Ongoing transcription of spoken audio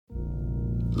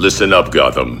Listen up,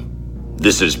 Gotham.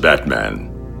 This is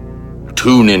Batman.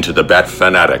 Tune into the Bat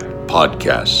Fan Addict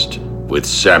podcast with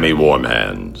Sammy Warm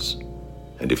Hands.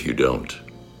 And if you don't,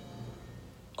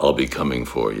 I'll be coming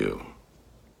for you.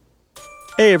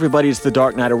 Hey everybody, it's the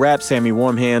Dark Knight of Rap, Sammy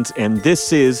Warm Hands, and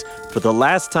this is, for the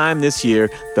last time this year,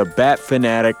 the Bat Fan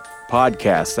Addict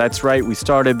podcast. That's right, we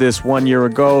started this 1 year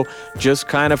ago, just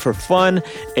kind of for fun,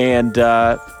 and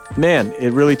man,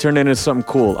 it really turned into something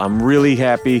cool. I'm really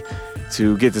happy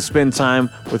to get to spend time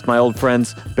with my old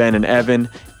friends, Ben and Evan,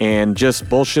 and just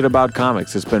bullshit about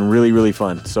comics. It's been really, really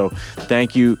fun. So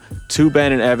thank you to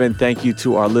Ben and Evan. Thank you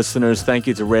to our listeners. Thank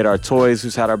you to Radar Toys,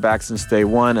 who's had our back since day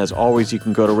one. As always, you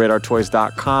can go to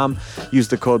radartoys.com, use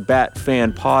the code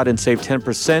BATFANPOD, and save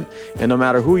 10%. And no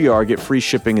matter who you are, get free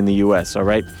shipping in the U.S., all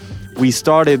right? We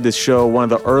started this show, one of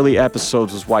the early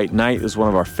episodes was White Knight. It was one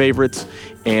of our favorites.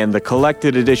 And the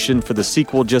collected edition for the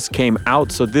sequel just came out.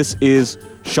 So this is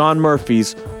Sean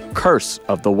Murphy's Curse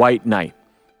of the White Knight.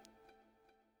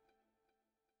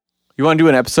 You want to do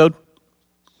an episode?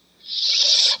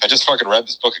 I just fucking read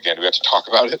this book again. Do we have to talk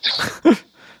about it?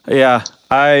 Yeah,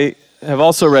 I have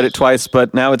also read it twice,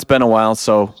 but now it's been a while,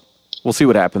 so we'll see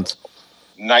what happens.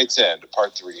 Night's End,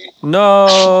 Part 3.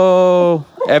 No,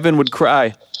 Evan would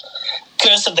cry.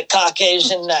 Curse of the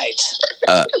Caucasian Knight.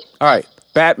 All right,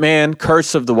 Batman,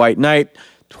 Curse of the White Knight,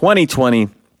 2020,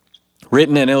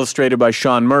 written and illustrated by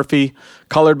Sean Murphy,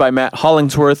 colored by Matt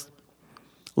Hollingsworth,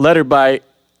 lettered by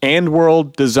And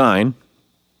World Design,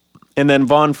 and then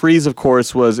Von Fries, of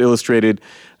course, was illustrated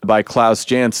by Klaus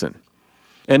Janson.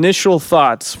 Initial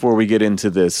thoughts before we get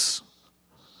into this.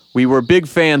 We were big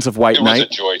fans of White Knight. It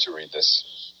was a joy to read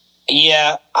this.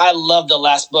 Yeah, I loved the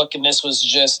last book, and this was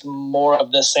just more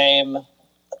of the same.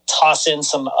 Toss in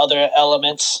some other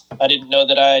elements. I didn't know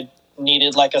that I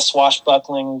needed like a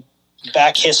swashbuckling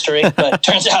back history, but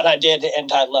turns out I did,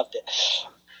 and I loved it.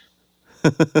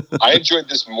 I enjoyed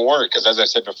this more because, as I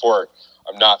said before,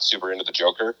 I'm not super into the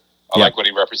Joker. I like what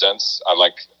he represents. I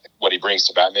like what he brings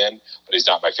to Batman, but he's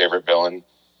not my favorite villain.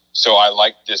 So I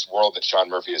like this world that Sean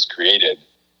Murphy has created,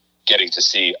 getting to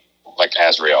see like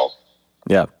Azrael.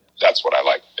 Yeah. That's what I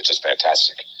like. It's just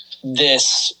fantastic.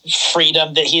 This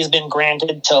freedom that he's been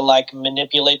granted to like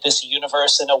manipulate this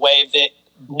universe in a way that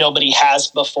nobody has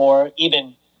before.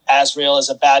 Even Azrael is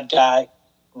a bad guy,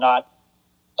 not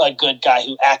a good guy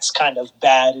who acts kind of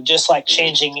bad, and just like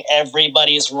changing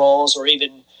everybody's roles or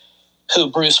even who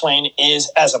Bruce Wayne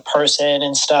is as a person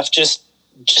and stuff. Just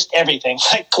everything.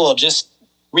 Like, cool. Just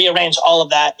rearrange all of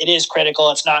that. It is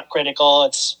critical. It's not critical.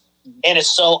 It's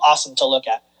so awesome to look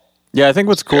at. Yeah, I think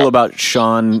what's cool about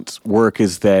Sean's work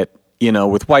is that, you know,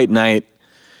 with White Knight,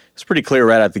 it's pretty clear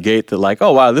right out the gate that like,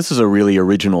 oh, wow, this is a really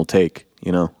original take,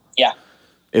 you know? Yeah.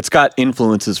 It's got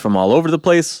influences from all over the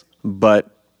place,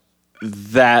 but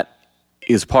that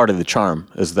is part of the charm,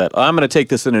 is that I'm going to take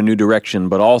this in a new direction,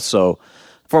 but also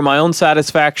for my own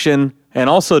satisfaction and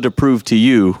also to prove to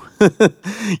you,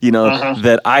 you know,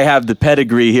 that I have the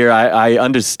pedigree here. I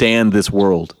understand this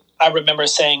world. I remember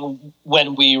saying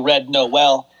when we read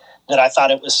Noel that I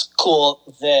thought it was cool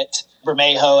that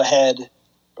Bermejo had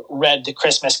read The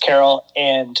Christmas Carol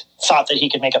and thought that he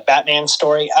could make a Batman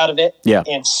story out of it. Yeah.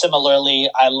 And similarly,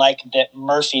 I like that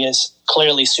Murphy is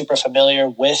clearly super familiar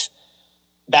with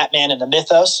Batman and the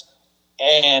mythos.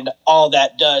 And all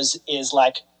that does is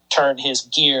like turn his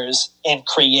gears and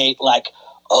create like,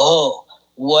 oh,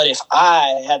 what if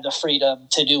I had the freedom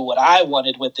to do what I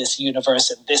wanted with this universe?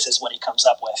 And this is what he comes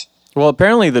up with. Well,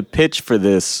 apparently the pitch for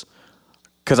this,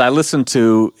 because I listened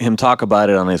to him talk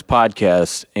about it on his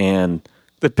podcast, and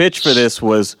the pitch for this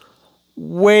was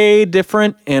way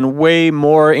different and way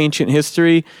more ancient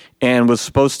history and was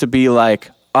supposed to be like,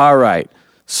 all right,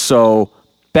 so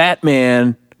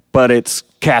Batman, but it's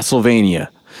Castlevania.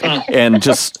 And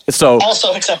just so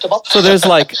also acceptable. So there's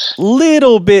like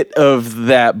little bit of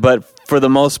that, but for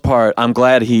the most part, I'm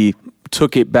glad he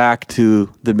took it back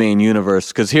to the main universe,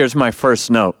 because here's my first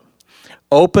note.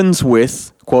 Opens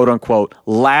with, quote unquote,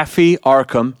 Laffy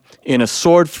Arkham in a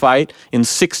sword fight in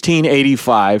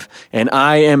 1685, and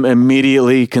I am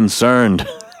immediately concerned.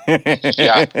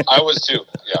 Yeah, I was too.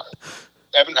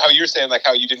 Yeah. Evan, how you're saying like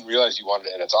how you didn't realize you wanted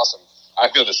it, and it's awesome. I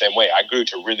feel the same way. I grew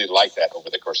to really like that over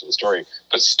the course of the story.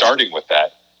 But starting with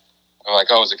that, I'm like,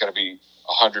 oh, is it going to be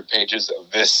 100 pages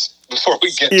of this before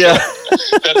we get to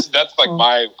it? That's like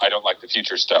my, I don't like the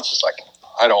future stuff. It's like,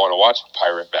 I don't want to watch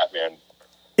Pirate Batman.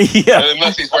 Yeah.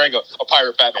 Unless he's wearing a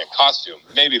Pirate Batman costume.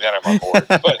 Maybe then I'm on board.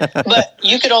 But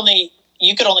you could only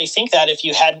think that if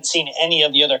you hadn't seen any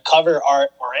of the other cover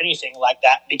art or anything like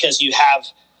that, because you have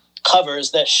covers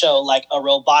that show like a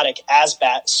robotic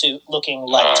Asbat suit looking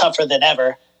like tougher than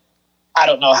ever. I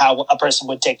don't know how a person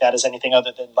would take that as anything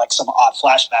other than like some odd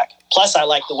flashback. Plus, I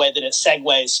like the way that it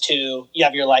segues to, you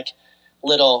have your like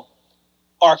little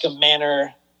Arkham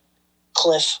Manor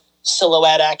cliff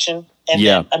silhouette action. And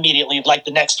then immediately, like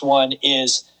the next one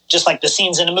is just like the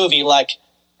scenes in a movie, like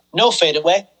no fade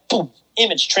away, boom,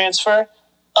 image transfer,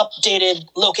 updated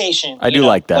location. I do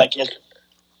like that. Like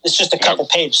it's just a couple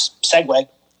page segue.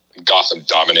 Gotham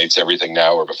dominates everything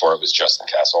now, or before it was just the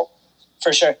castle.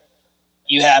 For sure.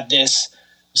 You have this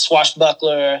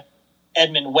swashbuckler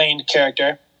Edmund Wayne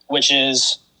character, which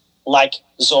is like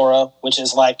Zorro, which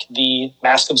is like the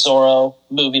Mask of Zorro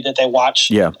movie that they watch.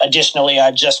 Yeah. Additionally,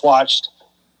 I just watched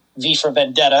V for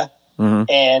Vendetta,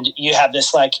 and you have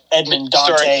this like Edmund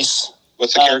Dantes.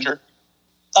 What's the character?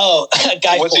 Oh,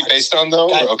 Guy What's Fawkes. he based on, though?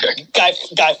 Okay.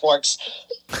 Guy Fawkes.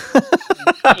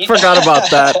 I forgot about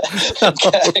that.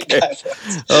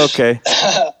 Okay.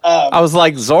 I was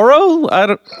like, Zorro? I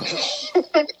don't...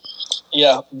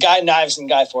 Yeah, Guy Knives and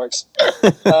Guy Forks.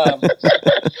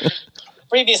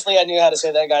 Previously, I knew how to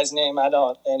say that guy's name. I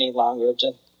don't any longer.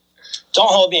 Don't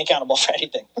hold me accountable for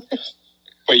anything.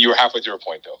 But you were halfway through a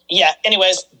point, though. Yeah,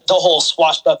 anyways, the whole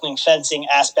swashbuckling fencing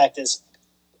aspect is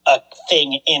a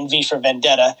thing in V for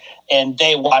Vendetta, and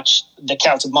they watch The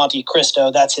Count of Monte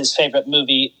Cristo. That's his favorite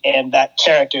movie, and that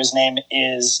character's name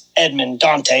is Edmund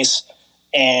Dantes,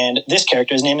 and this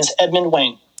character's name is Edmund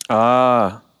Wayne.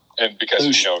 Ah. And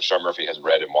because, Sean Murphy has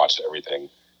read and watched everything,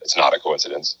 it's not a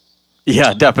coincidence.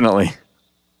 Yeah, definitely.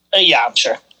 Yeah, I'm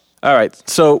sure. All right,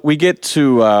 so we get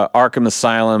to Arkham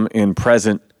Asylum in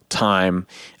present time.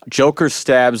 Joker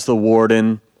stabs the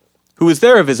warden, who is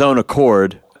there of his own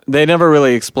accord. They never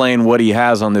really explain what he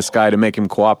has on this guy to make him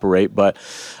cooperate, but...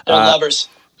 They're lovers.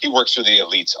 He works for the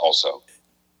elites also.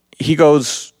 He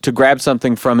goes to grab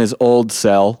something from his old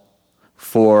cell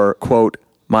for, quote,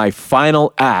 my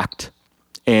final act,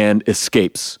 and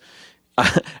escapes.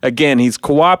 Again, he's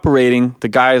cooperating. The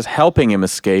guy is helping him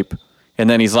escape. And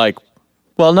then he's like,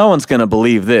 well, no one's going to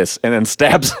believe this. And then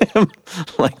stabs him.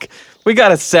 Like, we got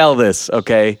to sell this,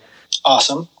 okay?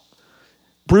 Awesome.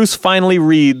 Bruce finally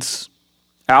reads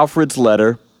Alfred's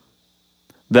letter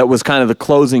that was kind of the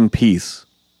closing piece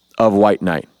of White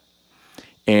Knight.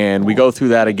 And we go through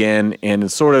that again, and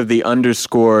it's sort of the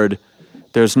underscored,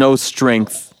 there's no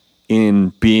strength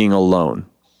in being alone,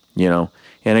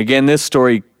 And again, this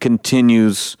story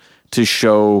continues to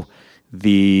show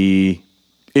the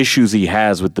issues he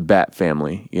has with the Bat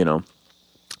family,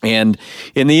 And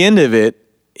in the end of it,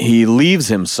 he leaves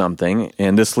him something,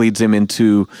 and this leads him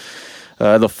into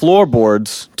the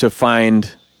floorboards to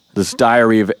find this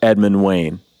diary of Edmund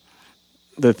Wayne.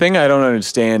 The thing I don't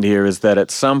understand here is that at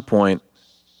some point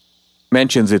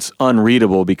mentions it's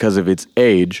unreadable because of its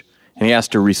age, and he has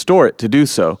to restore it to do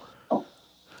so.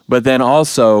 But then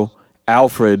also,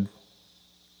 Alfred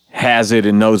has it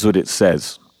and knows what it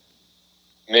says.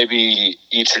 Maybe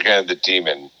Etrigan the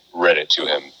demon read it to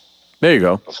him. There you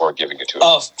go. Before giving it to him.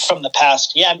 Oh, from the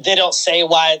past. Yeah, they don't say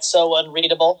why it's so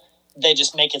unreadable. They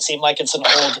just make it seem like it's an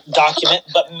old document,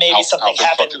 but maybe something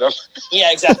happened.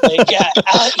 Yeah, exactly. Yeah,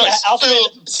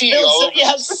 Alfred spilled.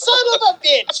 Yeah, son of a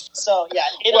bitch. So yeah,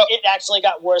 it actually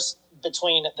got worse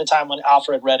between the time when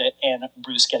Alfred read it and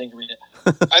Bruce getting to read it.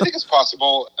 I think it's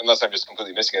possible, unless I'm just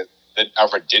completely missing it, that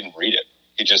Alfred didn't read it.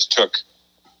 He just took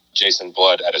Jason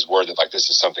Blood at his word that like this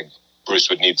is something Bruce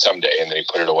would need someday, and then he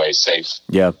put it away safe.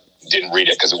 Yeah. Didn't read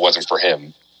it because it wasn't for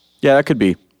him. Yeah, that could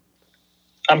be.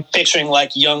 I'm picturing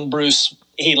like young Bruce,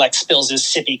 he like spills his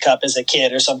sippy cup as a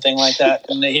kid or something like that,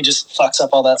 and he just fucks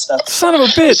up all that stuff. Son of a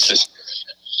bitch.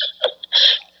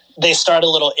 They start a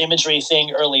little imagery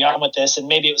thing early on with this, and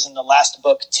maybe it was in the last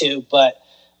book too, but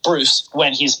Bruce,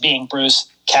 when he's being Bruce,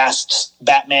 casts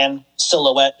Batman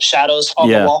silhouette shadows on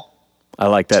the wall. I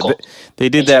like that. Cool. They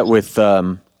did that with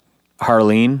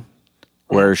Harleen,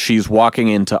 where she's walking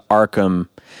into Arkham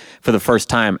for the first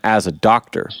time as a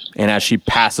doctor, and as she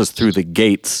passes through the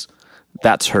gates,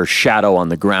 that's her shadow on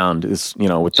the ground, is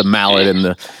with the mallet and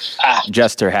the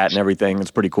jester hat and everything.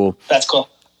 It's pretty cool. That's cool.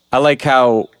 I like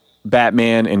how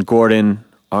Batman and Gordon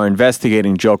are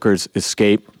investigating Joker's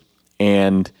escape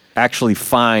and actually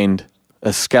find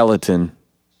a skeleton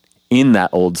in that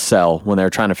old cell when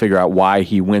they're trying to figure out why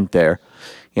he went there.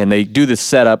 And they do the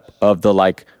setup of the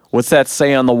what's that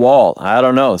say on the wall? I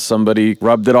don't know. Somebody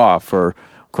rubbed it off or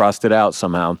crossed it out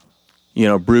somehow.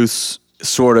 Bruce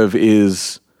sort of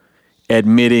is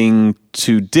admitting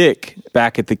to Dick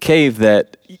back at the cave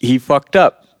that he fucked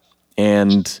up.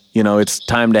 And, it's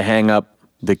time to hang up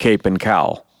the cape and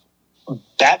cowl.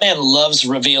 Batman loves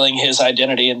revealing his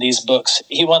identity in these books.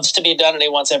 He wants to be done, and he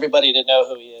wants everybody to know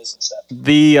who he is and stuff.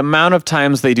 The amount of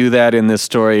times they do that in this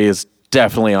story is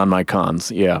definitely on my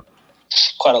cons, yeah.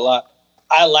 quite a lot.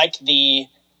 I like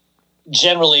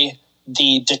generally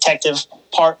the detective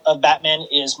part of Batman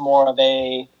is more of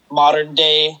a modern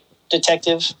day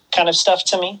detective kind of stuff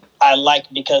to me. I like,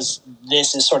 because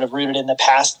this is sort of rooted in the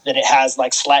past, that it has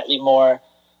like slightly more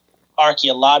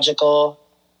archaeological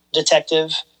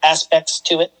detective aspects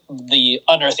to it. The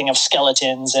unearthing of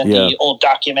skeletons and the old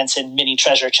documents and mini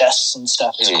treasure chests and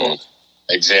stuff is cool.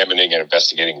 Examining and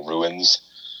investigating ruins.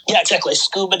 Yeah, exactly.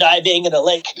 Scuba diving in a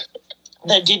lake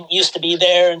that didn't used to be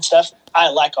there and stuff. I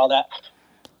like all that.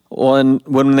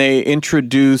 When they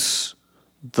introduce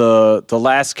the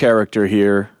last character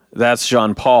here, that's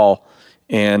Jean Paul,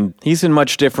 and he's in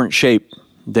much different shape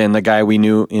than the guy we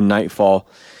knew in Nightfall.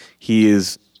 He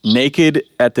is naked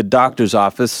at the doctor's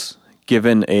office,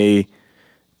 given a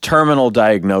terminal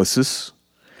diagnosis,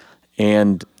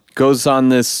 and goes on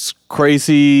this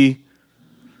crazy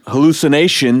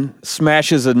hallucination,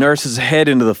 smashes a nurse's head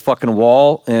into the fucking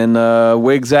wall, and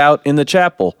wigs out in the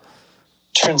chapel.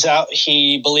 Turns out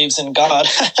he believes in God.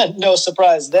 No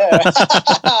surprise there.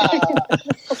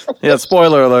 Yeah,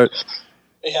 spoiler alert.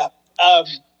 Yeah.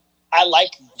 I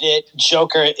like that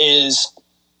Joker is,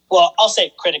 well, I'll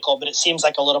say critical, but it seems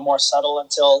like a little more subtle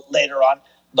until later on.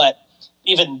 But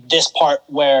even this part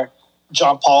where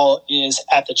John Paul is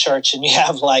at the church and you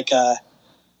have like a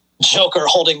Joker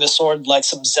holding the sword like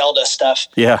some Zelda stuff.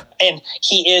 Yeah. And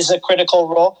he is a critical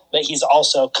role, but he's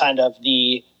also kind of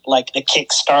the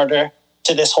Kickstarter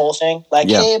to this whole thing. Like,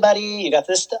 hey, buddy, you got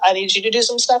this. I need you to do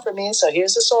some stuff for me. So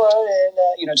here's the sword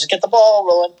and, just get the ball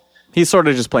rolling. He's sort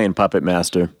of just playing puppet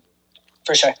master.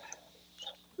 For sure.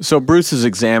 So Bruce is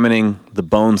examining the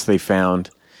bones they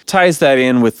found, ties that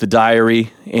in with the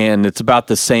diary, and it's about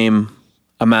the same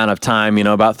amount of time,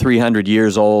 about 300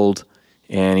 years old.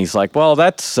 And he's like, well,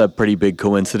 that's a pretty big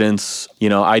coincidence.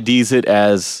 IDs it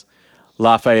as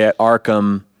Lafayette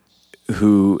Arkham,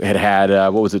 who had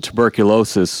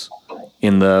tuberculosis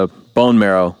in the bone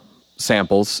marrow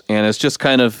samples. And it's just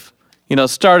kind of,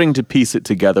 starting to piece it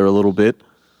together a little bit.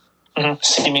 Mm-hmm.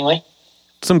 Seemingly.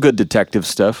 Some good detective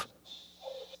stuff.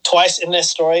 Twice in this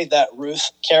story, that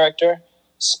Ruth character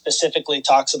specifically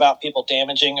talks about people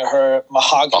damaging her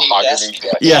mahogany desk.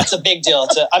 Yeah. It's a big deal.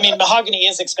 Mahogany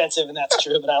is expensive, and that's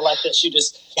true, but I like that she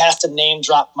just has to name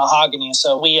drop mahogany,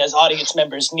 so we as audience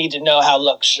members need to know how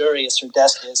luxurious her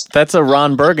desk is. That's a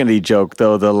Ron Burgundy joke,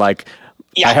 though,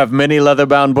 I have many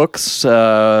leather-bound books.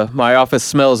 My office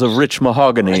smells of rich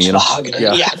mahogany. Mahogany,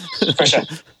 yeah, for sure.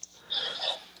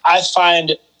 I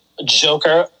find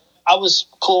Joker, I was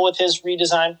cool with his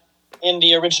redesign in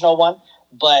the original one,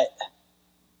 but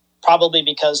probably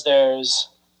because there's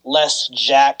less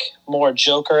Jack, more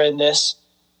Joker in this,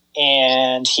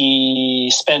 and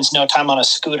he spends no time on a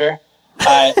scooter.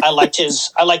 I liked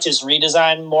his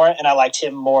redesign more, and I liked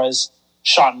him more as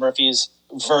Sean Murphy's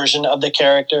version of the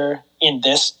character in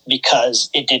this because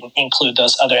it didn't include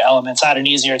those other elements. I had an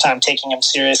easier time taking him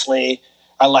seriously.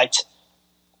 I liked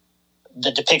the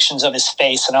depictions of his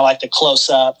face, and I liked the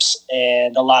close-ups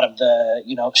and a lot of the,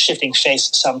 shifting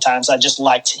face sometimes. I just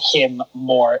liked him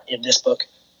more in this book.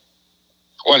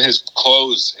 When his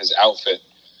clothes, his outfit,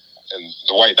 and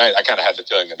the White Knight, I kind of had the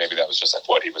feeling that maybe that was just like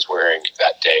what he was wearing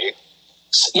that day.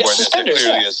 Yeah, suspenders,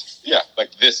 clearly is,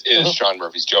 this is Sean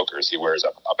Murphy's Joker. He wears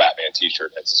a Batman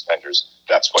t-shirt and suspenders.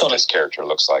 That's what this character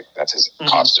looks like. That's his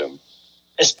costume.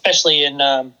 Especially in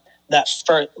that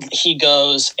first, he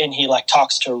goes and he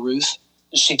talks to Ruth.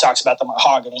 She talks about the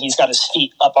mahogany. He's got his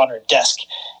feet up on her desk.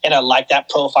 And I like that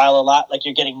profile a lot.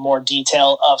 You're getting more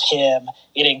detail of him.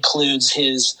 It includes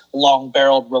his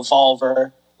long-barreled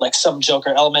revolver, some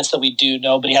Joker elements that we do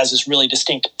know, but he has this really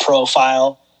distinct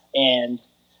profile. And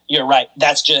you're right.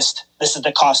 This is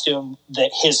the costume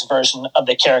that his version of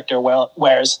the character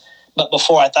wears. But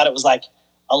before I thought it was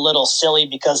a little silly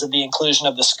because of the inclusion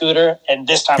of the scooter. And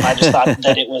this time I just thought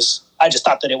that it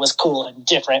was cool and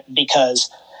different because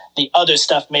the other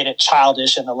stuff made it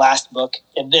childish in the last book.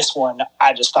 In this one,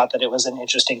 I just thought that it was an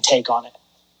interesting take on it.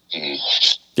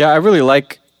 Yeah, I really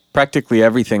like practically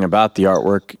everything about the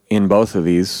artwork in both of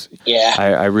these. Yeah.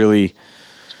 I really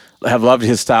have loved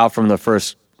his style from the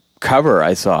first cover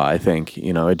I saw, I think.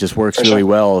 It just works really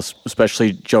well,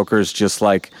 especially Joker's just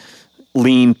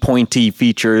lean, pointy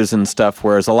features and stuff,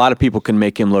 whereas a lot of people can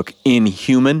make him look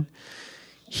inhuman.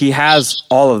 He has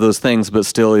all of those things, but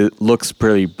still it looks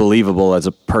pretty believable as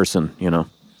a person,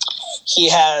 He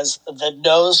has the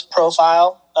nose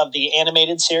profile of the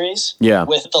animated series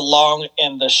with the long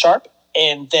and the sharp.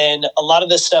 And then a lot of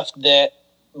the stuff that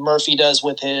Murphy does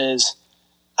with his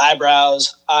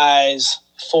eyebrows, eyes,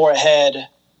 forehead,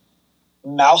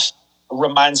 mouth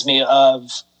reminds me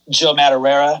of Joe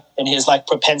Madureira and his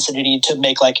propensity to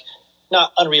make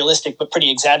not unrealistic, but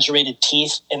pretty exaggerated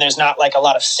teeth. And there's not like a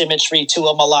lot of symmetry to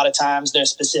them a lot of times. They're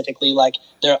specifically like,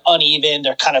 they're uneven,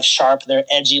 they're kind of sharp, they're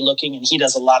edgy looking. And he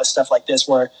does a lot of stuff like this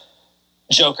where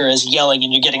Joker is yelling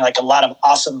and you're getting like a lot of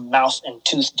awesome mouth and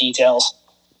tooth details.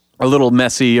 A little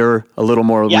messier, a little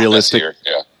more realistic. Messier,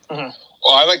 yeah. Mm-hmm.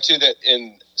 Well, I like too that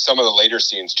in some of the later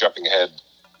scenes, jumping ahead,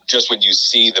 just when you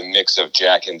see the mix of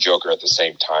Jack and Joker at the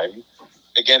same time,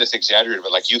 again, it's exaggerated,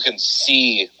 but like you can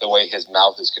see the way his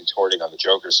mouth is contorting on the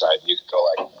Joker side. And you can go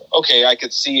like, okay, I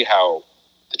could see how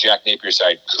the Jack Napier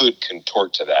side could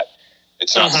contort to that.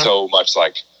 It's not so much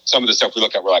like some of the stuff we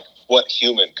look at. We're like, what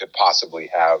human could possibly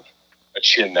have a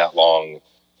chin that long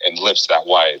and lips that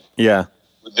wide? Yeah.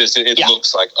 It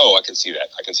looks like, oh, I can see that.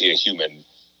 I can see a human.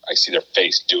 I see their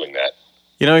face doing that.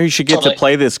 You know, who should get to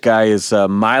play this guy is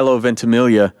Milo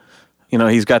Ventimiglia. You know,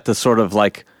 he's got the sort of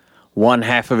like one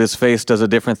half of his face does a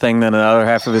different thing than the other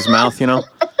half of his mouth, you know?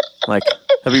 Like,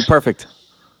 that'd be perfect.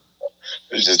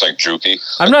 It's just like droopy.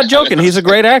 I'm not joking. He's a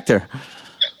great actor.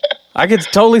 I could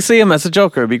totally see him as a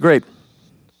Joker. It'd be great.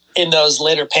 In those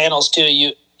later panels, too,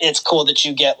 it's cool that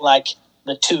you get like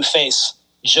the Two-Face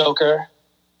Joker.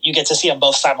 You get to see them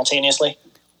both simultaneously.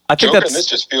 I think Joker in this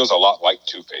just feels a lot like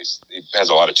Two-Face. He has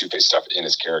a lot of Two-Face stuff in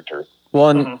his character. Well,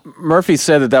 and Murphy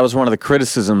said that was one of the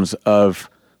criticisms of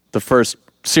the first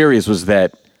series was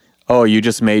that, oh, you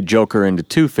just made Joker into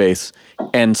Two-Face.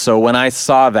 And so when I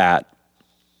saw that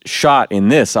shot in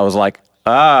this, I was like,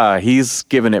 he's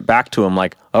giving it back to him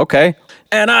like, okay.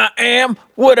 And I am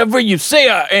whatever you say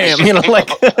I am. You know, like,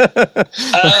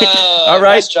 all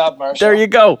right, nice job, Marshall. There you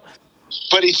go.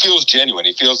 But he feels genuine.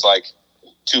 He feels like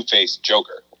Two-Face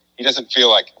Joker. He doesn't feel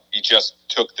like he just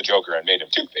took the Joker and made him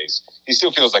Two-Face. He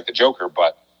still feels like the Joker,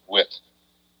 but with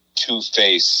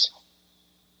Two-Face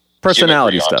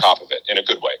personality stuff on top of it in a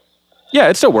good way. Yeah,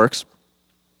 it still works.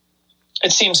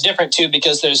 It seems different too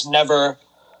because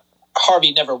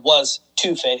Harvey never was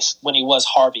Two-Face when he was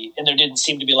Harvey, and there didn't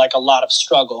seem to be like a lot of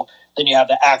struggle. Then you have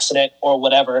the accident or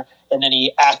whatever, and then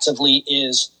he actively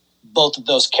is both of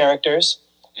those characters.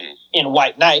 In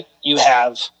White Knight, you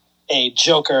have a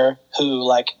Joker who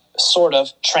like sort of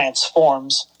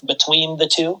transforms between the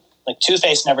two. Like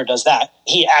Two-Face never does that.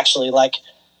 He actually like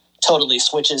totally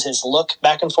switches his look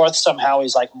back and forth. Somehow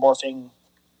he's like morphing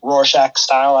Rorschach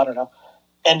style. I don't know.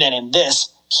 And then in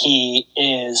this, he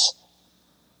is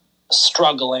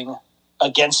struggling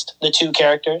against the two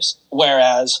characters,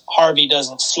 whereas Harvey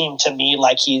doesn't seem to me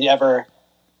like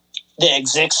they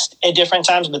exist at different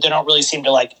times, but they don't really seem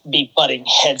to like be butting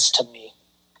heads to me.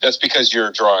 That's because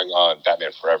you're drawing on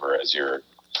Batman Forever as your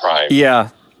prime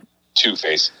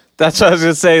Two-Face. That's what I was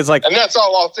going to say. It's like, and that's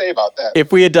all I'll say about that.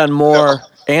 If we had done more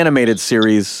animated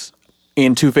series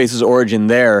in Two-Face's origin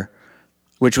there,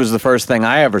 which was the first thing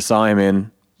I ever saw him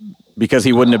in, because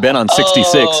he wouldn't have been on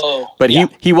 66. But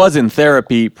he was in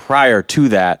therapy prior to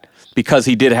that because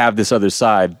he did have this other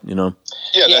side, you know.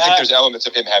 Yeah, I think there's elements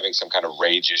of him having some kind of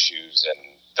rage issues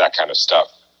and that kind of stuff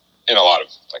in a lot of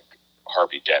like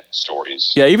Harvey Dent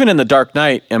stories. Yeah, even in The Dark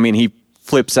Knight, I mean, he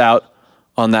flips out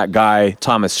on that guy,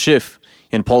 Thomas Schiff,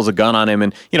 and pulls a gun on him.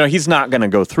 And, you know, he's not going to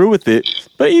go through with it,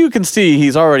 but you can see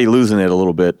he's already losing it a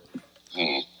little bit.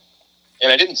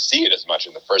 And I didn't see it as much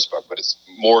in the first book, but it's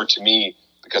more to me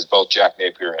because both Jack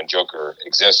Napier and Joker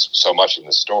exist so much in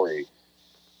the story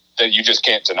that you just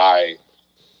can't deny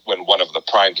when one of the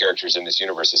prime characters in this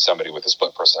universe is somebody with a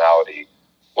split personality,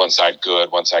 one side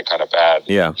good, one side kind of bad.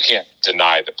 Yeah. You can't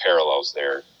deny the parallels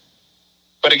there.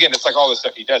 But again, it's like all the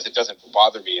stuff he does, it doesn't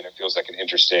bother me, and it feels like an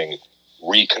interesting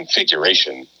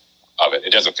reconfiguration of it.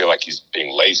 It doesn't feel like he's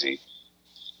being lazy.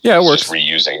 Yeah, it works. Just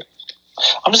reusing it.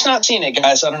 I'm just not seeing it,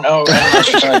 guys. I don't know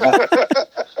what you're talking about.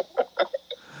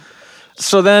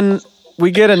 So then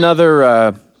we get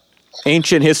another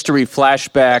ancient history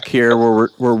flashback here where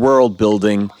we're world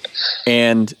building.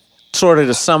 And sort of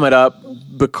to sum it up,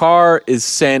 Bakar is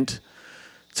sent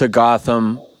to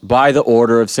Gotham by the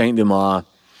order of Saint Dumas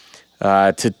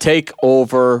to take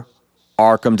over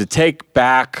Arkham, to take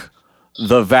back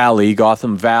the Valley,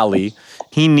 Gotham Valley.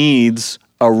 He needs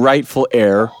a rightful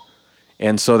heir.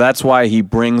 And so that's why he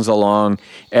brings along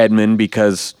Edmund,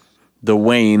 because the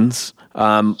Waynes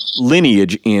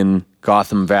lineage in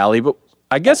Gotham Valley. But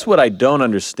I guess what I don't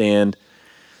understand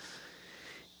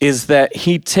is that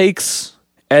he takes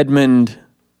Edmund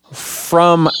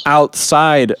from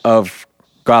outside of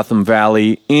Gotham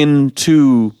Valley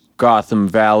into Gotham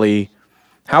Valley.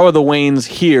 How are the Waynes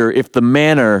here if the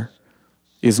manor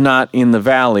is not in the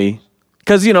valley?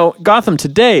 Because, you know, Gotham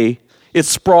today, it's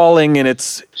sprawling and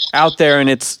it's out there and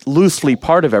it's loosely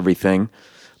part of everything.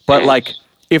 But, like,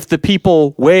 if the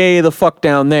people way the fuck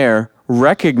down there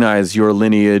recognize your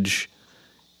lineage,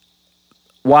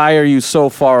 why are you so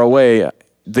far away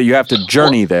that you have to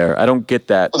journey there? I don't get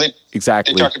that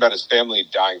exactly. They talked about his family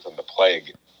dying from the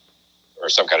plague or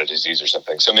some kind of disease or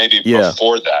something. So maybe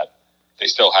before that, they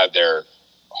still had their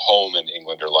home in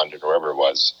England or London or wherever it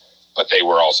was, but they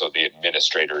were also the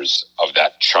administrators of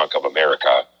that chunk of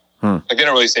America. Like, they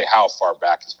don't really say how far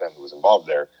back his family was involved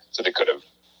there, so they could have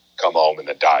come home and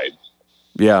then died.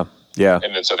 Yeah.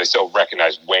 And then so they still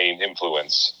recognize Wayne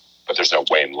influence, but there's no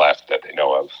Wayne left that they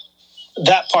know of.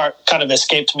 That part kind of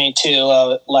escaped me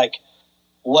too. Like,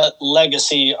 what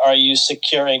legacy are you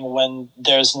securing when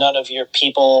there's none of your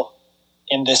people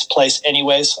in this place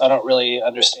anyways? I don't really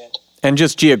understand. And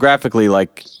just geographically,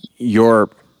 like, your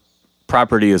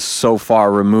property is so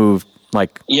far removed.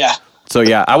 Like, yeah. So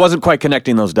yeah, I wasn't quite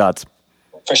connecting those dots.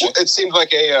 For sure. It seemed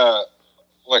like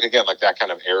like that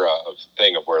kind of era of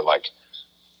thing of where, like,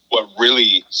 what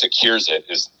really secures it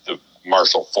is the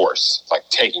martial force, like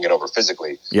taking it over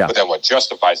physically. Yeah. But then what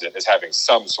justifies it is having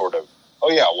some sort of,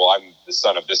 I'm the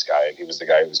son of this guy, and he was the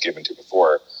guy who was given to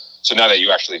before. So now that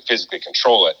you actually physically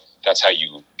control it, that's how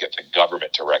you get the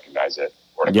government to recognize it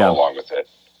or to go along with it.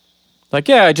 Like,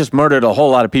 I just murdered a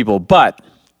whole lot of people, but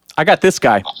I got this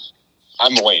guy.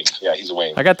 I'm Wayne. Yeah, he's a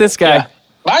Wayne. I got this guy. Yeah.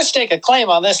 I stake a claim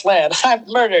on this land. I've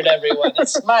murdered everyone.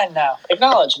 It's mine now.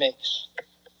 Acknowledge me.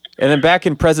 And then back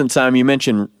in present time, you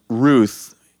mentioned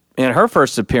Ruth, and her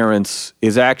first appearance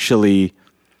is actually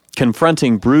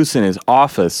confronting Bruce in his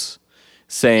office,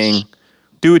 saying,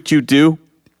 do what you do,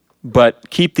 but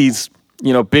keep these,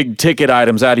 big ticket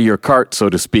items out of your cart, so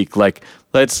to speak. Like,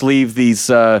 let's leave these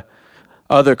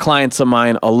other clients of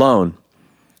mine alone.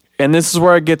 And this is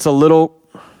where it gets a little,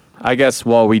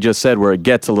 we just said where it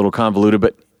gets a little convoluted,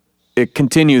 but it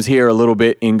continues here a little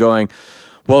bit in going,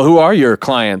 well, who are your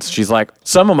clients? She's like,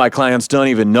 some of my clients don't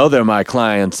even know they're my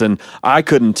clients, and I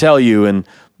couldn't tell you, and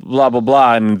blah, blah,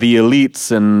 blah, and the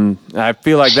elites, and I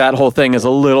feel like that whole thing is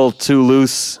a little too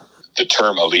loose. The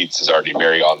term elites is already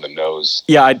very on the nose.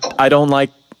 Yeah, I don't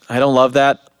love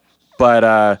that,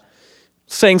 but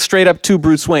saying straight up to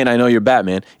Bruce Wayne, I know you're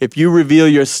Batman, if you reveal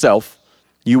yourself,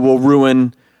 you will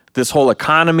ruin this whole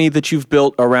economy that you've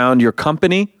built around your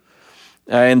company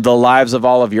and the lives of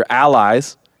all of your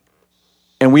allies.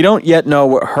 And we don't yet know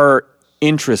what her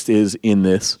interest is in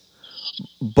this,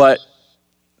 but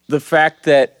the fact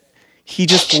that he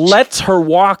just lets her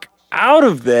walk out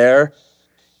of there,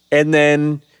 and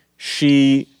then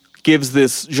she gives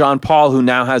this Jean-Paul, who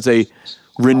now has a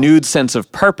renewed sense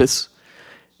of purpose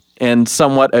and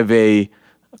somewhat of a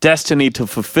destiny to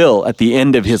fulfill at the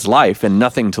end of his life and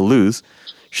nothing to lose.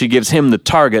 She gives him the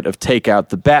target of take out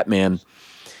the Batman.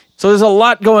 So there's a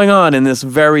lot going on in this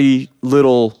very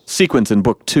little sequence in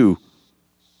book 2.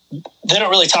 They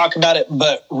don't really talk about it,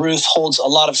 but Ruth holds a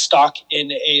lot of stock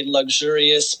in a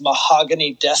luxurious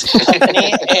mahogany desk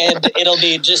company, and it'll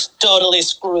be just totally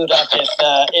screwed up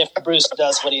if Bruce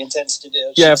does what he intends to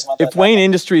do. Yeah, if Wayne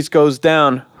Industries goes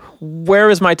down, where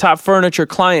is my top furniture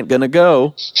client going to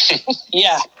go?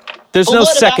 Yeah. There's no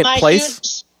second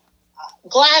place.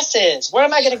 Glasses. Where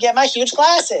am I going to get my huge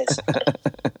glasses?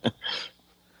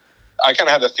 I kind of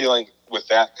have the feeling with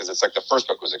that because it's like the first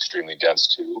book was extremely dense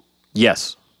too.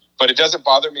 Yes. But it doesn't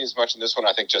bother me as much in this one,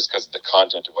 I think, just because of the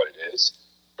content of what it is.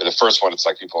 For the first one, it's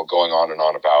like people going on and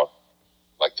on about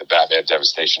like the Batman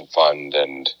Devastation Fund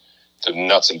and the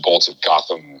nuts and bolts of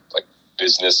Gotham, like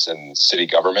business and city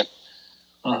government.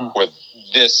 Where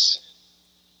this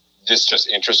just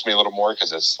interests me a little more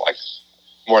because it's like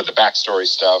more of the backstory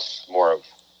stuff, more of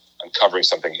uncovering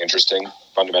something interesting,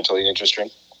 fundamentally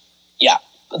interesting. Yeah.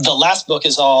 The last book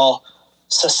is all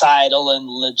societal and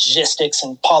logistics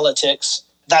and politics.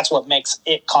 That's what makes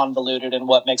it convoluted, and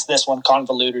what makes this one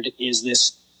convoluted is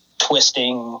this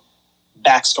twisting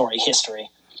backstory history.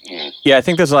 Yeah, I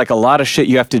think there's like a lot of shit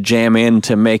you have to jam in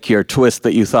to make your twist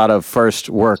that you thought of first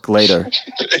work later.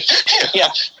 Yeah.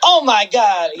 Oh my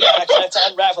God. Yeah, I got to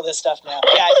unravel this stuff now.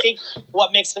 Yeah, I think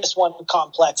what makes this one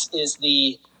complex is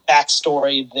the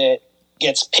backstory that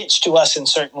gets pitched to us in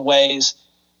certain ways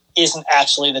isn't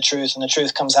actually the truth, and the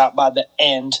truth comes out by the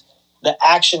end. The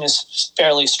action is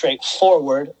fairly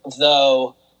straightforward,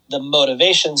 though the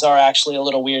motivations are actually a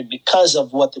little weird because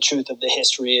of what the truth of the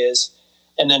history is.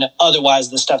 And then otherwise,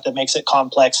 the stuff that makes it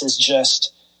complex is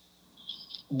just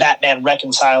Batman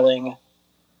reconciling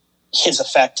his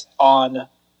effect on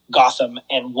Gotham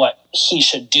and what he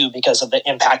should do because of the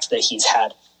impact that he's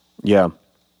had. Yeah.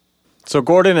 So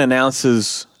Gordon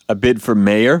announces a bid for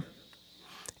mayor,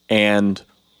 and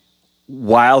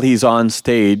while he's on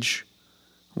stage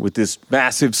with this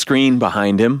massive screen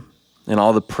behind him and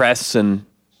all the press and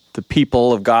the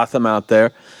people of Gotham out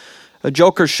there, a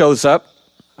Joker shows up.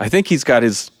 I think he's got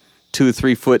his 2 or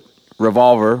 3 foot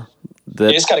revolver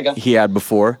that he's got a gun. he had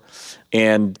before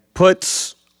and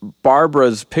puts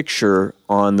Barbara's picture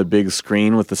on the big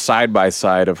screen with the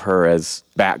side-by-side of her as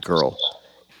Batgirl.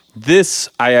 This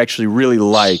I actually really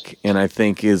like, and I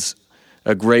think is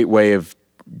a great way of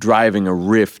driving a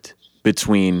rift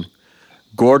between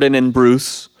Gordon and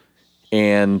Bruce,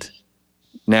 and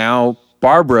now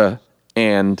Barbara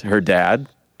and her dad,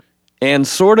 and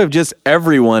sort of just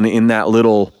everyone in that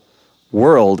little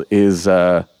world is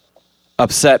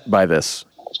upset by this.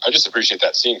 I just appreciate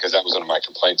that scene because that was one of my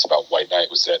complaints about White Knight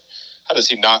was that how does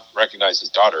he not recognize his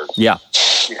daughter? Yeah.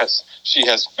 She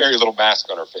has very little mask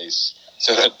on her face,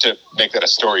 so that to make that a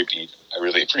story beat, I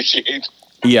really appreciate.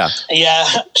 Yeah. Yeah,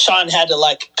 Sean had to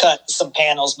like cut some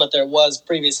panels, but there was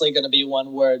previously going to be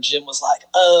one where Jim was like,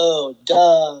 "Oh,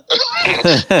 duh."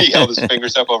 He held his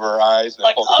fingers up over her eyes. And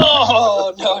Like,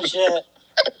 oh, no shit.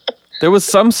 There was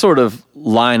some sort of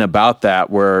line about that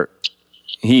where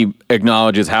he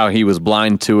acknowledges how he was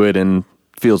blind to it and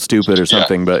feels stupid or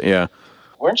something, but yeah.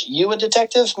 Weren't you a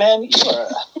detective, man? You were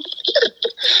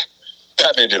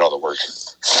Batman did all the work.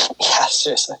 Yeah,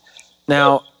 seriously.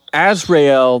 Now,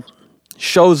 Azrael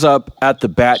shows up at the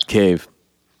Batcave.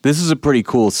 This is a pretty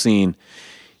cool scene.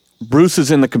 Bruce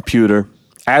is in the computer.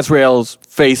 Azrael's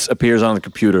face appears on the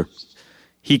computer.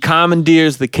 He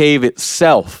commandeers the cave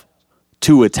itself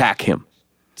to attack him.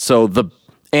 So the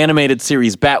animated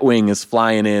series Batwing is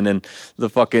flying in and the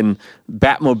fucking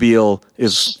Batmobile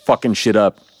is fucking shit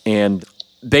up and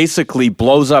basically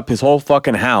blows up his whole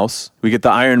fucking house. We get the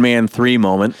Iron Man 3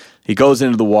 moment. He goes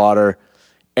into the water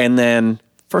and then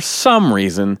for some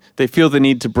reason, they feel the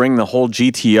need to bring the whole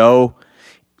GTO,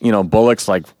 Bullock's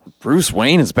like, Bruce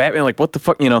Wayne is Batman, like, what the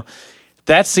fuck,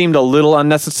 That seemed a little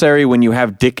unnecessary when you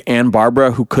have Dick and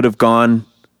Barbara who could have gone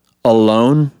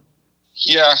alone.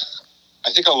 Yeah,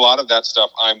 I think a lot of that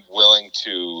stuff I'm willing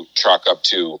to chalk up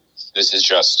to this is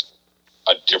just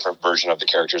a different version of the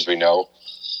characters we know.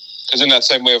 Because in that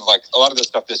same way of, like, a lot of the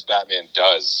stuff this Batman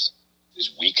does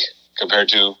is weak compared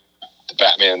to the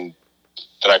Batman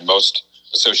that I most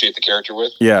associate the character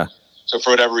with. Yeah. So for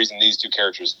whatever reason, these two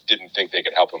characters didn't think they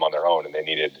could help him on their own, and they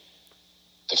needed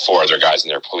the four other guys in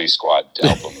their police squad to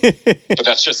help him. But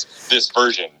that's just this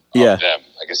version of them.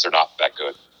 I guess they're not that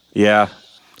good. Yeah.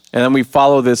 And then we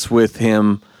follow this with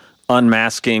him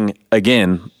unmasking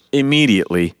again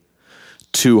immediately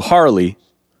to Harley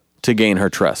to gain her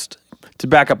trust. To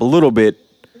back up a little bit,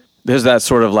 there's that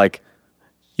sort of like,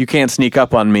 you can't sneak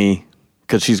up on me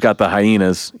because she's got the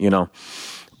hyenas,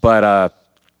 But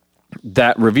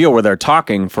that reveal where they're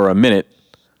talking for a minute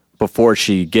before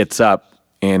she gets up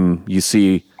and you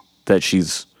see that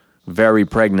she's very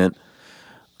pregnant.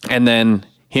 And then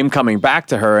him coming back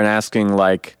to her and asking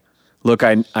like, look,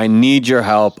 I need your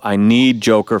help. I need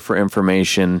Joker for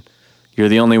information. You're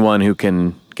the only one who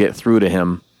can get through to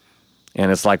him. And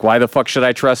it's like, why the fuck should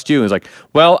I trust you? He's like,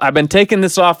 well, I've been taking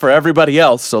this off for everybody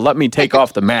else, so let me take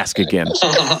off the mask again. This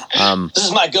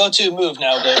is my go-to move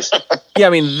nowadays. Yeah, I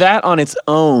mean, that on its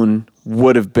own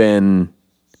would have been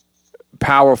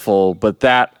powerful, but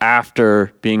that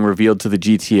after being revealed to the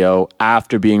GTO,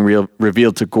 after being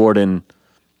revealed to Gordon,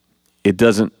 it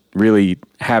doesn't really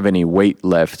have any weight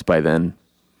left by then.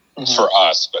 For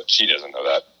us, but she doesn't know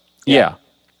that. Yeah.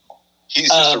 He's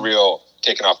just a real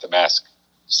taking off the mask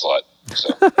slut.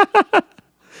 So.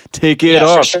 Take it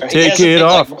off. Sure. Take it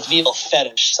off. Like reveal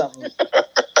fetish, something.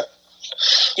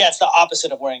 Yeah, it's the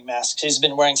opposite of wearing masks. He's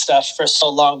been wearing stuff for so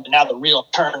long, but now the real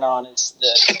turn on is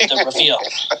the reveal.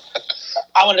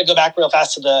 I wanted to go back real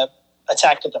fast to the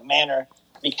attack at the manor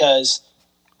because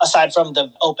aside from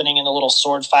the opening and the little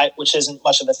sword fight, which isn't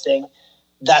much of a thing,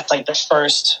 that's like the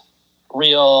first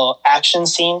real action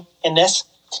scene in this.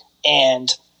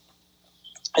 And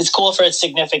it's cool for its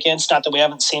significance. Not that we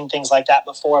haven't seen things like that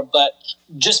before, but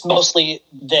just mostly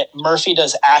that Murphy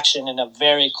does action in a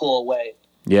very cool way.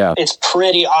 Yeah. It's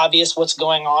pretty obvious what's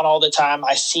going on all the time.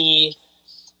 I see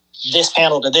this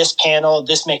panel to this panel.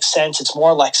 This makes sense. It's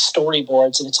more like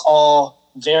storyboards, and it's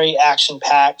all very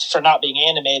action-packed for not being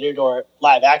animated or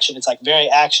live action. It's like very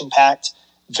action-packed,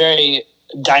 very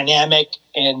dynamic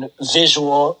and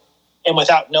visual. And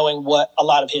without knowing what a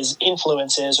lot of his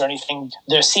influence is or anything,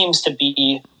 there seems to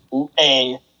be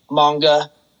a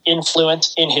manga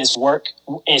influence in his work,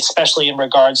 especially in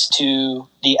regards to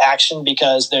the action,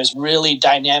 because there's really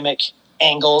dynamic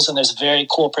angles and there's very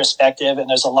cool perspective and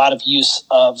there's a lot of use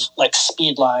of like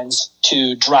speed lines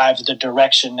to drive the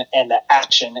direction and the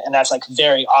action. And that's like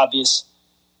very obvious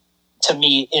to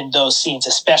me in those scenes,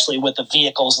 especially with the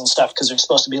vehicles and stuff, because they're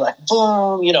supposed to be like,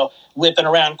 boom, whipping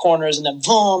around corners and then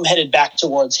boom, headed back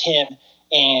towards him.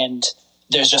 And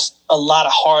there's just a lot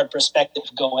of hard perspective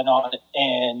going on.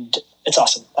 And It's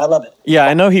awesome. I love it. Yeah,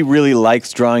 I know he really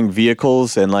likes drawing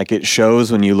vehicles, and like it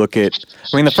shows when you look at.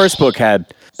 I mean, the first book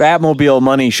had Batmobile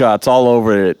money shots all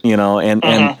over it,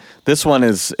 and this one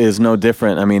is no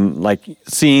different. I mean, like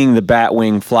seeing the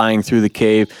Batwing flying through the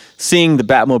cave, seeing the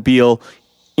Batmobile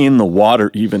in the water,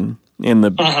 even in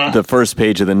the first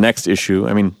page of the next issue.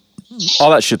 I mean, all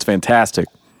that shit's fantastic.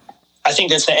 I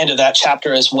think that's the end of that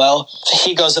chapter as well.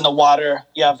 He goes in the water.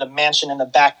 You have the mansion in the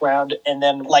background, and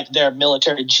then like their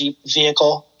military jeep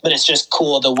vehicle. But it's just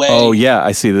cool the way. Oh yeah,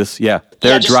 I see this. Yeah,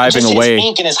 they're driving just away. His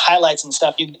ink and his highlights and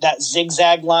stuff. That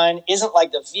zigzag line isn't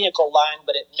like the vehicle line,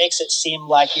 but it makes it seem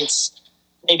like it's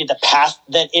maybe the path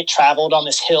that it traveled on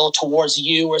this hill towards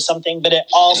you or something. But it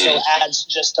also adds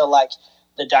just to like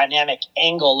the dynamic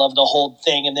angle of the whole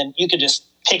thing, and then you could just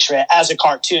picture it as a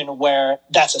cartoon where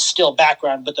that's a still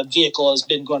background, but the vehicle has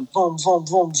been going boom, boom,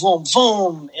 boom, boom,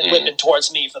 boom, and whipping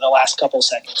towards me for the last couple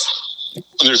seconds.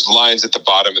 There's lines at the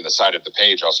bottom and the side of the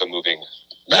page also moving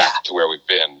back to where we've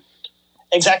been.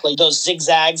 Exactly. Those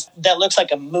zigzags, that looks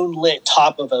like a moonlit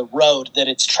top of a road that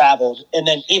it's traveled. And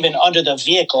then even under the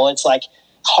vehicle, it's like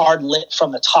hard lit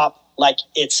from the top, like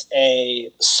it's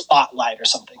a spotlight or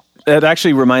something. That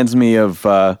actually reminds me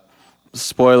of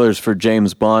spoilers for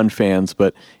James Bond fans,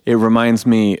 but it reminds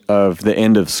me of the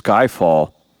end of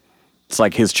Skyfall. It's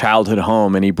like his childhood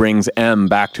home, and he brings M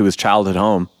back to his childhood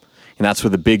home, and that's where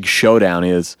the big showdown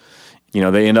is.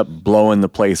 They end up blowing the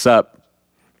place up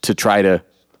to try to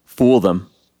fool them,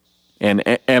 and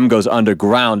M goes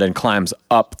underground and climbs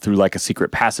up through like a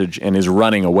secret passage and is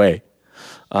running away.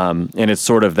 And it's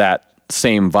sort of that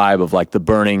same vibe of like the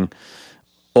burning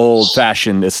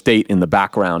old-fashioned estate in the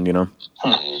background,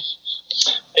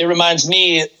 It reminds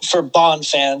me, for Bond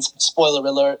fans, spoiler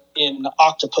alert, in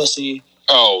Octopussy.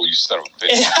 Oh, you son of a bitch.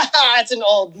 It's an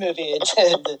old movie.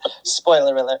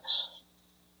 Spoiler alert.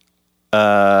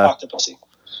 Octopussy.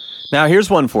 Now, here's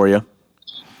one for you.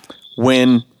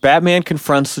 When Batman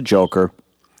confronts the Joker,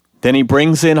 then he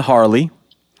brings in Harley.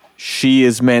 She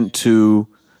is meant to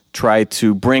try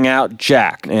to bring out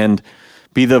Jack and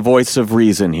be the voice of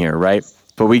reason here, right?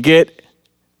 But we get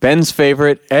Ben's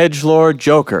favorite edgelord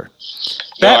Joker.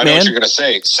 No, Batman, I know what you're going to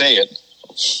say. Say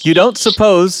it. You don't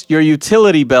suppose your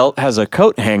utility belt has a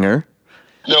coat hanger?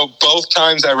 No, both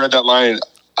times I read that line,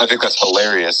 I think that's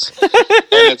hilarious. And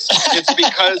it's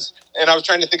because, and I was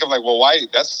trying to think of like, well, why?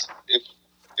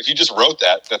 If you just wrote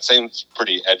that seems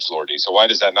pretty edgelordy. So why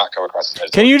does that not come across as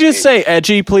edgelordy? Can you just say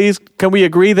edgy, please? Can we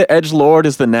agree that edgelord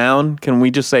is the noun? Can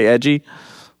we just say edgy?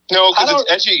 No, because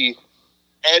it's edgy.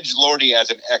 Edgelordy as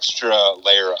an extra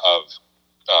layer of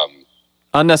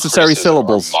unnecessary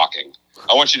syllables. Mocking.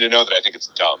 I want you to know that I think it's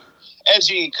dumb.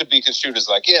 Edgy could be construed as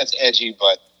like, yeah, it's edgy,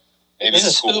 but maybe this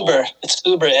it's is cool. It's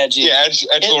uber edgy. Yeah,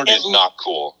 edgelord is not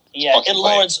cool. Yeah, it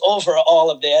lords over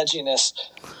all of the edginess.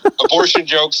 Abortion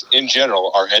jokes in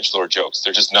general are edgelord jokes.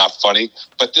 They're just not funny.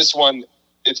 But this one,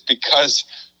 it's because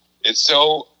it's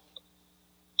so,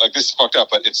 like, this is fucked up,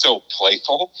 but it's so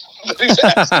playful. It's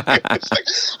like,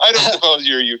 I don't suppose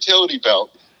your utility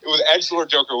belt with edgelord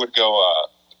Joker would go,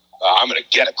 I'm going to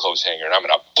get a clothes hanger and I'm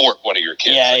going to abort one of your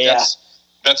kids. Yeah,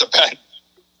 That's a bad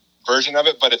version of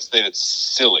it, but it's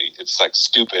silly. It's like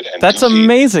stupid and That's goofy.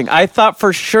 amazing. I thought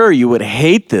for sure you would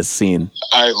hate this scene.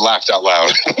 I laughed out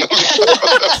loud.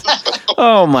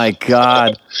 Oh my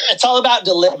God. It's all about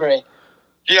delivery.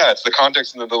 Yeah, it's the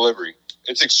context and the delivery.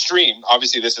 It's extreme.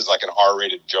 Obviously, this is like an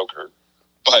R-rated Joker,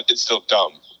 but it's still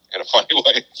dumb in a funny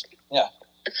way. Yeah.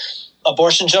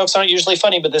 Abortion jokes aren't usually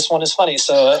funny, but this one is funny,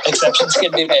 so exceptions can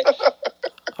be made.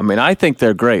 I mean, I think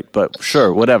they're great, but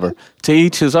sure, whatever. To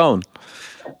each his own.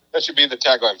 That should be the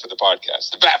tagline for the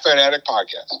podcast, the Bat Fan Addict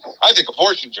podcast. I think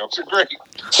abortion jokes are great.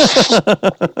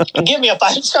 And give me a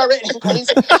 5-star rating,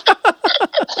 please.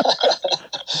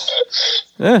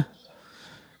 Yeah.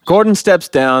 Gordon steps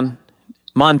down.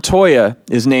 Montoya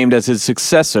is named as his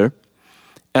successor.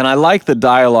 And I like the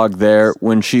dialogue there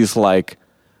when she's like,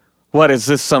 what is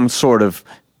this, some sort of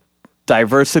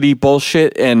diversity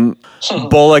bullshit? And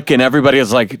Bullock and everybody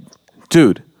is like,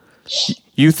 dude,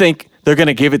 you think they're going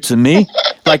to give it to me?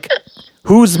 Like,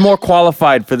 who's more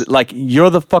qualified for like, you're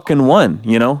the fucking one,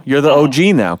 You're the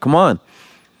OG now. Come on.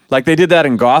 Like they did that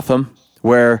in Gotham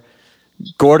where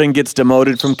Gordon gets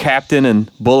demoted from captain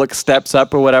and Bullock steps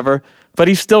up or whatever. But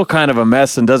he's still kind of a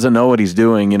mess and doesn't know what he's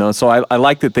doing, So I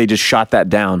like that they just shot that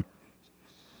down.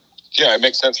 Yeah, it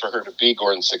makes sense for her to be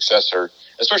Gordon's successor,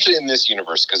 especially in this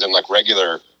universe, because in like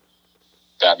regular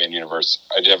Batman universe,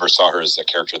 I never saw her as a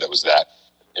character that was that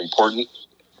important.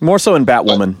 More so in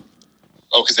Batwoman.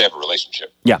 Because they have a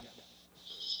relationship. Yeah.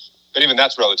 But even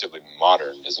that's relatively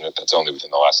modern, isn't it? That's only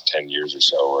within the last 10 years or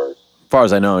so. Or As far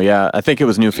as I know, yeah. I think it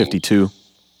was New 52.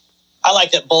 I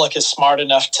like that Bullock is smart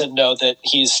enough to know that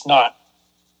he's not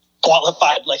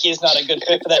qualified. Like, he's not a good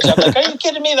fit for that job. Like, are you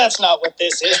kidding me? That's not what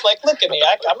this is. Like, look at me.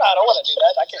 I don't want to do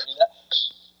that. I can't do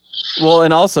that. Well,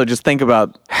 and also just think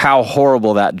about how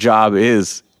horrible that job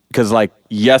is. Because, like,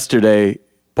 yesterday,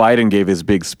 Biden gave his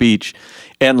big speech.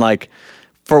 And, like,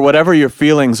 for whatever your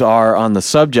feelings are on the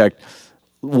subject,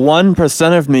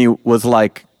 1% of me was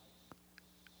like,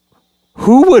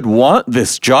 who would want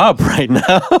this job right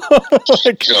now?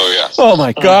 Like, oh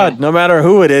my God, no matter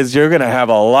who it is, you're going to have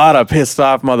a lot of pissed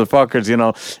off motherfuckers, you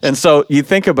know? And so you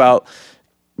think about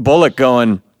Bullock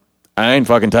going, I ain't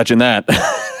fucking touching that.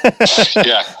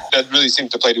 Yeah, that really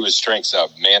seemed to play to his strengths of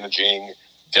managing,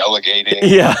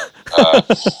 delegating,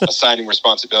 assigning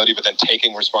responsibility, but then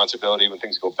taking responsibility when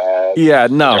things go bad. Yeah,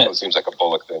 no. It seems like a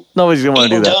Bullock thing. Nobody's going to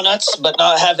want to do that. Donuts, but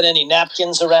not having any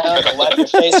napkins around to wipe your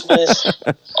face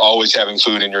with. Always having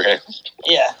food in your hand.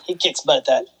 Yeah, he kicks butt at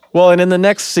that. Well, and in the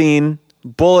next scene,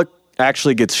 Bullock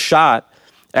actually gets shot.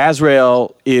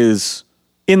 Azrael is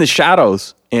in the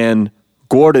shadows, and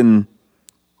Gordon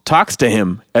talks to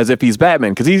him as if he's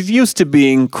Batman, because he's used to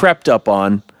being crept up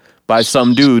on by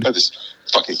some dude. This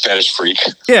fucking fetish freak.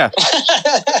 Yeah.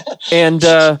 And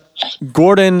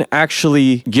Gordon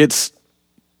actually gets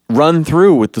run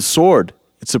through with the sword.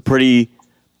 It's a pretty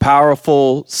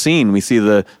powerful scene. We see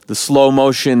the slow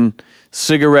motion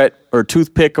cigarette or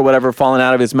toothpick or whatever falling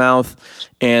out of his mouth,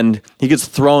 and he gets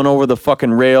thrown over the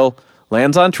fucking rail,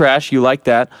 lands on trash. You like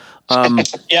that.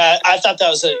 Yeah, I thought that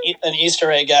was an Easter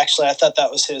egg, actually. I thought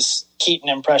that was his Keaton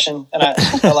impression, and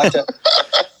I liked it.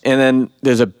 And then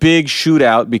there's a big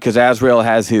shootout because Azrael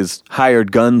has his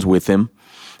hired guns with him.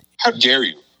 How dare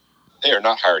you? They are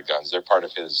not hired guns. They're part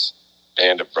of his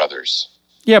band of brothers.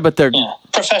 Yeah, but they're... Yeah,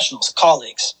 professionals,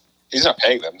 colleagues. He's not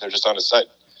paying them. They're just on his side.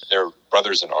 They're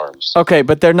brothers in arms. Okay,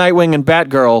 but they're Nightwing and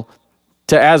Batgirl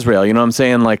to Azrael. You know what I'm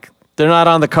saying? Like, they're not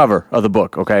on the cover of the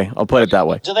book, okay? I'll put it that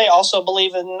way. Do they also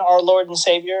believe in our Lord and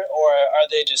Savior, or are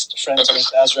they just friends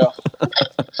with Azrael?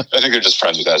 I think they're just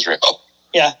friends with Azrael.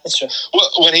 Yeah, that's true. Well,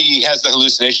 when he has the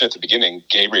hallucination at the beginning,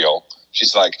 Gabriel,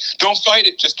 she's like, don't fight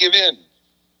it, just give in.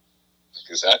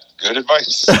 Is that good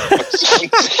advice?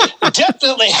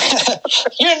 Definitely.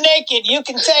 You're naked. You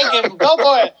can take him. Go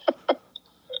for it.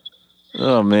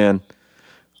 Oh, man.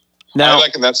 Now, I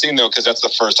like in that scene, though, because that's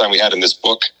the first time we had in this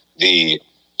book the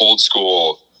old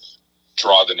school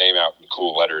draw the name out in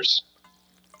cool letters.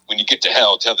 When you get to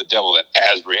hell, tell the devil that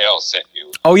Azrael sent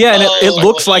you. oh, yeah, and it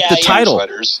looks like the title.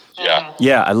 Letters. Yeah.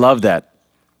 Yeah, I love that.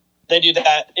 They do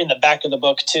that in the back of the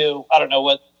book, too. I don't know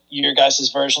what your guys'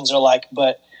 versions are like,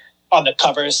 but on the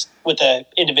covers with the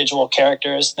individual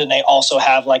characters, then they also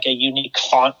have like a unique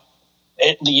font.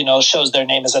 It, you know, shows their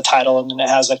name as a title, and then it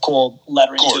has a cool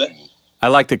lettering to it. I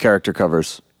like the character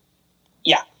covers.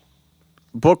 Yeah.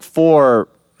 Book 4,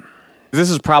 this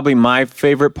is probably my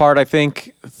favorite part, I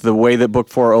think. The way that book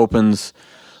 4 opens,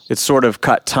 it's sort of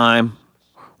cut time,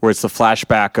 where it's the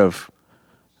flashback of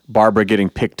Barbara getting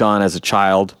picked on as a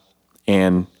child,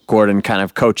 and Gordon kind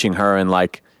of coaching her and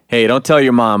like, hey, don't tell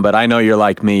your mom, but I know you're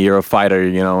like me. You're a fighter,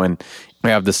 you know, and we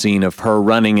have the scene of her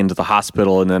running into the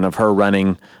hospital and then of her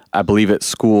running, I believe, at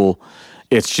school.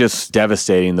 It's just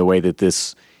devastating the way that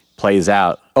this plays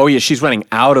out. Oh, yeah, she's running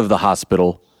out of the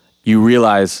hospital. You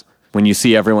realize when you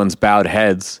see everyone's bowed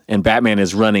heads and Batman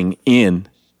is running in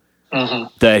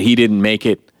that he didn't make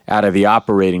it out of the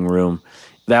operating room.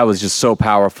 That was just so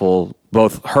powerful,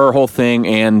 both her whole thing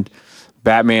and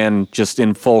Batman just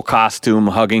in full costume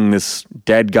hugging this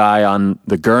dead guy on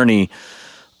the gurney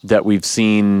that we've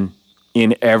seen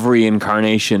in every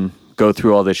incarnation go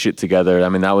through all this shit together. I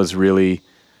mean, that was really...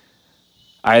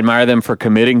 I admire them for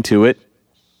committing to it,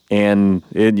 and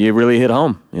it really hit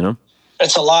home, you know?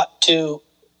 It's a lot, too.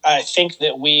 I think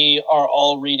that we are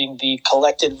all reading the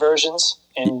collected versions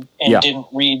and didn't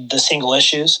read the single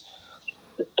issues.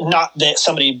 Not that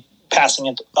somebody passing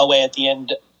it away at the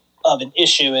end of an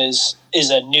issue is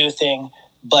a new thing,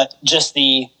 but just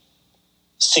the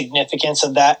significance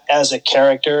of that as a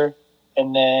character,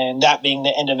 and then that being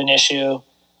the end of an issue,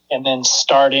 and then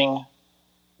starting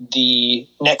the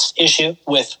next issue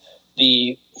with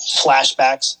the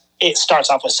flashbacks. It starts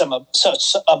off with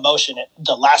such emotion.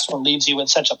 The last one leaves you in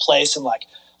such a place and like,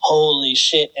 holy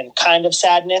shit, and kind of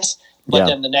sadness. But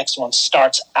then the next one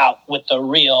starts out with the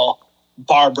real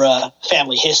Barbara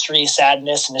family history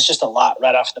sadness, and it's just a lot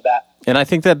right off the bat. And I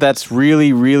think that that's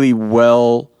really, really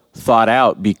well thought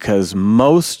out, because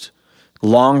most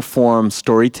long-form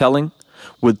storytelling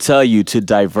would tell you to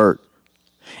divert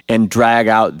and drag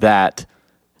out that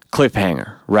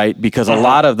cliffhanger, right? Because a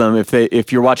lot of them,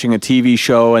 if you're watching a TV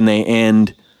show and they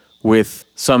end with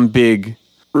some big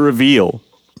reveal,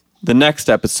 the next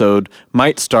episode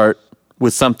might start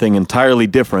with something entirely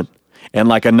different and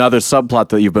like another subplot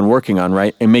that you've been working on,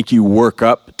 right? And make you work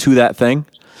up to that thing.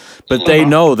 But they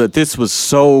know that this was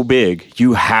so big,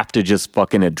 you have to just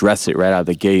fucking address it right out of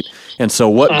the gate. And so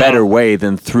what better way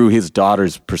than through his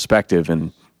daughter's perspective?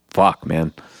 And fuck,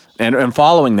 man. And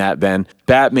following that then,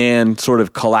 Batman sort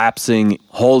of collapsing,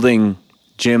 holding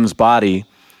Jim's body,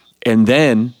 and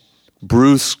then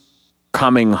Bruce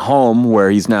coming home where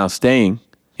he's now staying,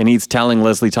 and he's telling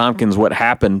Leslie Tompkins what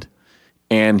happened,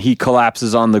 and he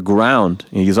collapses on the ground.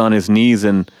 He's on his knees,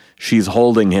 and she's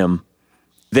holding him.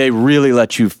 They really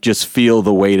let you just feel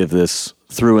the weight of this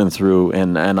through and through,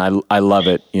 and I love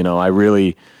it. You know, I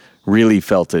really, really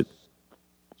felt it.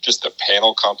 Just the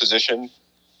panel composition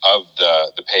of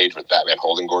the page with Batman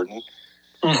holding Gordon.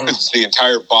 Because the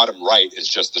entire bottom right is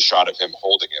just the shot of him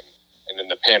holding him. And then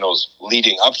the panels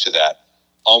leading up to that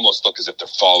almost look as if they're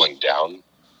falling down.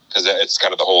 Because it's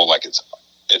kind of the whole, like,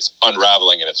 it's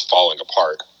unraveling and it's falling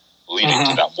apart, leading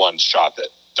to that one shot that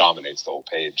dominates the whole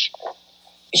page.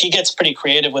 He gets pretty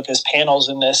creative with his panels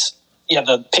in this. You have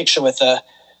the picture with the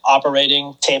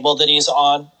operating table that he's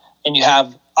on, and you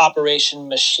have operation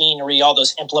machinery, all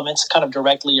those implements kind of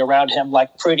directly around him,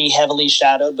 like pretty heavily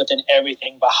shadowed, but then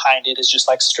everything behind it is just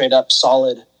like straight up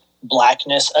solid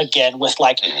blackness, again, with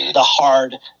like the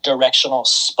hard directional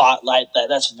spotlight.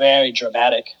 That's very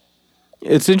dramatic.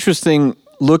 It's interesting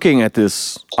looking at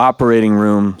this operating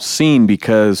room scene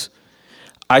because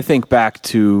I think back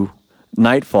to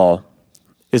Nightfall.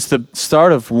 It's the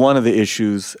start of one of the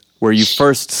issues where you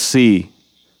first see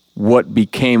what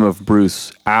became of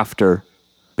Bruce after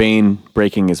Bane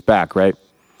breaking his back, right?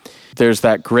 There's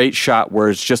that great shot where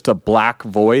it's just a black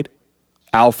void.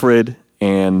 Alfred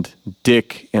and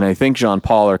Dick and I think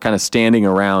Jean-Paul are kind of standing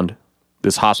around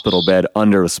this hospital bed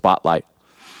under a spotlight.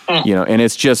 You know, and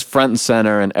it's just front and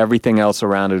center and everything else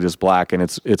around it is black, and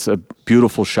it's a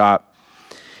beautiful shot.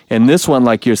 And this one,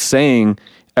 like you're saying,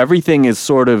 everything is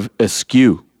sort of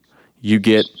askew. You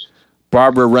get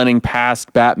Barbara running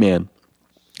past Batman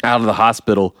out of the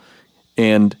hospital,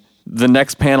 and the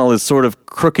next panel is sort of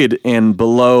crooked and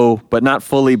below, but not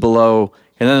fully below.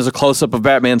 And then there's a close-up of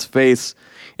Batman's face,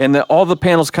 and all the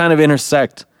panels kind of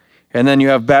intersect. And then you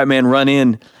have Batman run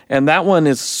in, and that one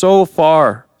is so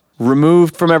far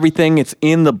removed from everything. It's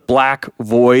in the black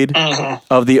void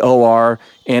of the OR,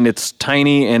 and it's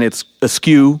tiny and it's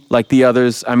askew like the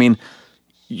others. I mean,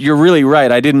 you're really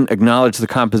right. I didn't acknowledge the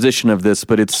composition of this,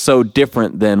 but it's so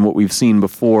different than what we've seen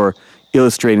before,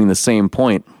 illustrating the same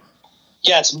point.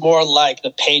 Yeah, it's more like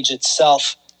the page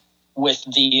itself with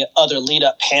the other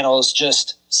lead-up panels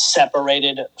just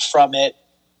separated from it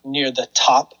near the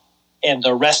top, and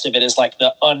the rest of it is like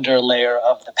the underlayer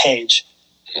of the page.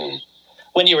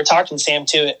 When you were talking, Sam,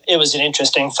 too, it was an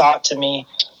interesting thought to me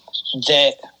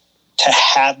that to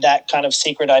have that kind of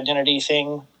secret identity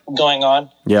thing going on.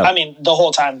 Yeah. I mean, the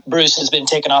whole time Bruce has been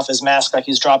taking off his mask like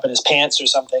he's dropping his pants or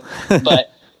something,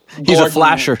 but he's a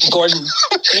flasher. Gordon,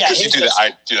 yeah, You do that.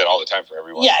 I do that all the time for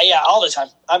everyone. Yeah, all the time.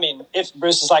 I mean, if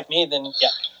Bruce is like me, then yeah.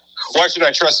 Why should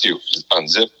I trust you?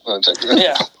 Unzip.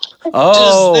 Yeah.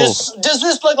 Oh, Does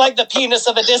this look like the penis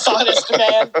of a dishonest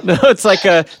man? no, it's like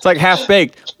half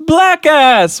baked. Black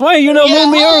ass. Why you know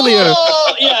me earlier?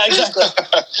 Oh, yeah, exactly.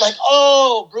 Like,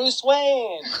 oh, Bruce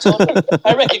Wayne. Totally.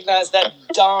 I recognize that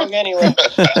dong anyway.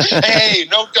 Hey,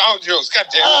 no dong jokes. God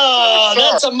damn it. Oh,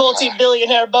 that's a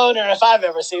multi-billionaire boner if I've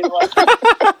ever seen one.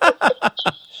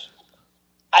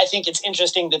 I think it's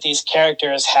interesting that these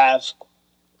characters have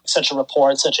such a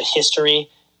rapport, such a history,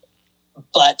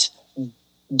 but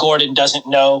Gordon doesn't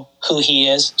know who he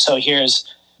is. So here's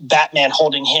Batman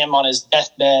holding him on his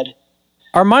deathbed.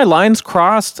 Are my lines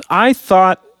crossed? I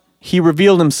thought he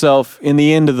revealed himself in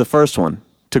the end of the first one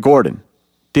to Gordon.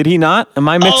 Did he not? Am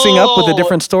I mixing up with a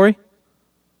different story?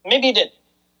 Maybe he did.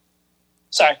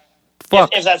 Sorry. Fuck.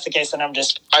 If that's the case, then I'm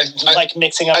just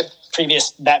mixing up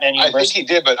previous Batman universe. I think he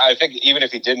did, but I think even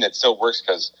if he didn't, it still works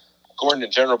because Gordon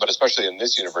in general, but especially in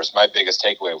this universe, my biggest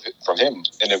takeaway from him,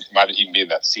 and it might even be in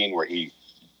that scene where he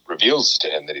reveals to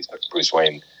him that he's Bruce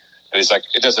Wayne, and he's like,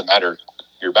 it doesn't matter,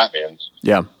 you're Batman.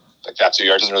 Yeah. Like, that's who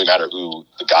you are. It doesn't really matter who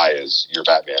the guy is, you're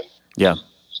Batman. Yeah.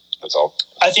 That's all.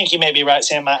 I think you may be right,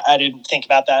 Sam. I didn't think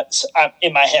about that.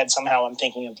 In my head, somehow I'm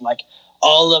thinking of like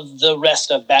all of the rest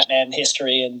of Batman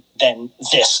history and then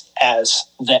this as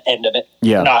the end of it.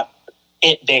 Yeah. Not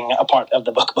it being a part of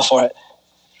the book before it.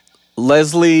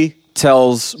 Leslie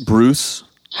tells Bruce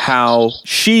how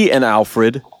she and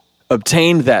Alfred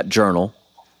obtained that journal.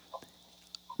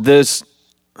 The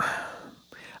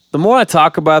more I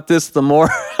talk about this, the more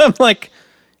I'm like,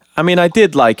 I mean, I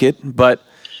did like it, but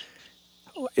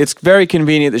it's very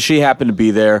convenient that she happened to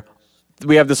be there.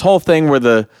 We have this whole thing where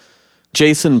the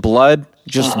Jason Blood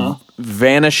just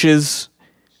vanishes,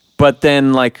 but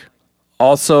then like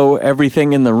also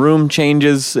everything in the room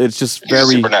changes. It's just He's a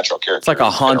supernatural character. It's like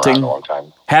a haunting. Been around a long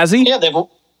time. Has he? Yeah,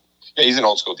 Yeah, he's an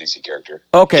old school DC character.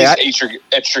 Okay, He's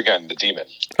Etrigan, the demon.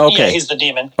 Okay, yeah, he's the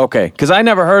demon. Okay, because I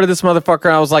never heard of this motherfucker.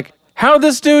 And I was like, how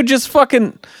this dude just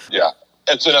fucking... Yeah,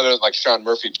 it's another like Sean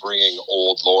Murphy bringing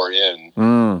old lore in,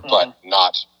 but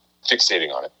not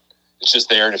fixating on it. It's just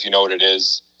there, and if you know what it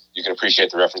is, you can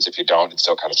appreciate the reference. If you don't, it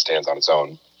still kind of stands on its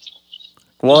own.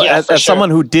 Well, Yeah, as someone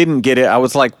who didn't get it, I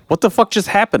was like, what the fuck just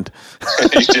happened?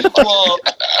 Well,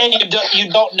 and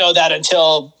you don't know that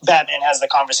until Batman has the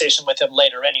conversation with him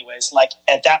later anyways. Like,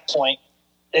 at that point,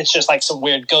 it's just like some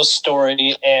weird ghost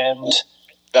story, and...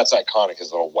 That's iconic,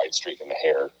 his little white streak in the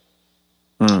hair.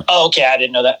 Oh, okay, I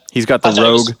didn't know that. He's got the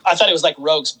Rogue. I thought it was like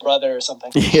Rogue's brother or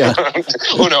something. Yeah.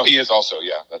 Oh, no, he is also,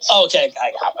 yeah. That's... Oh, okay,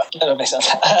 that makes sense.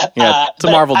 Yeah, it's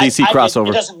a Marvel DC crossover.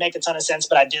 It doesn't make a ton of sense,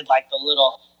 but I did like the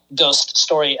little ghost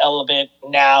story element.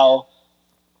 Now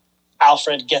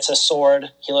Alfred gets a sword.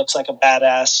 He looks like a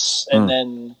badass, and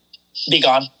then be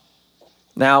gone.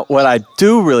 Now, what I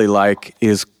do really like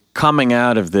is coming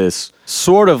out of this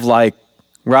sort of like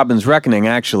Robin's Reckoning,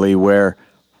 actually, where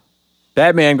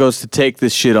Batman goes to take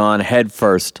this shit on head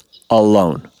first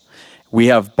alone. We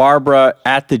have Barbara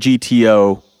at the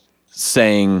GTO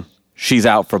saying she's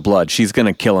out for blood. She's going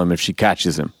to kill him if she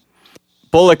catches him.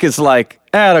 Bullock is like,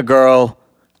 atta girl,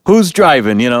 who's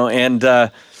driving,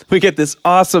 and we get this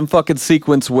awesome fucking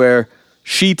sequence where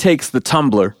she takes the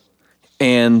tumbler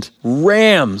and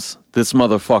rams this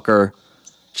motherfucker.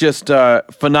 Just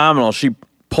phenomenal. She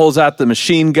pulls out the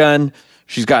machine gun.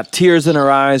 She's got tears in her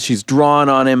eyes. She's drawn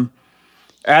on him.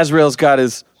 Azrael's got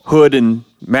his hood and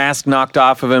mask knocked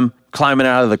off of him, climbing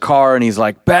out of the car, and he's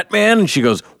like, Batman? And she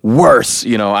goes, worse.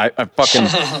 I fucking...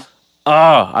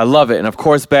 I love it. And of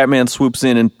course, Batman swoops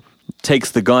in and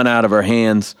takes the gun out of her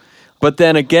hands. But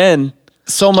then again,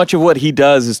 so much of what he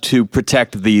does is to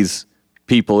protect these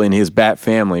people in his Bat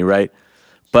family, right?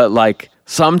 But like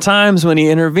sometimes when he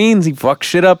intervenes, he fucks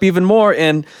shit up even more.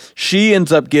 And she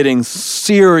ends up getting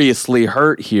seriously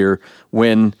hurt here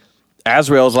when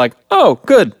Azrael's like, oh,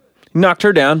 good. Knocked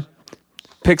her down,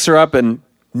 picks her up and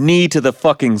knee to the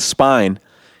fucking spine.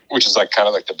 Which is like kind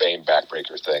of like the Bane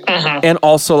backbreaker thing. And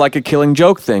also like a Killing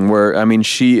Joke thing where, I mean,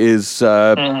 she is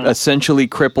essentially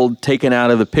crippled, taken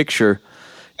out of the picture.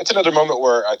 It's another moment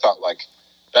where I thought like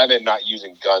Batman not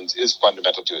using guns is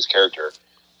fundamental to his character,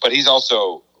 but he's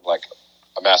also like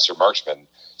a master marksman.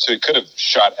 So he could have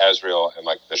shot Azrael in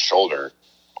like the shoulder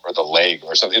or the leg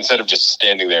or something instead of just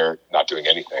standing there not doing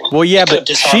anything. Well, yeah, but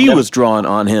she was drawn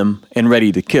on him and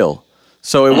ready to kill.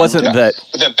 So it wasn't that...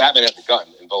 But then Batman had the gun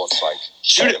and Bullock's like,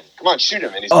 shoot him. Come on, shoot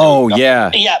him. And he's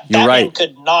yeah. Yeah, You're Batman right.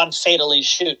 could non-fatally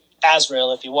shoot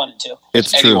Azrael if he wanted to.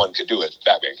 It's true. Anyone could do it.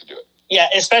 Batman could do it. Yeah,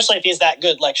 especially if he's that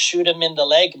good. Like, shoot him in the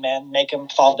leg, man. Make him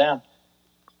fall down.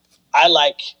 I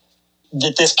like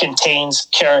that this contains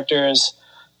characters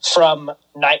from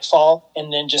Nightfall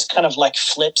and then just kind of like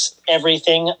flips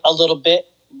everything a little bit.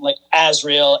 Like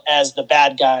Azrael as the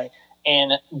bad guy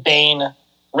and Bane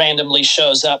randomly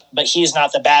shows up, but he's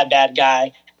not the bad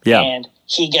guy. Yeah. And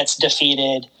he gets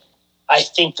defeated. I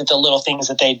think that the little things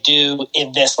that they do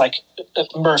in this, like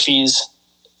Murphy's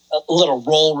little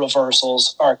role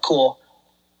reversals, are cool.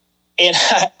 And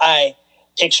I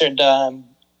pictured,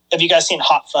 have you guys seen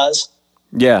Hot Fuzz?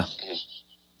 Yeah.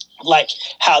 Like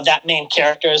how that main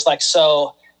character is like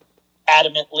so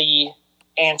adamantly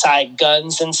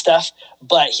anti-guns and stuff,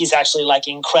 but he's actually like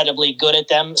incredibly good at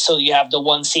them. So you have the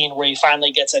one scene where he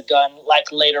finally gets a gun like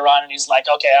later on and he's like,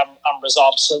 okay, I'm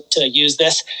resolved to use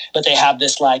this. But they have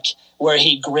this like where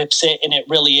he grips it and it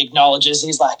really acknowledges,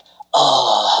 he's like,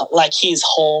 oh, like he's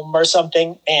home or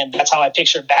something. And that's how I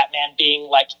pictured Batman being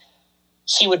like,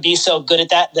 he would be so good at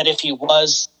that if he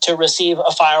was to receive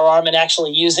a firearm and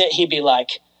actually use it, he'd be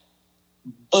like,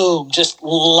 boom, just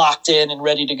locked in and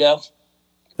ready to go.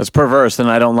 That's perverse, and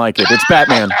I don't like it. It's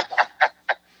Batman.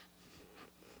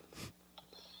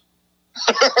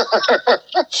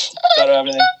 Got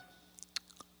everything.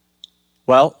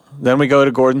 Well, then we go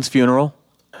to Gordon's funeral.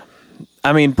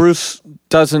 I mean, Bruce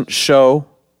doesn't show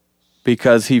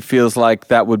because he feels like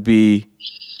that would be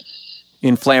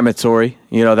inflammatory.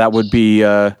 That would be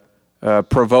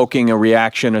provoking a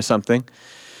reaction or something.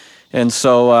 And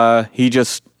so he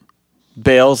just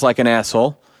bails like an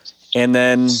asshole. And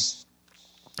then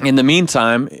in the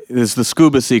meantime, there's the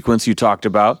scuba sequence you talked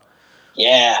about.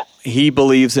 Yeah. He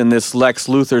believes in this Lex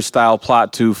Luthor-style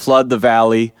plot to flood the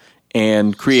valley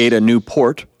and create a new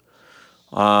port,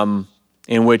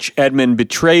 in which Edmund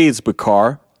betrays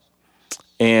Bakar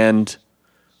and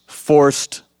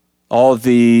forced all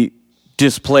the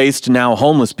displaced, now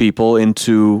homeless people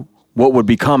into what would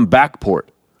become Backport.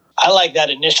 I like that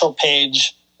initial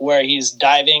page where he's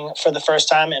diving for the first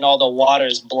time and all the water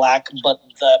is black, but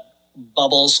the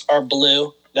bubbles are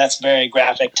blue. That's very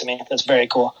graphic to me. That's very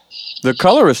cool. The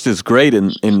colorist is great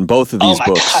in both of these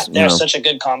books. Oh my God, they're such a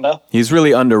good combo. He's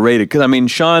really underrated because, I mean,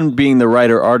 Sean being the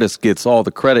writer-artist gets all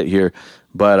the credit here,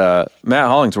 but Matt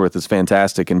Hollingsworth is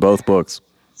fantastic in both books.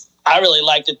 I really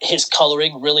like that his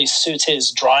coloring really suits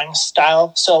his drawing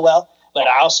style so well, but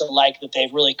I also like that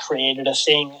they've really created a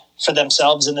thing for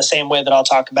themselves in the same way that I'll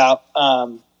talk about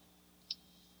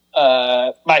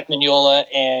Mike Mignola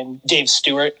and Dave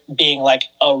Stewart being like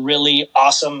a really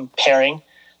awesome pairing.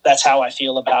 That's how I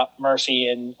feel about Murphy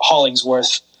and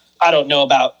Hollingsworth. I don't know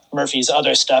about Murphy's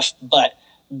other stuff, but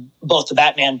both the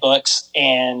Batman books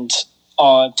and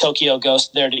Tokyo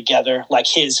Ghost, they're together. Like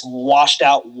his washed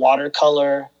out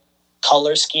watercolor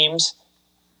color schemes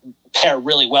pair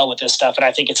really well with this stuff. And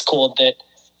I think it's cool that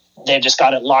they've just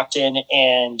got it locked in.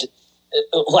 And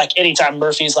like anytime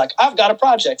Murphy's like, I've got a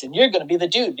project and you're going to be the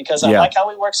dude because I like how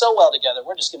we work so well together.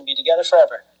 We're just going to be together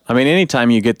forever. I mean,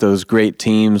 anytime you get those great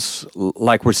teams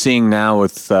like we're seeing now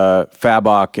with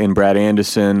Fabok and Brad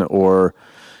Anderson, or,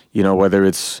 you know, whether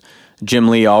it's Jim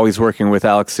Lee always working with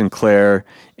Alex Sinclair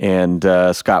and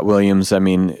Scott Williams, I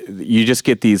mean, you just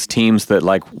get these teams that,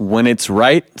 like, when it's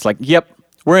right, it's like, yep,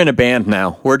 we're in a band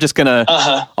now. We're just going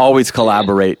to always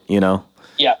collaborate, you know?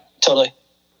 Yeah, totally.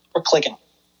 We're clicking.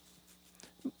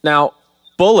 Now,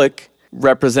 Bullock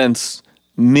represents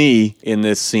me in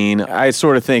this scene. I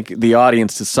sort of think the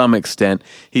audience to some extent.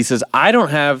 He says, I don't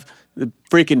have the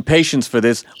freaking patience for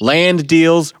this. Land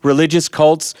deals, religious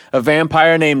cults, a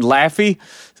vampire named Laffy.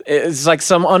 It's like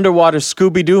some underwater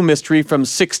Scooby-Doo mystery from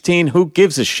 16. Who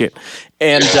gives a shit?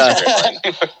 And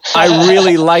I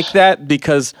really like that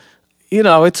because, you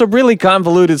know, it's a really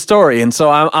convoluted story. And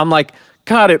so I'm like,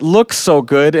 God, it looks so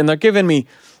good. And they're giving me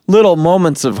little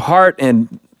moments of heart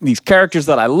and these characters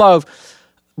that I love.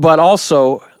 But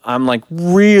also, I'm like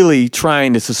really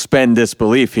trying to suspend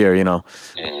disbelief here, you know.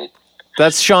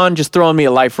 That's Sean just throwing me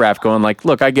a life raft going like,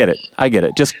 look, I get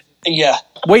it. Just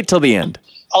wait till the end.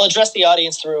 I'll address the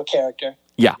audience through a character.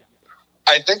 Yeah.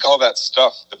 I think all that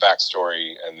stuff, the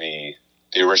backstory and the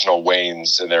original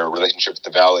Waynes and their relationship with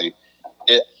the Valley,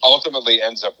 it ultimately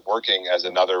ends up working as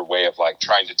another way of like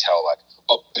trying to tell like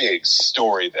a big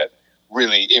story that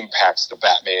really impacts the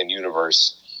Batman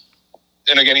universe.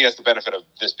 And again, he has the benefit of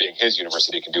this being his universe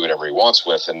that he can do whatever he wants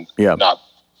with and not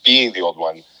being the old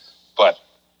one. But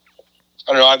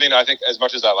I don't know. I mean, I think as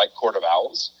much as I like Court of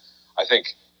Owls, I think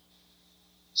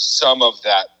some of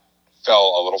that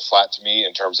fell a little flat to me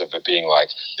in terms of it being like,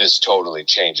 this totally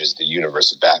changes the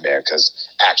universe of Batman because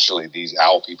actually these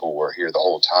owl people were here the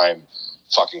whole time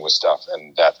fucking with stuff.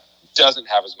 And that doesn't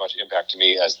have as much impact to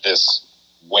me as this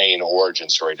Wayne origin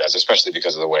story does, especially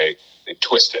because of the way they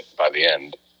twist it by the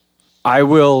end. I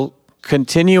will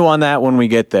continue on that when we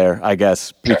get there, I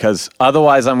guess, because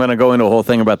otherwise I'm going to go into a whole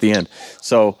thing about the end.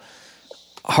 So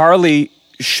Harley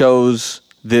shows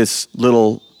this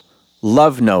little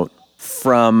love note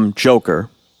from Joker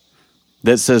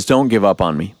that says, don't give up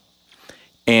on me.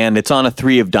 And it's on a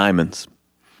 3 of diamonds.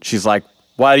 She's like,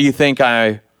 why do you think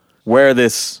I wear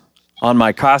this on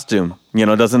my costume? You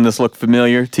know, doesn't this look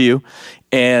familiar to you?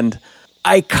 And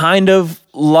I kind of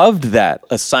loved that,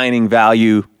 assigning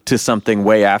value to something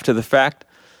way after the fact.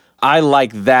 I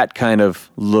like that kind of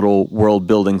little world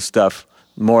building stuff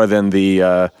more than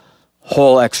the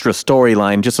whole extra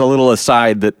storyline, just a little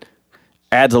aside that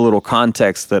adds a little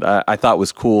context that I thought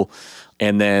was cool.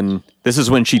 And then this is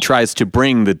when she tries to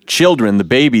bring the children, the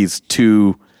babies,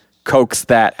 to coax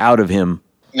that out of him.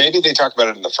 Maybe they talk about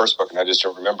it in the first book and I just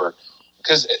don't remember,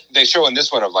 because they show in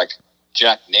this one of like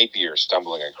Jack Napier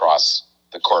stumbling across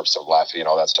the corpse of Laffy and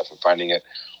all that stuff and finding it.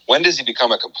 When does he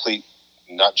become a complete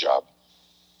nut job?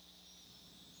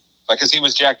 Like, because he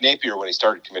was Jack Napier when he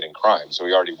started committing crime, so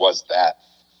he already was that.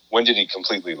 When did he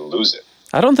completely lose it?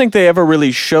 I don't think they ever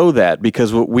really show that,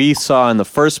 because what we saw in the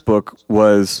first book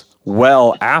was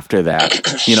well after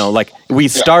that. You know, like we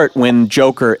start when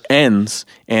Joker ends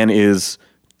and is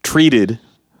treated,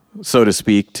 so to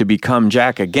speak, to become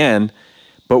Jack again,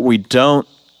 but we don't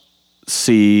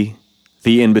see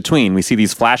the in-between. We see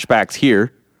these flashbacks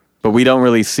here, but we don't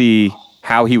really see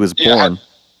how he was born.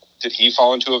 Did he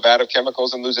fall into a vat of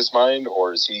chemicals and lose his mind,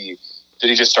 or did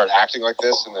he just start acting like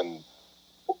this and then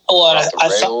I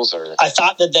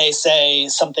thought that they say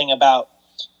something about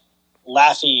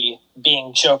Laffy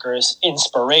being Joker's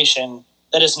inspiration.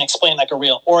 That doesn't explain like a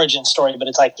real origin story, but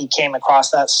it's like he came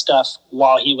across that stuff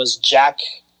while he was Jack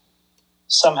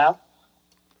somehow.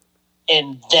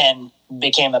 and then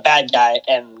became a bad guy,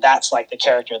 and that's like the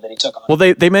character that he took on. Well,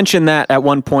 they mentioned that at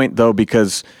one point, though,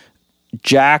 because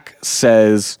Jack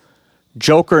says,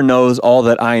 Joker knows all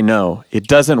that I know. It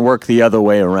doesn't work the other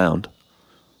way around.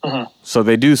 Mm-hmm. So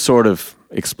they do sort of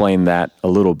explain that a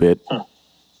little bit.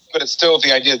 But it's still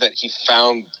the idea that he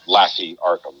found Laffy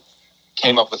Arkham,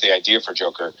 came up with the idea for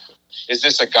Joker. Is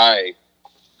this a guy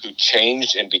who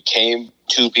changed and became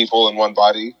two people in one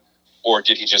body? Or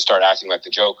did he just start acting like the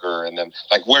Joker? And then,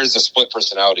 like, where's the split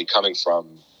personality coming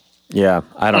from? Yeah,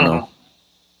 I don't know.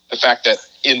 The fact that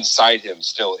inside him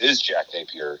still is Jack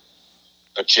Napier,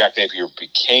 but Jack Napier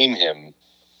became him.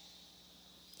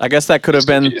 I guess that could have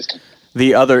been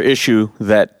the other issue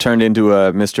that turned into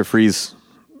a Mr. Freeze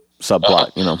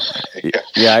subplot, you know.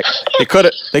 Yeah, they could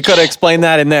have explained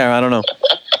that in there. I don't know.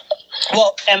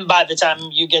 Well, and by the time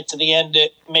you get to the end,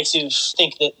 it makes you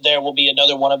think that there will be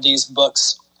another one of these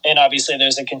books. And obviously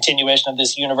there's a continuation of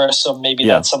this universe, so maybe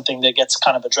that's something that gets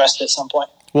kind of addressed at some point.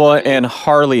 Well, and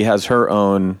Harley has her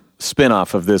own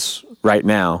spin-off of this right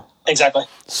now. Exactly.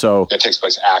 So it takes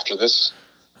place after this?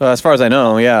 As far as I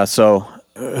know, yeah. So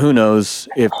who knows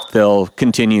if they'll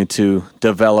continue to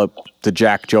develop the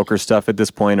Jack Joker stuff at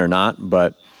this point or not.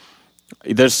 But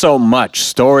there's so much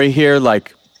story here,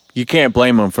 like, you can't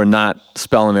blame them for not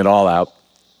spelling it all out.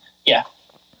 Yeah.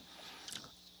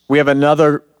 We have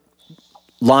another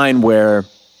line where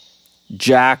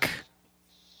Jack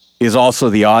is also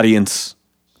the audience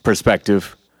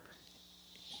perspective.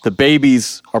 The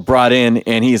babies are brought in,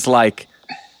 and he's like,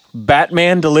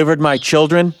 Batman delivered my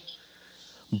children,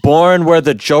 born where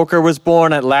the Joker was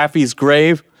born at Laffy's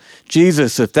grave.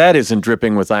 Jesus, if that isn't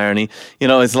dripping with irony. You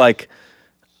know, it's like,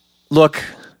 look,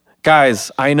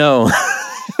 guys, I know.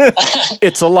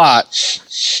 It's a lot.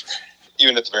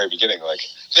 Even at the very beginning, like,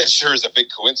 that sure is a big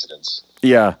coincidence.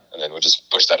 Yeah. And then we'll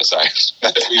just push that aside.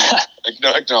 We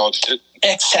acknowledged it.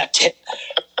 Accept it.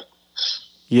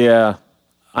 Yeah.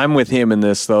 I'm with him in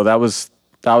this, though. That was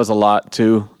a lot,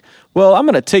 too. Well, I'm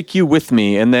going to take you with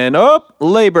me. And then,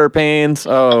 labor pains.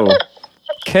 Oh,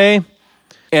 okay.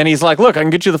 And he's like, look, I can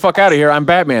get you the fuck out of here. I'm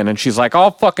Batman. And she's like,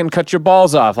 I'll fucking cut your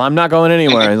balls off. I'm not going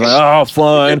anywhere. And he's like, oh,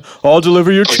 fine. I'll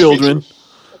deliver your children.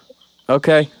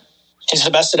 Okay. He's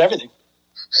the best at everything.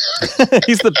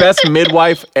 He's the best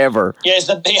midwife ever. Yeah, he's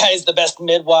the best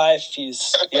midwife.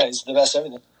 He's the best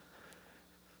everything.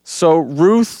 So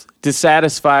Ruth,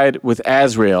 dissatisfied with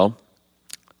Azrael,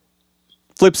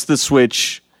 flips the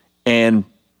switch, and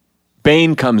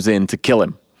Bane comes in to kill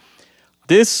him.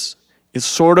 This is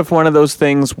sort of one of those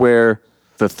things where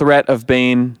the threat of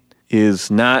Bane is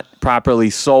not properly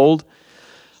sold,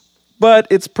 but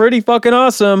it's pretty fucking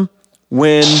awesome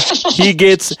when he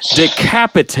gets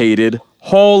decapitated.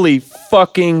 Holy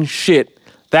fucking shit.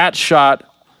 That shot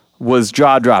was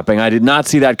jaw-dropping. I did not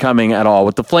see that coming at all.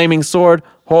 With the flaming sword,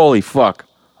 holy fuck.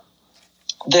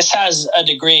 This has a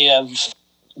degree of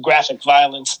graphic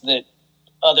violence that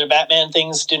other Batman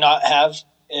things do not have,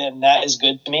 and that is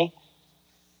good to me.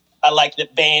 I like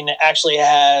that Bane actually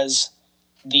has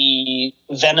the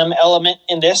Venom element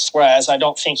in this, whereas I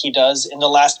don't think he does in the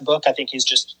last book. I think he's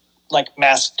just like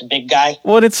masked big guy.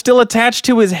 Well, it's still attached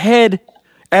to his head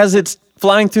as it's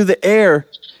flying through the air.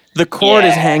 The cord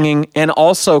is hanging and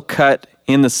also cut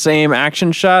in the same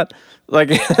action shot. Like,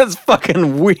 that's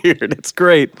fucking weird. It's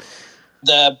great.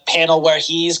 The panel where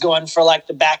he's going for like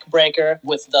the backbreaker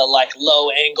with the like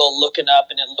low angle looking up,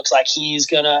 and it looks like he's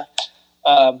gonna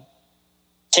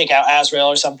take out Azrael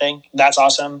or something. That's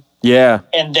awesome. Yeah.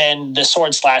 And then the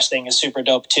sword slash thing is super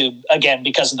dope too. Again,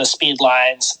 because of the speed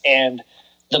lines and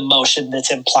the motion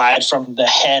that's implied from the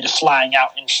head flying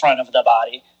out in front of the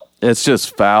body. It's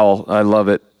just foul. I love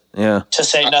it. Yeah. To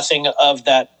say nothing of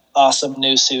that awesome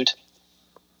new suit.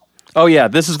 Oh, yeah.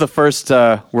 This is the first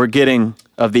we're getting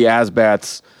of the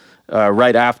Asbats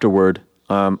right afterward.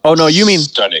 Oh, no, you mean...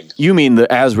 Stunning. You mean the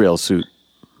Azrael suit.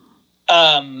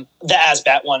 The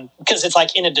Asbat one, because it's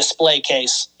like in a display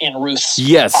case in Ruth's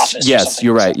office. Yes,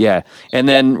 you're right, yeah. And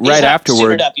then right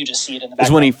afterward up, you just see it in the background.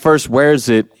 is when he first wears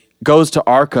it, goes to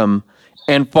Arkham,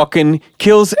 and fucking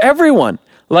kills everyone.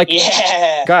 Like,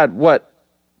 God, what?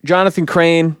 Jonathan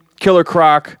Crane, Killer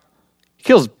Croc,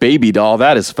 kills Baby Doll.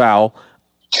 That is foul.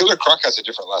 Killer Croc has a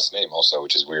different last name also,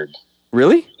 which is weird.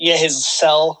 Really? Yeah, his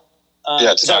cell.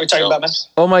 It's is that what you're talking about, man?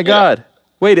 Oh, my God. Yeah.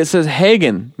 Wait, it says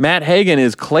Hagen. Matt Hagen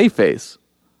is Clayface.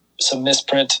 It's a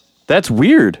misprint. That's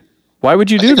weird. Why would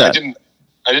you do that?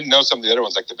 I didn't know some of the other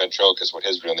ones, like the ventriloquist, what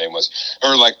his real name was.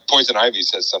 Or like Poison Ivy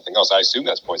says something else. I assume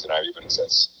that's Poison Ivy, but it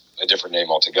says a different name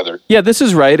altogether. Yeah, this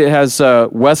is right. It has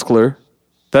Weskler.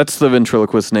 That's the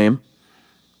ventriloquist name.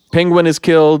 Penguin is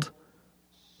killed.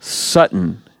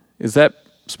 Sutton. Is that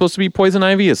supposed to be Poison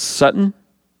Ivy is Sutton.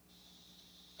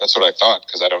 That's what I thought,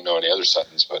 because I don't know any other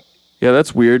Suttons, but Yeah,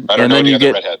 that's weird. I don't and know then any you other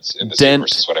get redheads in this Dent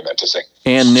universe, is what I meant to say.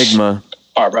 and Nigma.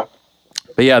 Barbara.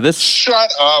 But yeah, this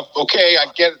Shut up. Okay,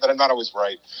 I get it, but I'm not always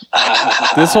right.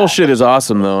 this whole shit is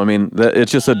awesome, though. I mean,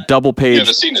 it's just a double page. Yeah,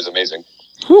 the scene is amazing.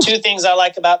 Two things I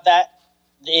like about that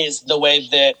is the way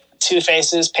that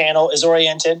Two-Face's panel is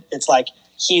oriented. It's like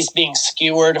he's being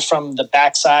skewered from the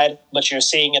backside, but you're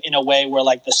seeing it in a way where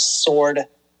like the sword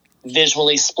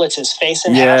visually splits his face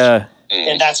in half.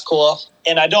 And that's cool.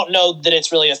 And I don't know that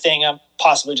it's really a thing. I'm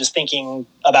possibly just thinking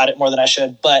about it more than I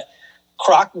should. But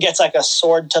Croc gets like a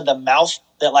sword to the mouth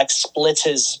that like splits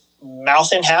his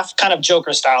mouth in half, kind of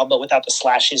Joker style, but without the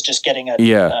slash. He's just getting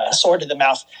a sword to the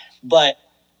mouth. But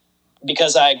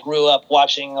because I grew up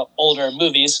watching older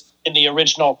movies, in the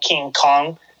original King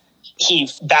Kong, he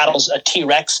battles a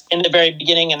T-Rex in the very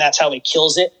beginning, and that's how he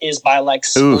kills it, is by like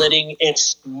splitting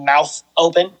its mouth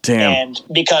open. Damn. And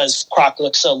because Croc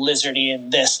looks so lizardy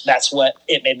in this, that's what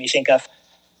it made me think of.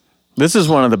 This is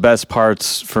one of the best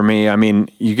parts for me. I mean,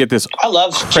 you get this I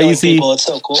love crazy killing people. It's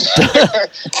so cool.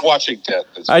 Watching death.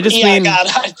 I just yeah, mean, God,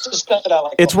 I just thought that I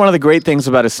like it's one of the great things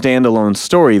about a standalone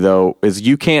story, though, is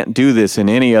you can't do this in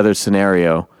any other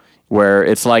scenario where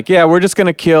it's like, yeah, we're just going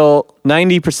to kill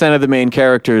 90% of the main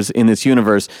characters in this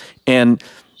universe. And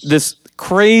this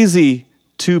crazy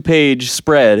 2-page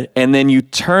spread, and then you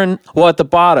turn, well, at the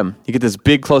bottom, you get this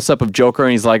big close-up of Joker,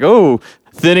 and he's like, oh,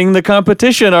 thinning the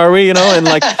competition, are we? You know, and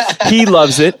like, he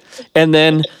loves it. And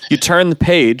then you turn the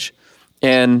page,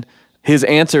 and his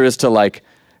answer is to like,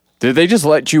 did they just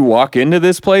let you walk into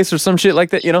this place or some shit like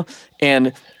that, you know?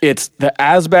 And it's the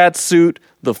Asbat suit,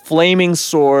 the flaming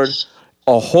sword,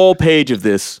 a whole page of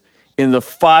this in the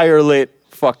firelit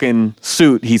fucking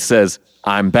suit. He says,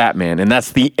 I'm Batman. And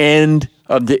that's the end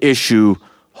of the issue.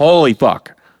 Holy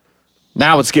fuck.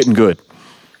 Now it's getting good.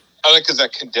 I like because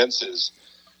that condenses.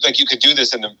 Like, you could do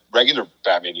this in the regular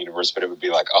Batman universe, but it would be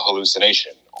like a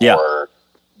hallucination or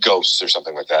ghosts or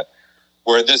something like that.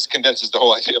 Where this condenses the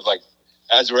whole idea of like,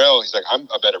 Azrael, he's like, I'm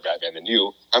a better Batman than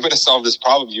you. I'm going to solve this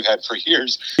problem you've had for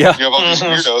years. Yeah. You have all these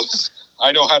weirdos.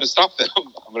 I know how to stop them.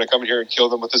 I'm going to come here and kill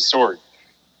them with a sword.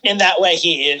 In that way,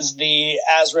 he is the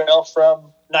Azrael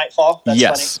from Nightfall.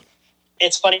 That's funny.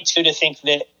 It's funny, too, to think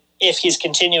that if he's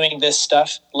continuing this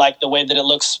stuff, like the way that it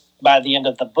looks by the end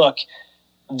of the book,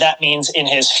 that means in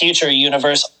his future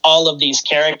universe, all of these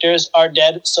characters are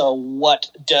dead. So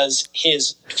what does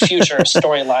his future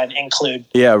storyline include?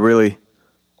 Yeah, really.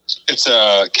 It's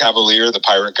Cavalier, the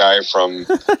pirate guy from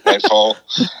Nightfall.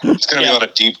 It's going to be a lot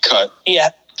of deep cut.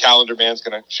 Yeah. Calendar Man's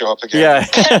going to show up again.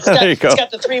 Yeah, there you go. It's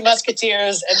got the Three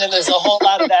Musketeers, and then there's a whole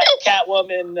lot of that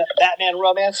Catwoman Batman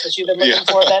romance that you've been looking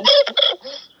for, Ben.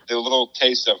 The little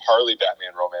taste of Harley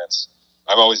Batman romance.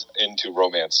 I'm always into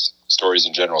romance stories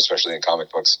in general, especially in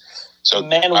comic books. So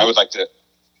I would like to.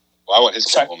 Well, I want his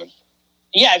Catwoman.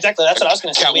 Yeah, exactly. That's what I was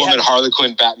going to say. Catwoman, Harley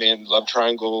Quinn, Batman, love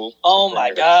triangle. Oh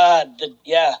my God!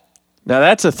 Now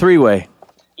that's a 3-way.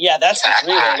 Yeah, that's the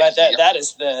 3-way. But that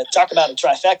is the talk about a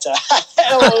trifecta.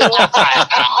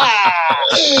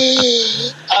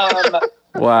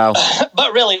 Wow.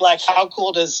 But really, like, how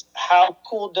cool does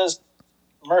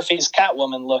Murphy's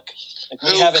Catwoman look? Like,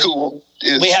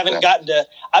 we haven't gotten to.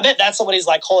 I bet that's what he's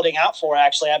like holding out for.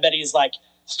 Actually, I bet he's like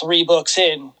 3 books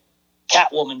in,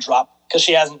 Catwoman drop, because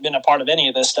she hasn't been a part of any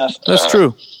of this stuff. That's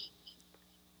true.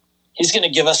 He's going to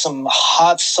give us some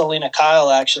hot Selena Kyle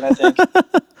action, I think.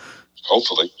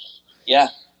 Hopefully. Yeah.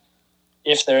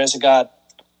 If there is a God.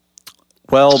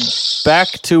 Well, back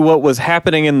to what was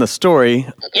happening in the story.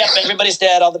 Yep, everybody's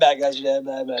dead. All the bad guys are dead.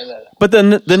 Blah, blah, blah. But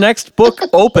then the next book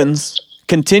opens,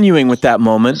 continuing with that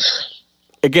moment.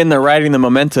 Again, they're riding the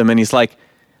momentum, and he's like,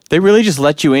 they really just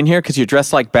let you in here because you're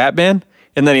dressed like Batman?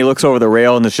 And then he looks over the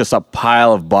rail, and there's just a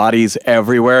pile of bodies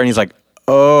everywhere, and he's like,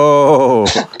 oh,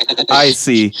 I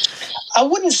see. I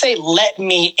wouldn't say let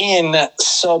me in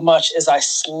so much as I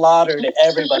slaughtered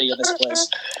everybody in this place.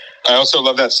 I also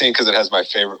love that scene because it has my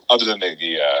favorite, other than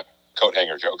the coat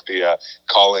hanger joke, the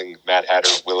calling Mad Hatter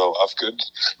Willow Ufgood.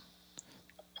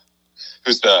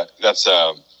 That's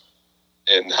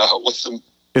in, what's the...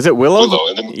 Is it Willow?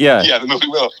 Willow. Yeah, the movie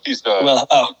Willow. He's the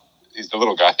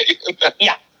little guy.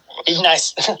 Yeah, he's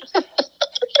nice.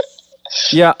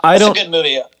 Yeah, It's a good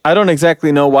movie. I don't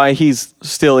exactly know why he's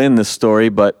still in this story,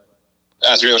 but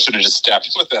Azrael should have just stabbed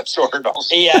him with that sword.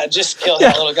 Also. Yeah, just kill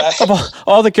that little guy.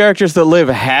 All the characters that live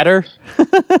Hatter. Yeah,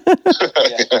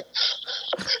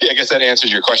 I guess that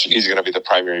answers your question. He's going to be the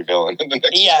primary villain in the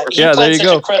next story. He played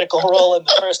such a critical role in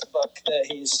the first book that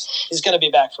he's going to be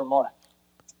back for more.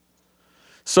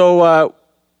 So,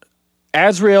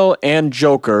 Azrael and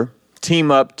Joker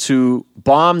team up to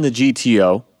bomb the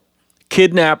GTO,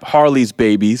 kidnap Harley's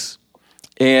babies,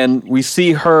 and we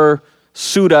see her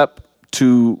suit up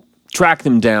to track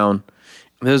them down.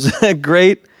 There's a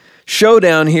great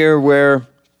showdown here where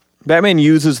Batman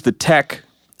uses the tech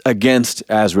against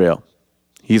Azrael.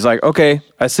 He's like, okay,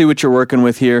 I see what you're working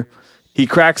with here. He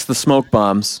cracks the smoke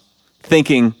bombs,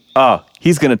 thinking, oh,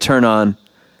 he's going to turn on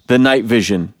the night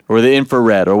vision or the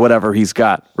infrared or whatever he's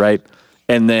got, right?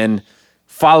 And then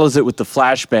follows it with the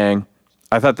flashbang.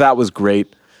 I thought that was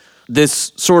great.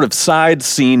 This sort of side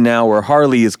scene now where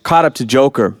Harley is caught up to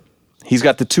Joker. He's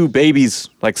got the two babies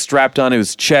like strapped onto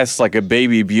his chest like a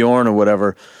baby Bjorn or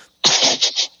whatever.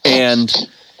 And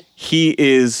he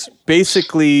is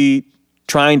basically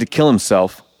trying to kill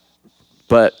himself,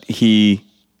 but he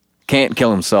can't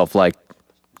kill himself. Like,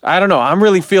 I don't know. I'm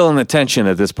really feeling the tension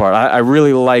at this part. I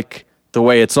really like the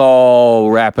way it's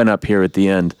all wrapping up here at the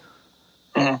end.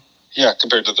 Mm-hmm. Yeah,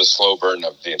 compared to the slow burn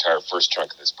of the entire first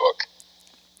chunk of this book.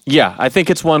 Yeah, I think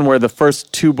it's one where the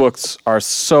first two books are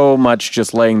so much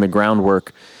just laying the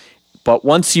groundwork. But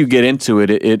once you get into it,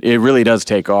 it really does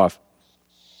take off.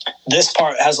 This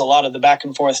part has a lot of the back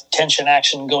and forth tension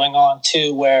action going on,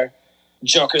 too, where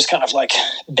Joker's kind of like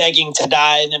begging to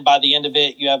die, and then by the end of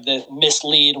it, you have the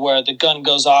mislead where the gun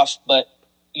goes off, but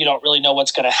you don't really know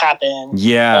what's going to happen.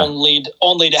 Yeah.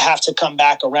 Only to have to come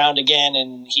back around again,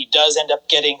 and he does end up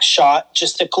getting shot.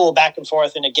 Just a cool back and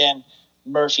forth, and again,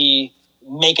 Murphy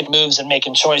making moves and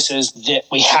making choices that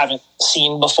we haven't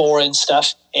seen before and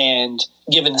stuff, and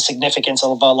given the significance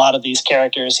of a lot of these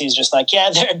characters, he's just like, yeah,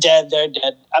 they're dead.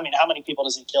 I mean, how many people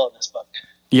does he kill in this book?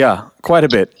 Yeah, quite a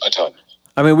bit. A ton.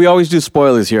 I mean, we always do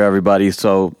spoilers here, everybody,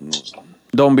 so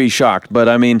don't be shocked. But,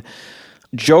 I mean,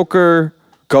 Joker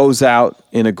goes out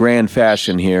in a grand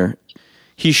fashion here.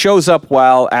 He shows up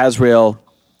while Azrael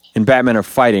and Batman are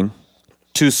fighting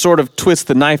to sort of twist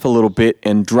the knife a little bit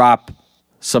and drop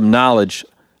some knowledge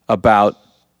about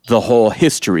the whole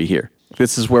history here.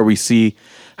 This is where we see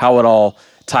how it all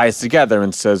ties together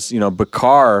and says, you know,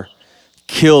 Bakar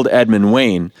killed Edmund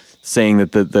Wayne, saying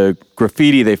that the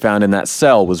graffiti they found in that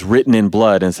cell was written in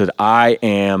blood and said, I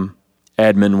am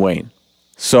Edmund Wayne.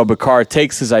 So Bakar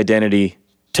takes his identity,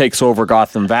 takes over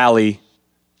Gotham Valley.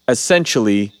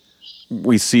 Essentially,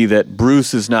 we see that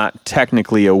Bruce is not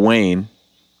technically a Wayne.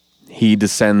 He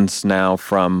descends now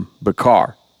from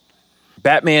Bakar.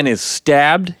 Batman is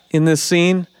stabbed in this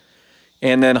scene,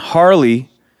 and then Harley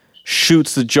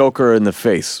shoots the Joker in the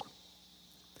face.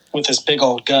 With this big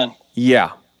old gun.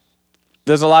 Yeah.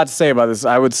 There's a lot to say about this.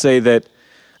 I would say that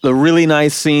the really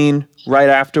nice scene right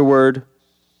afterward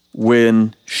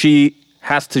when she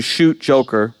has to shoot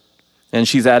Joker and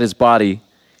she's at his body,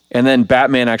 and then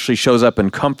Batman actually shows up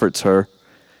and comforts her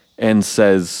and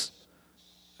says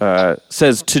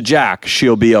to Jack,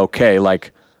 she'll be okay,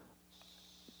 like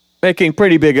making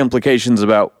pretty big implications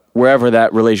about wherever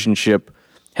that relationship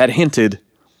had hinted.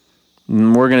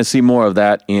 We're going to see more of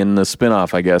that in the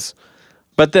spinoff, I guess.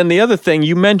 But then the other thing,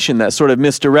 you mentioned that sort of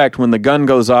misdirect when the gun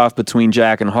goes off between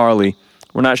Jack and Harley.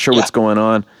 We're not sure what's going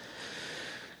on.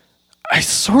 I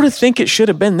sort of think it should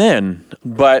have been then,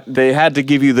 but they had to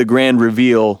give you the grand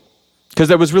reveal because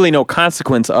there was really no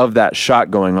consequence of that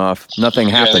shot going off. Nothing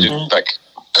happened. They didn't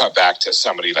cut back to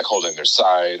somebody holding their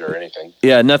side or anything.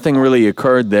 Yeah, nothing really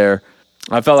occurred there.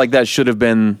 I felt like that should have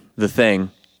been the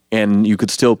thing, and you could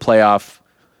still play off,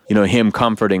 him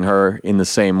comforting her in the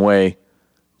same way.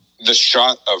 The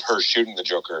shot of her shooting the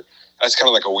Joker, that's kind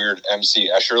of like a weird MC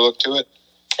Escher look to it.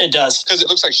 It does. Because it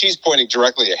looks like she's pointing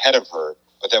directly ahead of her,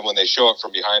 but then when they show up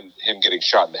from behind him getting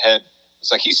shot in the head,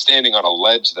 it's like he's standing on a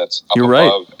ledge that's up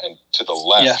above and to the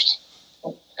left.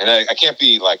 Yeah. And I can't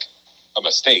be like a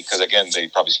mistake, because again, they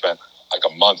probably spent like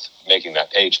a month making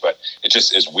that page, but it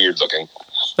just is weird looking.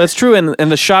 That's true, and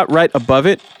the shot right above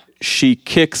it, she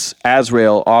kicks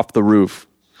Azrael off the roof,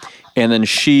 and then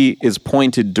she is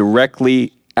pointed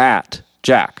directly at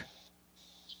Jack.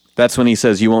 That's when he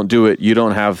says, you won't do it, you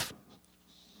don't have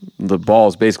the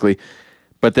balls, basically.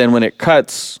 But then when it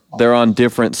cuts, they're on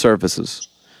different surfaces.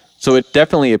 So it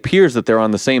definitely appears that they're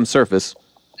on the same surface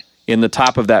in the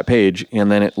top of that page,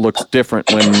 and then it looks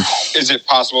different when... Is it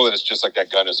possible that it's just like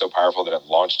that gun is so powerful that it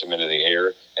launched him into the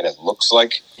air, and it looks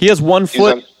like... He has one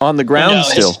foot on the ground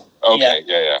still. Okay,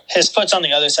 yeah. His foot's on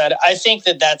the other side. I think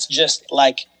that's just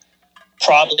like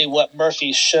probably what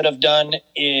Murphy should have done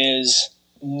is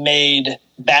made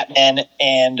Batman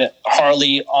and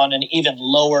Harley on an even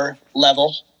lower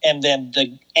level, and then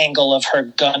the angle of her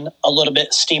gun a little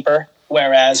bit steeper,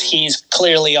 whereas he's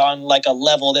clearly on like a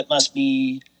level that must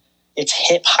be its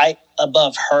hip height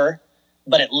above her,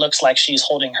 but it looks like she's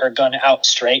holding her gun out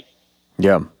straight.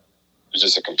 Yeah. was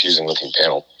just a confusing looking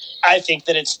panel. I think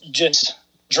that it's just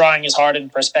drawing is hard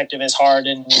and perspective is hard,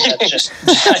 and just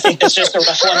I think it's just a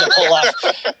rough one to pull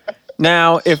off.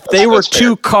 Now, if they were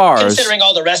two cars, considering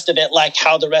all the rest of it, like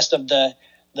how the rest of the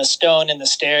stone and the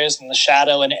stairs and the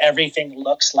shadow and everything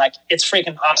looks like, it's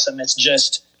freaking awesome. It's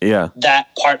just that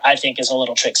part I think is a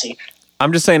little tricksy.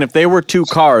 I'm just saying, if they were two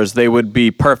cars, they would be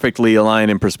perfectly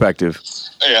aligned in perspective.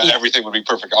 Yeah, everything would be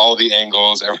perfect. All the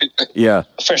angles, everything. Yeah.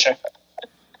 For sure.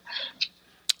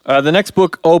 The next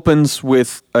book opens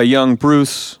with a young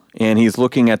Bruce, and he's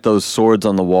looking at those swords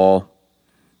on the wall,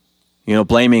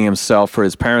 blaming himself for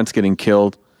his parents getting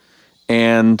killed.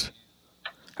 And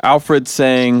Alfred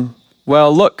saying,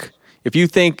 well, look, if you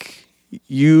think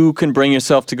you can bring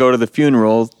yourself to go to the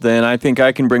funeral, then I think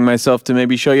I can bring myself to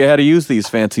maybe show you how to use these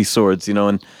fancy swords,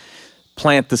 and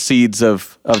plant the seeds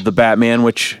of the Batman,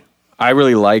 which I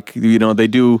really like. They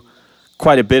do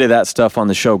quite a bit of that stuff on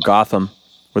the show Gotham,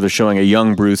 where they're showing a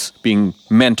young Bruce being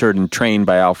mentored and trained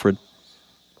by Alfred.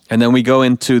 And then we go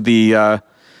into the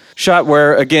shot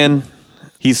where, again,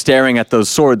 he's staring at those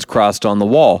swords crossed on the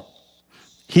wall.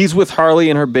 He's with Harley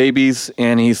and her babies,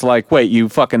 and he's like, wait, you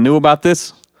fucking knew about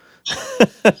this?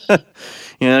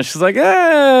 She's like,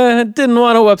 didn't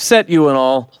want to upset you and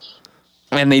all.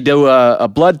 And they do a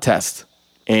blood test,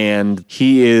 and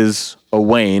he is a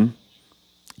Wayne.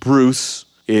 Bruce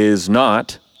is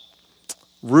not.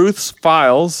 Ruth's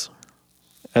files,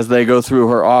 as they go through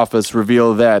her office,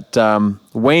 reveal that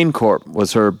Wayne Corp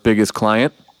was her biggest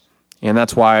client, and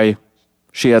that's why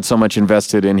she had so much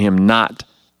invested in him not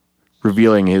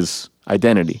revealing his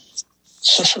identity.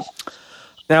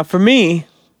 Now, for me,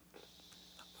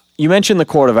 you mentioned the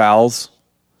Court of Owls.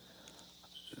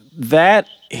 That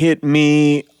hit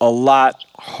me a lot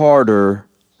harder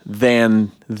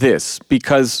than this,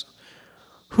 because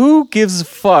who gives a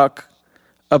fuck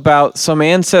about some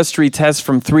ancestry test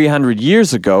from 300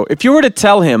 years ago? If you were to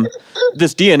tell him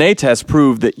this DNA test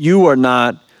proved that you are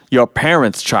not your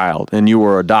parents' child and you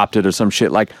were adopted or some shit,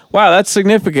 like, wow, that's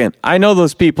significant. I know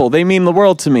those people. They mean the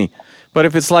world to me. But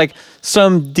if it's like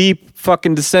some deep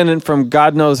fucking descendant from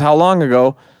God knows how long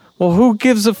ago, well, who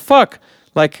gives a fuck?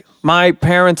 Like, my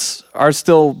parents are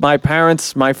still my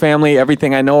parents, my family,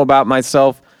 everything I know about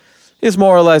myself is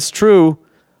more or less true.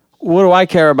 What do I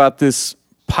care about this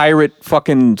pirate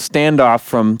fucking standoff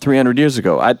from 300 years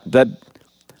ago?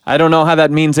 I don't know how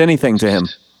that means anything to him.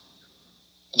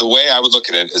 The way I would look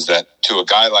at it is that to a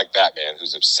guy like Batman,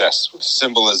 who's obsessed with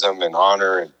symbolism and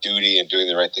honor and duty and doing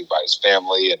the right thing by his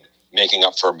family and making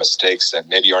up for mistakes that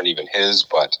maybe aren't even his,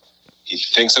 but he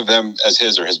thinks of them as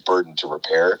his or his burden to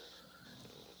repair,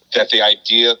 that the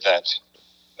idea that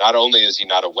not only is he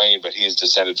not a Wayne, but he is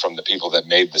descended from the people that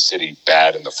made the city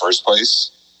bad in the first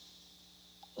place,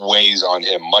 weighs on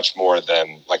him much more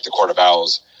than like the Court of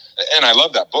Owls. And I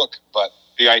love that book, but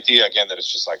the idea again that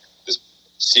it's just like this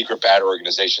secret bad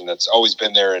organization that's always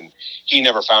been there, and he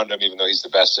never found them, even though he's the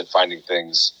best at finding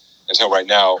things until right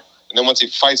now. And then once he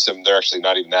fights them, they're actually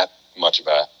not even that much of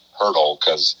a hurdle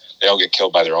because they all get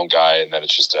killed by their own guy, and then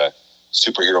it's just a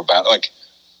superhero battle. Like,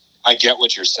 I get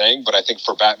what you're saying, but I think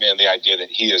for Batman, the idea that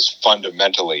he is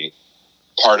fundamentally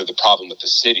part of the problem with the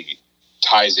city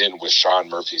ties in with Sean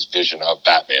Murphy's vision of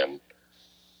Batman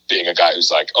being a guy who's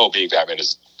like, oh, being Batman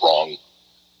is wrong.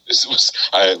 This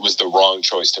was the wrong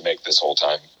choice to make this whole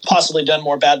time. Possibly done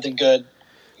more bad than good.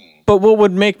 But what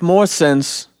would make more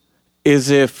sense is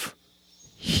if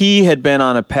he had been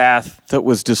on a path that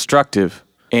was destructive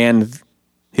and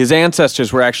his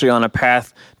ancestors were actually on a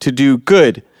path to do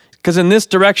good. Because in this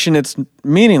direction, it's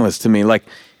meaningless to me. Like,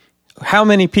 how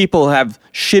many people have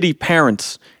shitty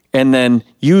parents and then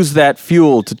use that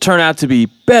fuel to turn out to be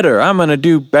better? I'm going to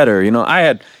do better. I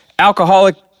had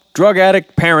alcoholic, drug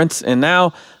addict parents, and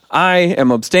now I am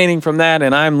abstaining from that,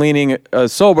 and I'm leading a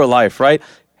sober life, right?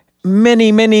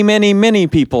 Many, many, many, many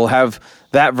people have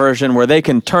that version where they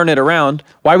can turn it around.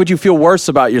 Why would you feel worse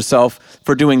about yourself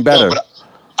for doing better? No, but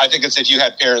I think it's if you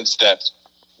had parents that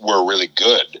were really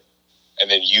good, and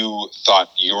then you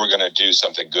thought you were going to do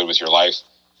something good with your life,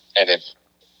 and it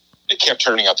kept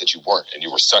turning out that you weren't, and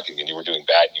you were sucking, and you were doing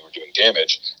bad, and you were doing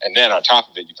damage, and then on top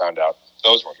of it, you found out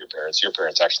those weren't your parents. Your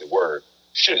parents actually were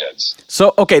shitheads.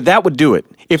 So, okay, that would do it.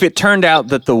 If it turned out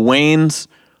that the Waynes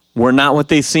were not what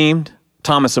they seemed,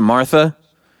 Thomas and Martha,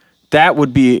 that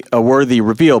would be a worthy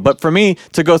reveal. But for me,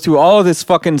 to go through all of this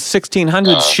fucking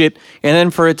 1600s shit, and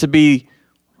then for it to be,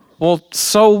 well,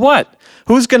 so what?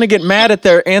 Who's going to get mad at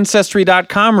their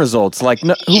Ancestry.com results? Like,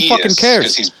 no, who fucking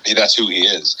cares? Because that's who he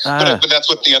is. But that's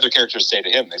what the other characters say to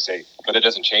him. They say, but it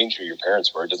doesn't change who your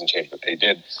parents were. It doesn't change what they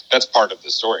did. That's part of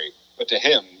the story. But to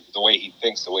him, the way he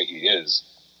thinks, the way he is,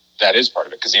 that is part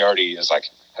of it. Because he already is like,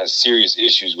 has serious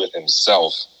issues with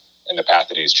himself and the path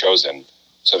that he's chosen.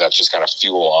 So that's just kind of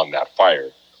fuel on that fire.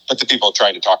 But the people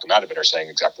trying to talk him out of it are saying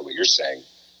exactly what you're saying.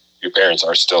 Your parents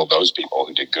are still those people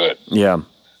who did good. Yeah.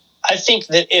 I think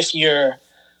that if you're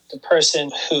the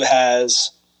person who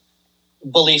has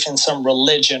belief in some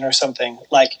religion or something,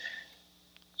 like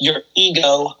your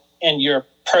ego and your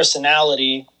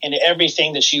personality and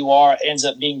everything that you are ends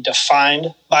up being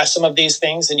defined by some of these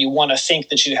things, and you want to think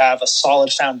that you have a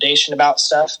solid foundation about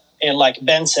stuff. And like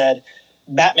Ben said,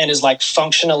 Batman is like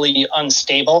functionally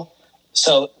unstable.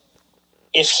 So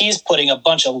if he's putting a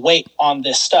bunch of weight on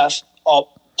this stuff,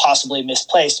 all possibly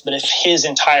misplaced, but if his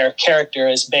entire character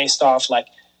is based off like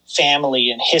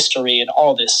family and history and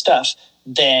all this stuff,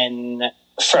 then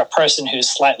for a person who's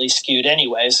slightly skewed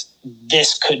anyways,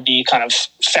 this could be kind of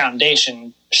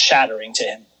foundation shattering to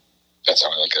him. That's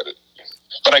how I look at it.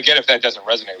 But I get if that doesn't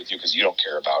resonate with you because you don't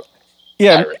care about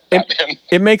Batman.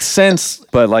 It makes sense,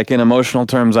 but like in emotional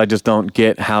terms, I just don't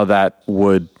get how that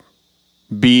would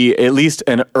be at least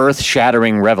an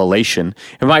earth-shattering revelation.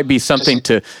 It might be something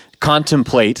to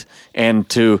contemplate and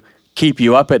to keep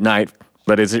you up at night,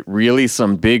 but is it really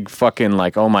some big fucking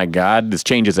like, oh my God, this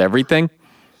changes everything?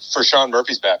 For Sean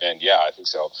Murphy's Batman, yeah, I think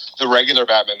so. The regular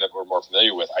Batman that we're more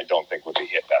familiar with, I don't think would be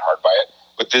hit that hard by it.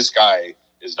 But this guy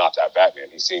is not that Batman.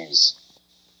 He seems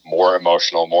more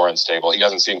emotional, more unstable. He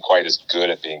doesn't seem quite as good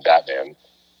at being Batman.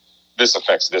 This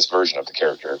affects this version of the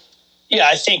character. Yeah,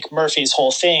 I think Murphy's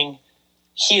whole thing,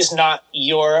 he's not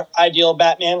your ideal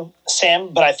Batman,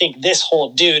 Sam, but I think this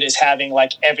whole dude is having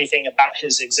like everything about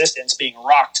his existence being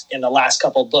rocked in the last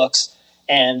couple books,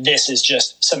 and this is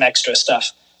just some extra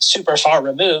stuff. Super far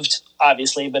removed,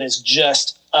 obviously, but it's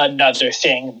just another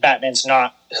thing. Batman's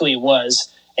not who he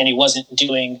was, and he wasn't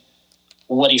doing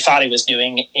what he thought he was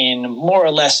doing in more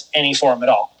or less any form at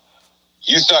all.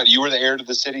 You thought you were the heir to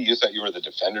the city? You thought you were the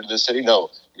defender to the city?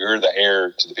 No, you're the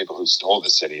heir to the people who stole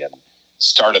the city and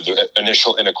started the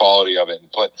initial inequality of it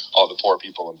and put all the poor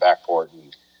people in Backport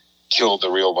and killed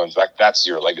the real ones. That's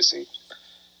your legacy.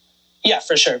 Yeah,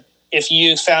 for sure. If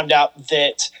you found out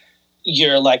that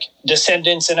your like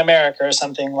descendants in America or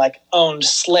something like owned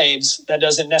slaves, that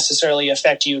doesn't necessarily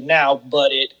affect you now,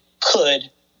 but it could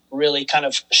really kind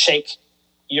of shake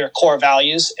your core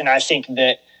values. And I think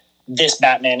that this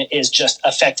Batman is just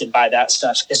affected by that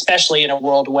stuff, especially in a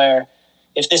world where,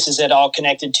 if this is at all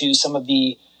connected to some of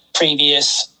the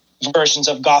previous versions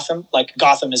of Gotham, like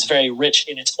Gotham is very rich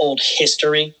in its old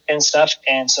history and stuff.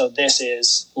 And so this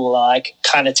is like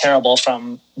kind of terrible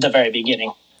from the very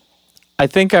beginning. I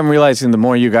think I'm realizing the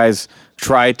more you guys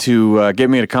try to get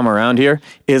me to come around here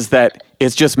is that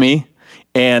it's just me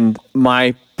and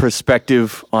my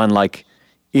perspective on like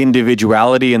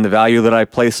individuality and the value that I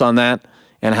place on that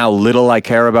and how little I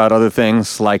care about other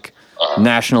things like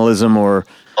nationalism or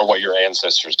what your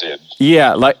ancestors did.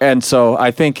 Yeah, and so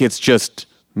I think it's just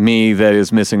me that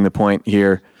is missing the point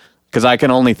here because I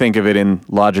can only think of it in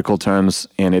logical terms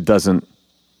and it doesn't.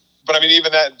 But I mean,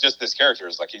 even that, just this character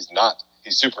is like, he's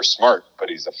super smart, but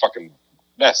he's a fucking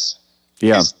mess.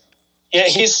 Yeah.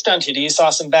 He's stunted. He saw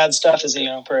some bad stuff as a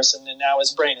young person, and now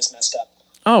his brain is messed up.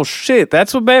 Oh, shit.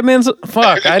 That's what Batman's...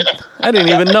 Fuck, I didn't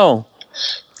even know.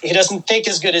 He doesn't think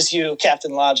as good as you,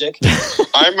 Captain Logic.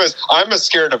 I'm as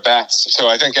scared of bats, so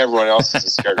I think everyone else is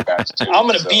as scared of bats, too. I'm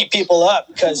going to beat people up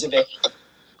because of it.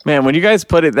 Man, when you guys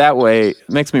put it that way, it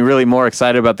makes me really more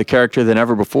excited about the character than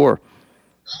ever before.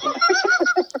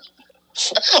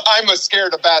 I'm a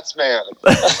scared of bats man.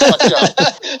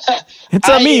 It's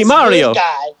a me, Mario.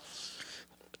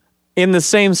 In the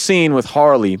same scene with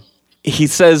Harley, he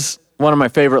says one of my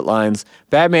favorite lines,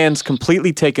 Batman's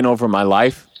completely taken over my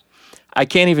life. I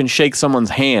can't even shake someone's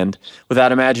hand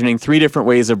without imagining 3 different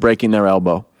ways of breaking their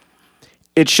elbow.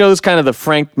 It shows kind of the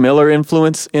Frank Miller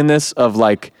influence in this of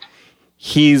like,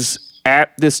 he's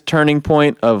at this turning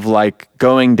point of like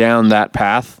going down that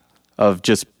path of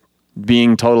just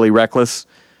being totally reckless.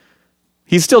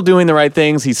 He's still doing the right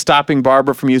things. He's stopping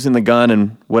Barbara from using the gun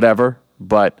and whatever,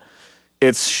 but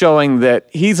it's showing that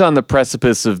he's on the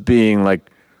precipice of being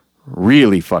like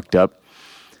really fucked up.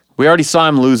 We already saw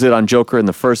him lose it on Joker in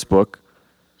the first book.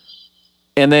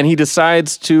 And then he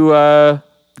decides to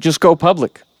just go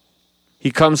public.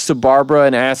 He comes to Barbara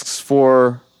and asks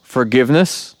for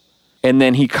forgiveness. And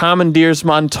then he commandeers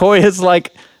Montoya's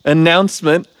like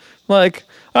announcement, like,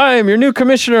 I am your new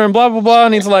commissioner and blah, blah, blah.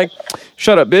 And he's like,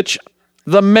 shut up, bitch.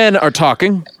 The men are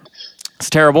talking. It's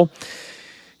terrible.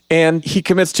 And he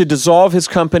commits to dissolve his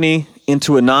company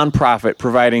into a nonprofit,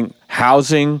 providing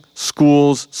housing,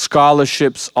 schools,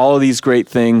 scholarships, all of these great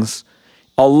things.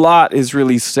 A lot is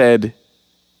really said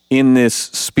in this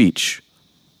speech.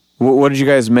 What did you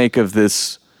guys make of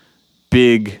this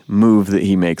big move that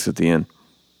he makes at the end.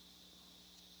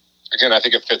 Again, I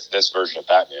think it fits this version of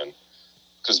Batman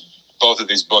because both of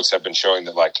these books have been showing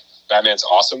that like Batman's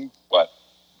awesome, but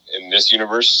in this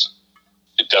universe,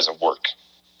 it doesn't work.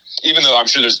 Even though I'm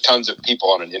sure there's tons of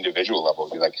people on an individual level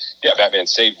who'd be like, yeah, Batman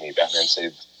saved me. Batman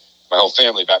saved my whole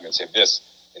family. Batman saved this.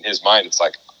 In his mind, it's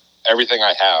like everything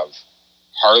I have,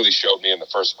 Harley showed me in the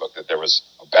first book that there was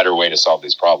a better way to solve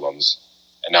these problems.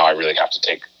 And now I really have to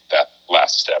take that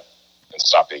last step and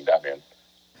stop being Batman.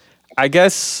 I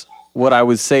guess what I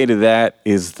would say to that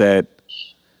is that,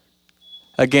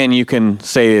 again, you can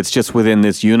say it's just within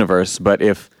this universe, but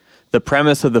if the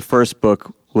premise of the first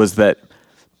book was that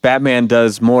Batman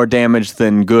does more damage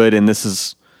than good, and this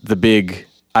is the big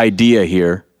idea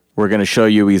here, we're going to show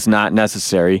you he's not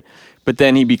necessary, but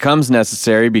then he becomes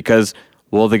necessary because,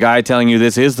 well, the guy telling you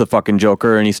this is the fucking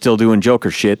Joker, and he's still doing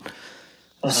Joker shit,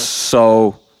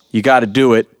 so you got to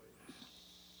do it.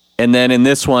 And then in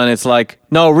this one, it's like,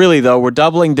 no, really, though, we're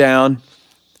doubling down.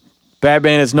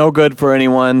 Batman is no good for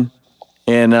anyone,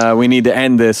 and we need to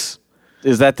end this.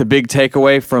 Is that the big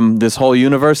takeaway from this whole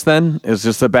universe, then? Is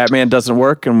just that Batman doesn't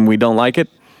work and we don't like it?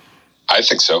 I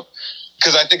think so.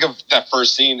 Because I think of that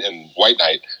first scene in White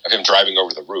Knight of him driving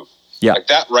over the roof. Yeah. Like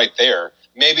that right there,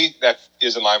 maybe that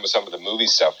is in line with some of the movie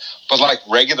stuff, but like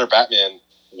regular Batman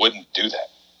wouldn't do that.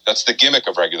 That's the gimmick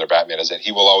of regular Batman, is that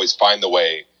he will always find the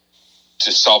way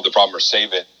to solve the problem or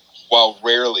save it while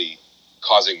rarely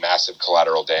causing massive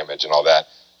collateral damage and all that.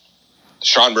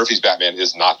 Sean Murphy's Batman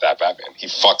is not that Batman. He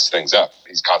fucks things up.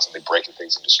 He's constantly breaking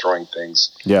things and destroying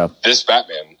things. Yeah. This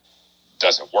Batman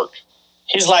doesn't work.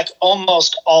 He's like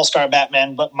almost all-star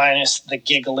Batman, but minus the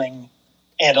giggling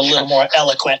and a little more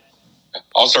eloquent.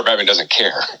 All-star Batman doesn't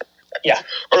care. Yeah.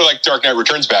 Or like Dark Knight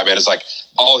Returns Batman is like,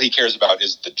 all he cares about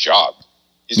is the job.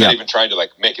 He's not even trying to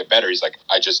like make it better. He's like,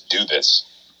 I just do this.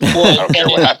 Well, I don't care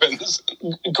what happens.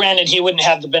 Granted, he wouldn't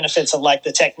have the benefits of like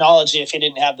the technology if he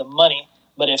didn't have the money.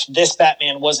 But if this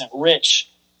Batman wasn't rich,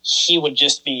 he would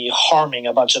just be harming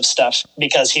a bunch of stuff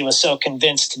because he was so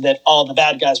convinced that all the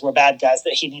bad guys were bad guys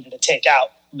that he needed to take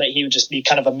out. But he would just be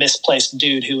kind of a misplaced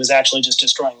dude who was actually just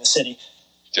destroying the city.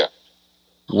 Yeah.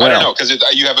 Well, I don't know, because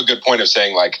you have a good point of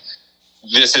saying like,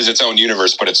 this is its own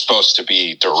universe, but it's supposed to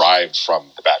be derived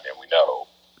from the Batman we know.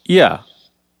 Yeah.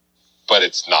 But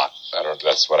it's not. I don't know.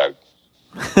 That's what I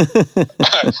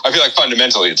feel like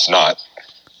fundamentally it's not.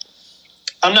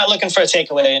 I'm not looking for a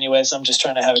takeaway anyways. I'm just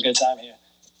trying to have a good time here.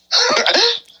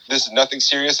 This is nothing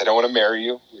serious. I don't want to marry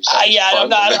you.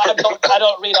 I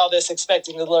don't read all this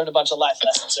expecting to learn a bunch of life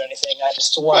lessons or anything. I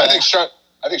just want.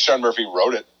 I think Sean Murphy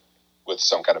wrote it with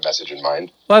some kind of message in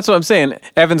mind. Well, that's what I'm saying.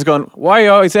 Evan's going, why are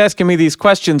you always asking me these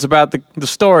questions about the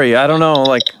story? I don't know.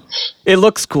 Like, it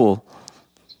looks cool.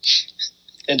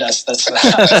 It does. That's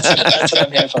what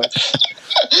I'm here for.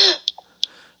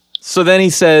 So then he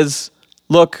says,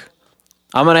 look,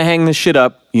 I'm going to hang this shit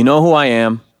up. You know who I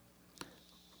am.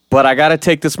 But I got to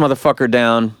take this motherfucker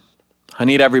down. I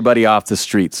need everybody off the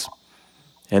streets.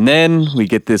 And then we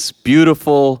get this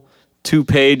beautiful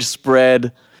 2-page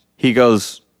spread. He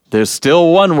goes, there's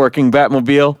still one working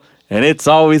Batmobile, and it's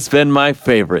always been my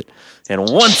favorite. And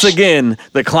once again,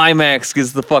 the climax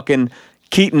is the fucking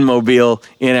Keaton-mobile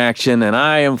in action, and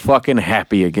I am fucking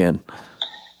happy again.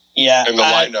 Yeah. And the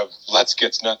line of, let's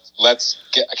get nuts.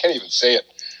 I can't even say it.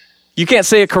 You can't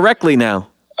say it correctly now.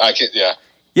 I can't, yeah.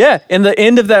 Yeah, in the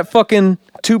end of that fucking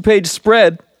 2-page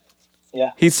spread,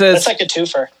 yeah, he says... It's like a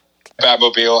twofer.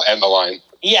 Batmobile and the line.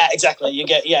 Yeah, exactly. You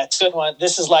get, 2 in 1.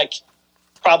 This is like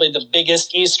probably the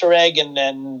biggest Easter egg, and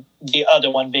then the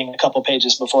other one being a couple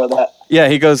pages before that. Yeah,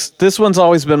 he goes, this one's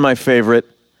always been my favorite.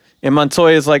 And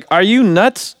Montoya's like, are you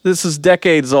nuts? This is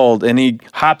decades old. And he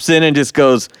hops in and just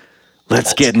goes,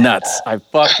 let's get nuts. I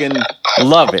fucking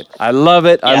love it. I love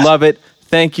it. Yeah. I love it.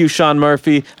 Thank you, Sean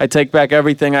Murphy. I take back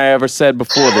everything I ever said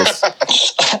before this.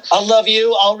 I love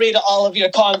you. I'll read all of your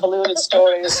convoluted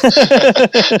stories.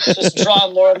 Just draw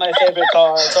more of my favorite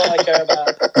cards. That's all I care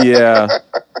about. Yeah,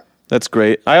 that's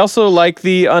great. I also like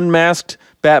the unmasked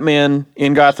Batman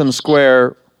in Gotham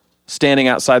Square standing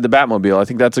outside the Batmobile. I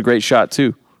think that's a great shot,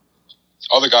 too.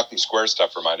 All the Gotham Square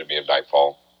stuff reminded me of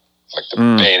Nightfall. Like the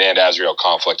Bane and Azrael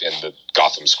conflict in the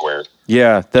Gotham Square.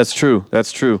 Yeah, that's true.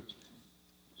 That's true.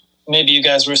 Maybe you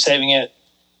guys were saving it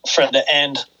for the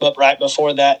end, but right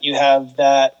before that, you have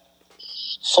that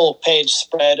full page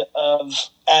spread of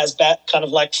Bat kind of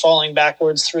like falling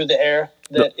backwards through the air.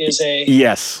 That is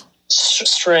a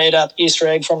straight up Easter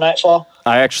egg from Nightfall.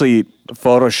 I actually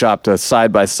photoshopped a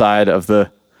side-by-side of the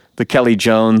Kelly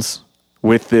Jones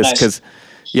with this because,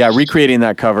 recreating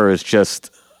that cover is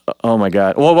just, oh my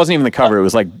God. Well, it wasn't even the cover. It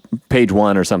was like page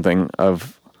 1 or something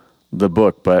of the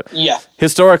book, but Yeah.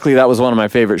 historically, that was one of my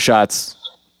favorite shots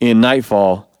in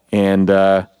Nightfall, and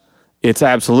it's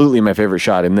absolutely my favorite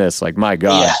shot in this. Like, my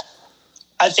God. Yeah.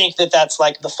 I think that's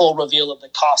like the full reveal of the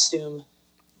costume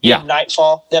Yeah. in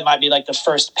Nightfall. That might be like the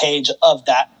first page of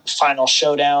that final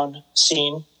showdown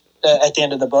scene at the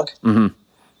end of the book. Mm-hmm.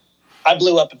 I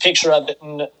blew up a picture of it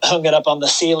and hung it up on the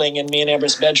ceiling in me and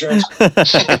Amber's bedroom.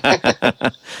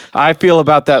 I feel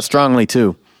about that strongly,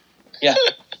 too. Yeah.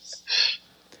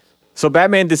 So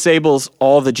Batman disables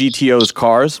all the GTO's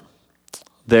cars.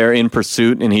 They're in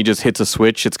pursuit, and he just hits a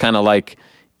switch. It's kind of like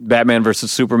Batman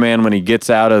versus Superman when he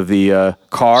gets out of the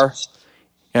car,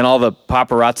 and all the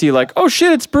paparazzi like, oh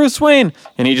shit, it's Bruce Wayne.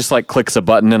 And he just like clicks a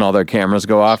button and all their cameras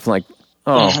go off. Like,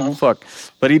 oh, fuck.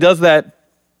 But he does that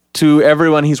to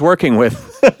everyone he's working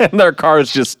with, and their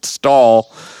cars just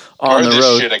stall on the this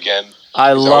road. shit again.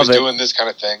 I He's love always it. doing this kind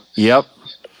of thing. Yep.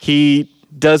 He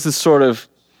does this sort of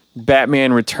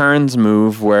Batman Returns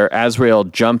move where Azrael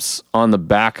jumps on the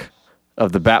back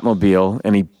of the Batmobile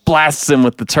and he blasts him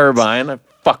with the turbine. I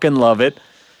fucking love it.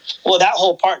 Well, that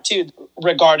whole part, too,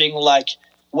 regarding, like,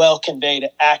 well-conveyed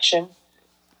action,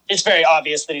 it's very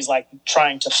obvious that he's, like,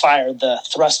 trying to fire the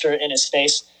thruster in his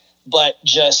face, but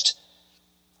just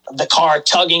the car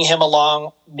tugging him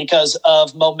along because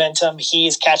of momentum.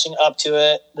 He's catching up to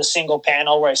it. The single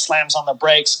panel where he slams on the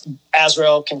brakes,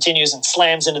 Azrael continues and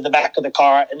slams into the back of the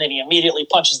car, and then he immediately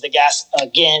punches the gas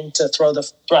again to throw the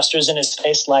thrusters in his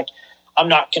face. Like, I'm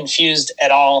not confused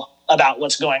at all about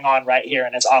what's going on right here,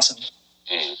 and it's awesome.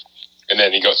 And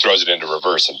then he throws it into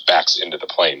reverse and backs into the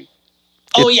plane.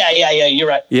 Oh, yeah, you're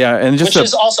right. Yeah, and just Which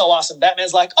is also awesome.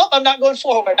 Batman's like, oh, I'm not going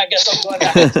forward. I guess I'm going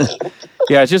back.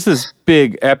 yeah, it's just this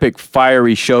big, epic,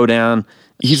 fiery showdown.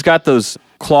 He's got those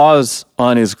claws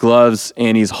on his gloves,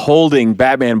 and he's holding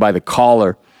Batman by the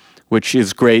collar, which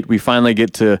is great. We finally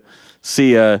get to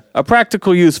see a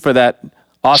practical use for that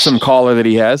awesome collar that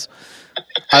he has.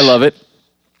 I love it.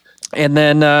 And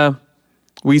then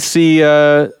we see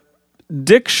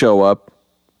Dick show up.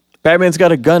 Batman's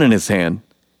got a gun in his hand.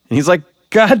 And he's like,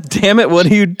 God damn it, what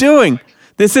are you doing?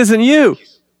 This isn't you.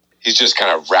 He's just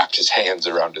kind of wrapped his hands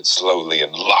around it slowly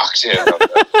and locked in.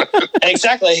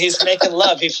 Exactly. He's making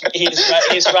love. He's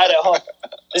right at home.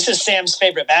 This is Sam's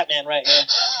favorite Batman right here.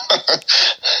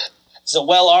 He's a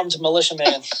well-armed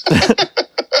militiaman.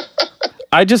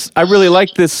 I really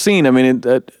like this scene. I mean,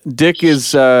 Dick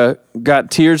is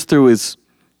got tears through his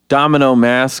domino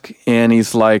mask, and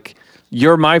he's like,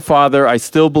 you're my father. I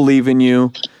still believe in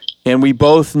you. And we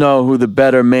both know who the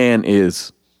better man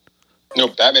is. No,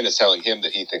 Batman is telling him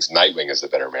that he thinks Nightwing is the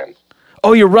better man.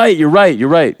 Oh, you're right.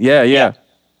 Yeah.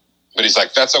 But he's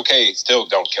like, that's okay. Still,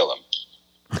 don't kill him.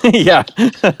 Yeah.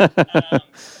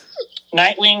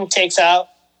 Nightwing takes out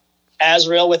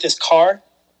Azrael with his car.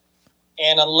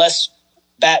 And unless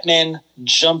Batman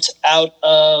jumped out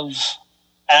of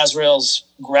Azrael's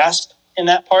grasp in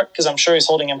that part, because I'm sure he's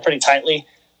holding him pretty tightly,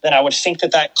 then I would think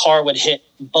that car would hit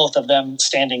both of them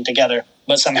standing together.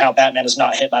 But somehow Batman is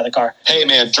not hit by the car. Hey,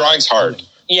 man, drawing's hard.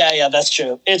 Yeah, that's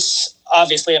true. It's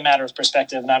obviously a matter of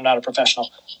perspective, and I'm not a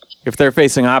professional. If they're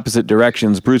facing opposite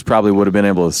directions, Bruce probably would have been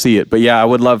able to see it. But yeah, I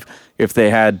would love if they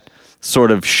had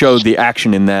sort of showed the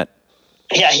action in that.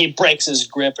 Yeah, he breaks his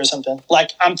grip or something.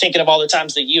 Like, I'm thinking of all the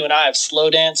times that you and I have slow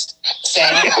danced,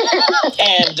 Sam,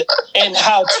 and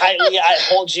how tightly I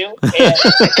hold you.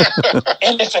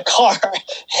 And if a car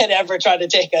had ever tried to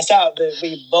take us out, that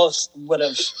we both would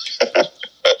have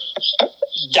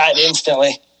died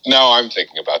instantly. Now I'm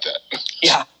thinking about that.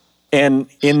 Yeah. And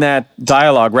in that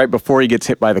dialogue, right before he gets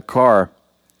hit by the car,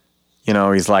 you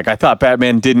know, he's like, I thought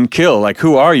Batman didn't kill. Like,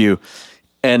 who are you?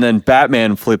 And then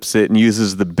Batman flips it and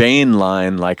uses the Bane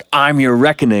line, like, I'm your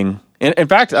reckoning. And in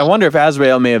fact, I wonder if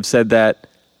Azrael may have said that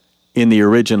in the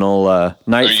original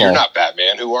Nightfall. You're not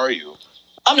Batman. Who are you?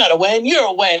 I'm not a Wayne. You're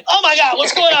a Wayne. Oh, my God.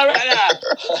 What's going on right now?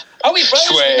 Are we brothers?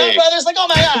 Sway. Not brothers? Like, oh,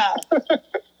 my God.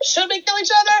 Should we kill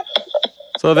each other?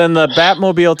 So then the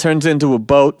Batmobile turns into a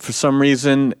boat for some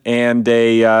reason, and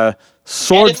a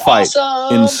sword fight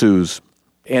ensues.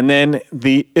 And then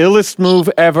the illest move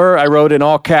ever, I wrote in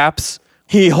all caps,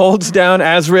 he holds down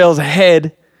Azrael's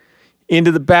head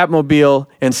into the Batmobile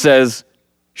and says,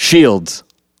 shields.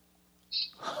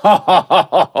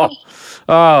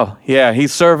 Oh, yeah,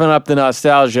 he's serving up the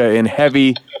nostalgia in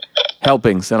heavy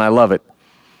helpings, and I love it.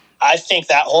 I think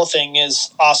that whole thing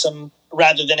is awesome.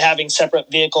 Rather than having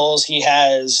separate vehicles, he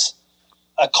has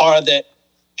a car that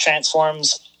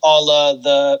transforms all of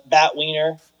the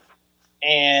Batwiener.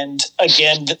 And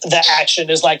again, the action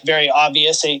is like very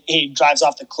obvious. He drives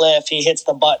off the cliff. He hits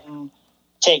the button,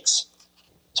 takes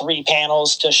 3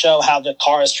 panels to show how the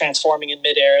car is transforming in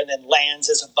midair and then lands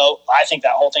as a boat. I think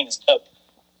that whole thing is dope.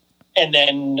 And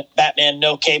then Batman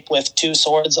no cape with 2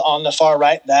 swords on the far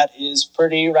right. That is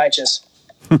pretty righteous.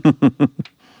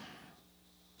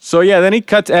 So yeah, then he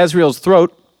cuts Azrael's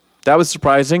throat. That was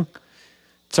surprising.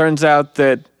 Turns out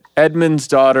that Edmund's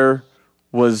daughter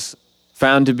was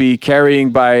found to be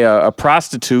carrying by a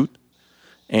prostitute,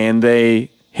 and they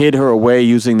hid her away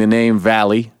using the name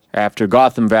Valley after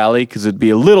Gotham Valley, because it'd be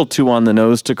a little too on the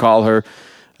nose to call her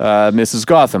Mrs.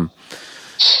 Gotham.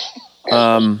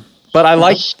 But I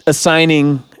like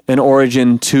assigning an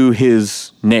origin to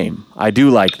his name. I do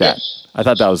like that. I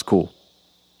thought that was cool.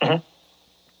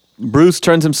 Mm-hmm. Bruce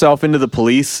turns himself into the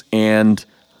police, and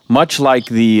much like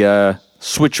the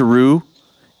switcheroo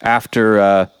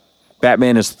after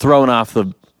Batman is thrown off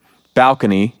the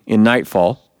balcony in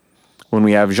Nightfall, when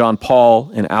we have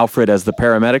Jean-Paul and Alfred as the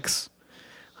paramedics,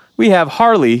 we have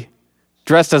Harley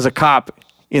dressed as a cop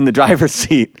in the driver's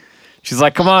seat. She's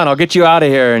like, come on, I'll get you out of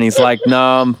here. And he's like,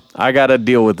 no, I got to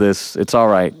deal with this. It's all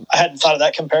right. I hadn't thought of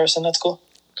that comparison. That's cool.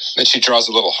 Then she draws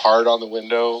a little heart on the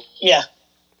window. Yeah.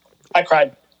 I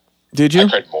cried. Did you? I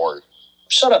cried more.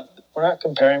 Shut up. We're not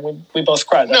comparing. We both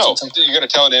cried. No, you're going to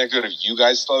tell an anecdote of you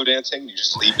guys slow dancing? You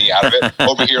just leave me out of it?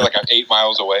 Over here like I'm 8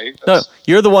 miles away? No,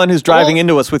 you're the one who's driving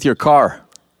into us with your car.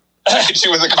 I hit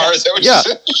you with the car? Is that what you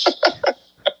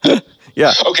said?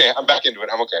 Yeah. Okay, I'm back into it.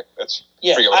 I'm okay.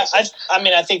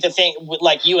 I think the thing,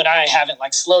 like you and I haven't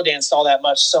like slow danced all that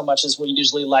much, so much as we're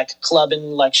usually like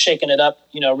clubbing, like shaking it up,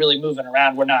 really moving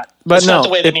around. We're not. But it's no, not the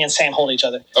way that me and Sam hold each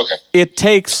other. Okay. It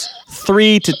takes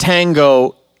 3 to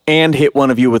tango and hit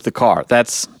one of you with the car.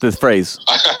 That's the phrase.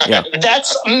 Yeah.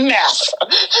 That's math.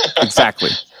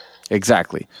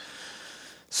 Exactly.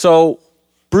 So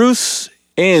Bruce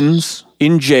ends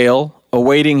in jail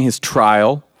awaiting his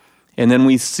trial, and then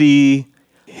we see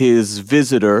his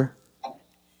visitor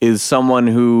is someone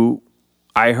who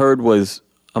I heard was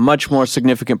a much more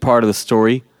significant part of the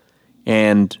story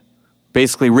and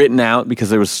basically written out because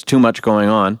there was too much going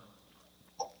on.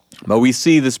 But we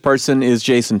see this person is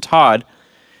Jason Todd,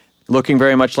 looking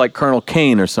very much like Colonel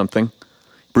Kane or something.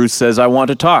 Bruce says, I want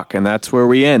to talk, and that's where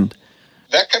we end.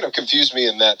 That kind of confused me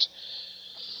in that,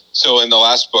 so in the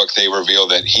last book, they reveal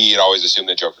that he had always assumed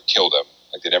that Joker killed him.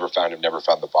 Like, they never found him, never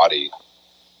found the body.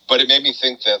 But it made me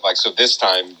think that, like, so this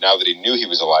time, now that he knew he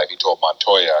was alive, he told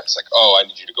Montoya, it's like, oh, I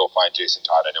need you to go find Jason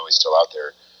Todd. I know he's still out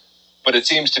there. But it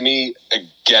seems to me,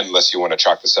 again, unless you want to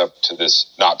chalk this up to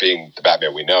this not being the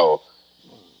Batman we know,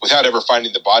 without ever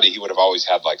finding the body, he would have always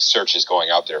had, like, searches going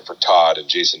out there for Todd and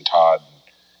Jason Todd.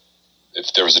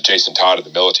 If there was a Jason Todd in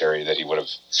the military, that he would have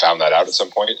found that out at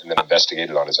some point and then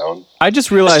investigated on his own. I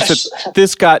just realized that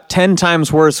this got 10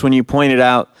 times worse when you pointed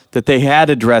out that they had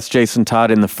addressed Jason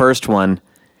Todd in the first one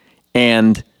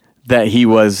and that he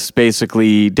was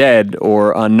basically dead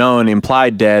or unknown,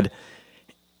 implied dead,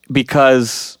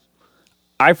 because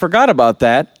I forgot about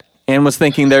that and was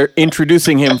thinking they're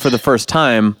introducing him for the first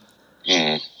time.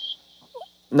 Mm.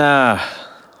 Nah.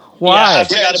 Why? Yeah, I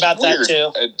forgot about weird.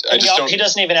 That too. He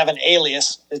doesn't even have an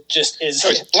alias. It just is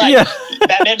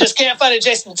Batman just can't find a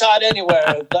Jason Todd anywhere.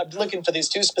 I'm looking for these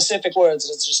 2 specific words.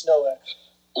 It's just nowhere.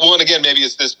 Well, and again, maybe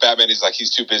it's this Batman. He's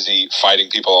too busy fighting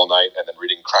people all night and then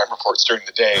reading crime reports during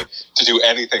the day to do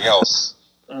anything else.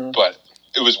 But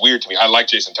it was weird to me. I like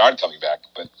Jason Todd coming back,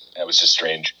 but that was just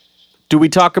strange. Do we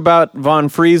talk about Von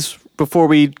Fries before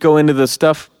we go into the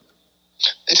stuff?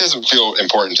 It doesn't feel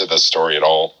important to the story at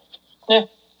all. Yeah.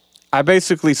 I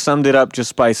basically summed it up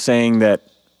just by saying that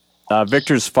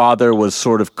Victor's father was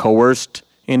sort of coerced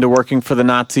into working for the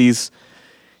Nazis,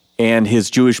 and his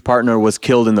Jewish partner was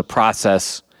killed in the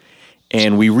process,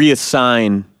 and we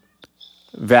reassign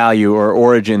value or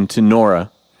origin to Nora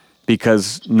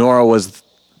because Nora was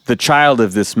the child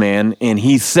of this man, and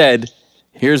he said,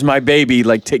 here's my baby,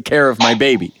 like, take care of my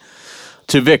baby,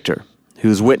 to Victor,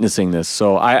 who's witnessing this.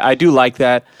 So I do like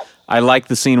that. I like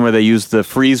the scene where they use the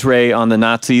freeze ray on the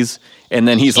Nazis, and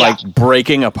then he's like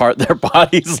breaking apart their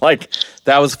bodies. Like,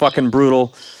 that was fucking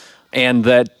brutal. And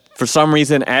that for some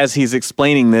reason, as he's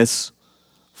explaining this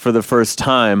for the first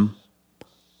time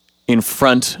in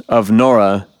front of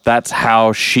Nora, that's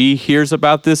how she hears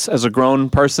about this as a grown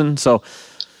person. So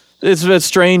it's a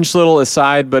strange little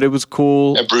aside, but it was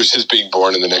cool. And Bruce is being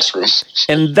born in the next room.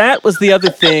 And that was the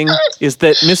other thing, is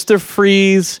that Mr.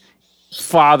 Free's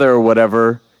father or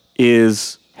whatever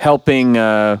is helping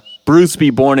Bruce be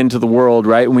born into the world,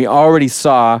 right? And we already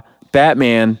saw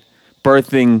Batman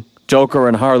birthing Joker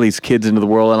and Harley's kids into the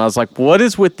world, and I was like, what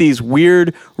is with these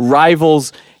weird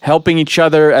rivals helping each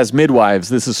other as midwives?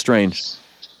 This is strange.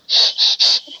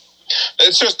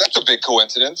 That's a big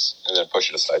coincidence, and then push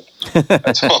it aside.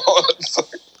 That's all. It's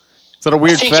like, Is that a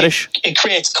weird fetish? It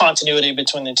creates continuity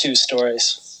between the two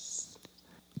stories.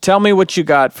 Tell me what you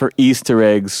got for Easter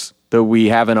eggs that we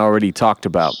haven't already talked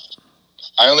about.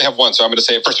 I only have one, so I'm going to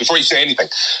say it first before you say anything.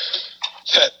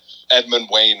 That Edmund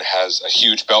Wayne has a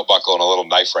huge belt buckle and a little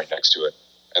knife right next to it.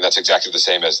 And that's exactly the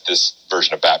same as this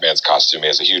version of Batman's costume. He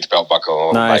has a huge belt buckle and a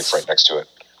little knife right next to it.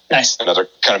 Nice. Another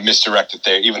kind of misdirected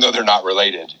there. Even though they're not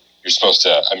related, you're supposed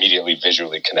to immediately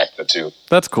visually connect the two.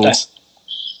 That's cool. Nice.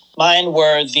 Mine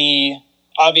were the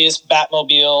obvious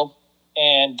Batmobile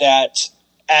and that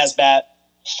Asbat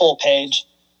full page.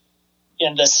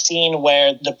 In the scene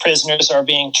where the prisoners are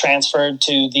being transferred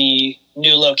to the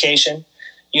new location,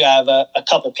 you have a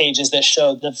couple pages that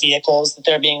show the vehicles that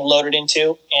they're being loaded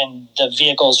into, and the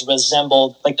vehicles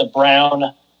resembled like the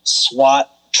brown SWAT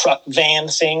truck van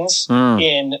things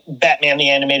in Batman the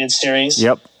Animated Series.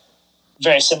 Yep.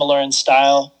 Very similar in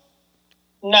style.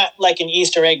 Not like an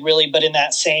Easter egg really, but in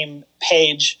that same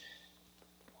page,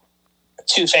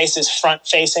 Two-Face is front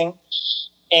facing,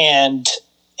 and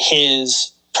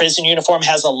his prison uniform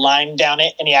has a line down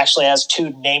it, and he actually has two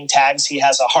name tags. He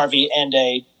has a Harvey and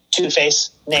a Two-Face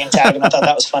name tag, and I thought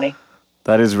that was funny.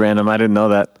 That is random. I didn't know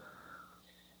that.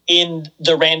 In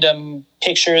the random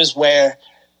pictures where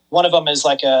one of them is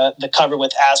like the cover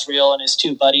with Azrael and his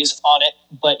two buddies on it,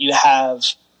 but you have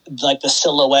like the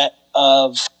silhouette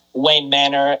of Wayne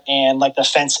Manor and like the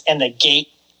fence and the gate,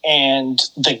 and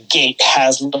the gate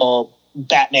has little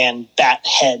Batman bat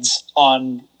heads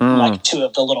on like two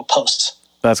of the little posts.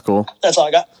 That's cool. That's all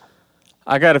I got.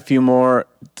 I got a few more.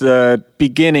 The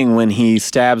beginning when he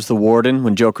stabs the warden,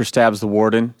 when Joker stabs the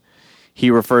warden,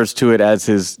 he refers to it as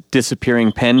his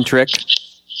disappearing pen trick.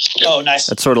 Oh, nice.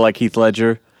 That's sort of like Heath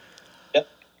Ledger. Yep.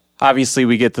 Obviously,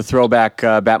 we get the throwback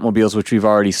Batmobiles, which we've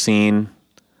already seen.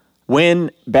 When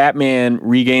Batman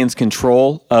regains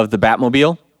control of the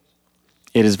Batmobile,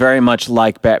 it is very much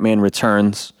like Batman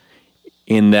Returns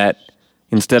in that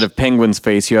instead of Penguin's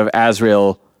face, you have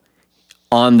Azrael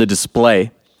on the display,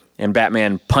 and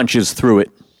Batman punches through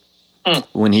it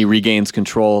when he regains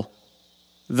control.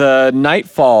 The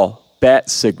Nightfall bat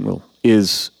signal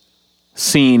is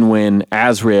seen when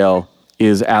Azrael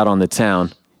is out on the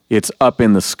town. It's up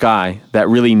in the sky. That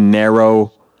really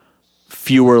narrow,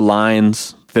 fewer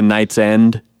lines, the Night's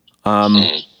End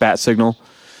bat signal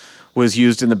was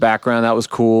used in the background. That was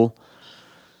cool.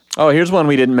 Oh, here's one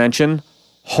we didn't mention.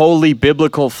 Holy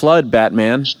biblical flood,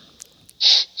 Batman.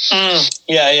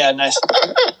 Yeah, nice.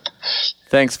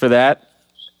 Thanks for that.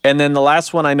 And then the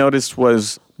last one I noticed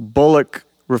was Bullock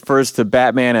refers to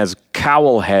Batman as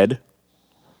Cowlhead,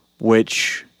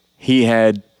 which he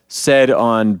had said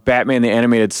on Batman the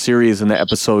Animated Series in the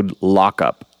episode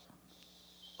Lockup.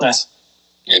 Nice.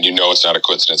 And you know it's not a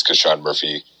coincidence because Sean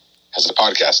Murphy has a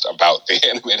podcast about the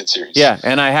animated series. Yeah,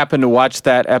 and I happened to watch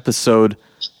that episode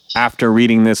after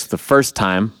reading this the first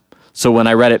time. So when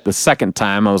I read it the second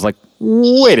time, I was like,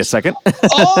 wait a second.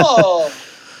 Oh!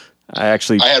 I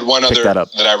had one picked other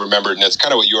that I remembered, and it's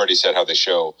kind of what you already said, how they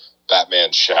show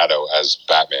Batman's shadow as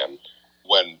Batman.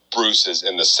 When Bruce is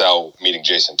in the cell meeting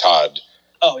Jason Todd,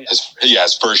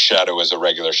 his first shadow is a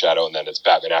regular shadow, and then it's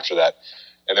Batman after that.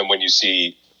 And then when you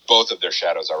see both of their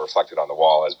shadows are reflected on the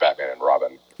wall as Batman and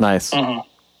Robin. Nice. Mm-hmm.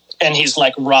 And he's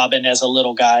like Robin as a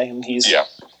little guy, and he's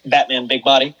Batman big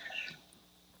body.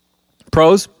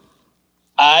 Pros?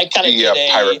 I kind of did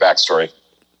a pirate backstory.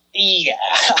 Yeah,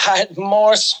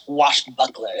 more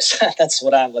swashbucklers. That's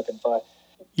what I'm looking for.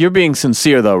 You're being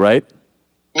sincere, though, right?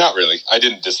 Not really. I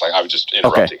didn't dislike. I was just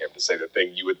interrupting him to say the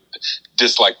thing you would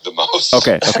dislike the most.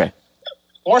 Okay.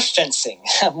 More fencing,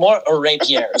 more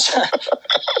rapiers.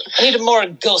 I need more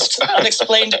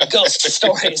unexplained ghost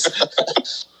stories.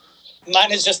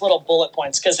 Mine is just little bullet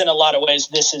points because in a lot of ways,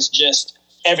 this is just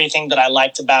everything that I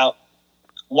liked about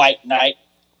White Knight.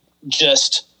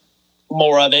 Just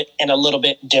more of it and a little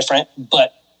bit different,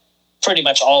 but pretty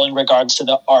much all in regards to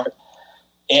the art.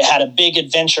 It had a big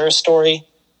adventure story,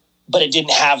 but it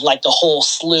didn't have like the whole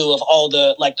slew of all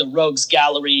the like the Rogues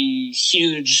Gallery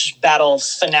huge battle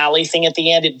finale thing at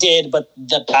the end. It did, but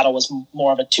the battle was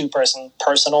more of a two-person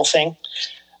personal thing.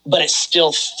 But it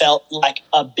still felt like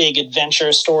a big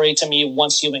adventure story to me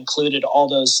once you included all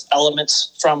those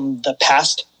elements from the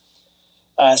past.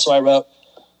 So I wrote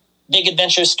big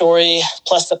adventure story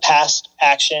plus the past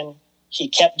action. He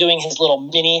kept doing his little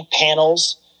mini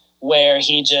panels where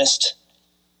he just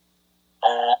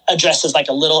addresses like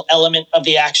a little element of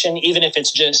the action, even if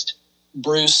it's just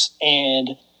Bruce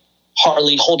and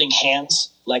Harley holding hands.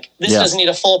 Like, this doesn't need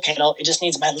a full panel. It just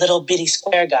needs my little bitty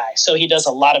square guy. So he does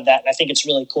a lot of that, and I think it's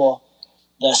really cool.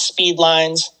 The speed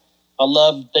lines I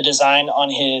love the design on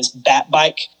his Bat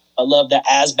bike. I love the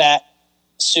Asbat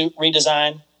suit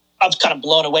redesign. I was kind of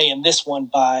blown away in this one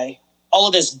by all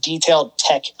of his detailed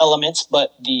tech elements,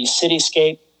 but the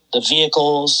cityscape, the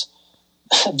vehicles,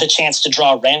 the chance to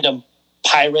draw random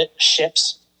pirate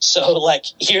ships. So, like,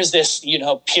 here's this,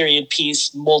 period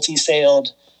piece,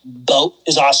 multi-sailed boat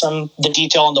is awesome. The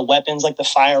detail on the weapons, like the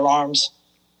firearms,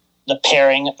 the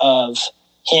pairing of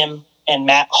him and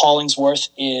Matt Hollingsworth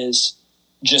is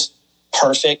just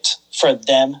perfect for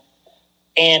them.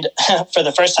 And for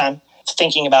the first time,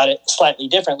 thinking about it slightly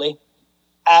differently,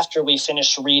 after we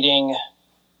finished reading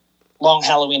Long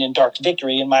Halloween and Dark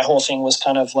Victory, and my whole thing was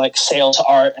kind of like sale to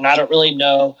art, and I don't really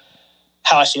know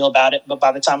how I feel about it, but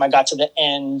by the time I got to the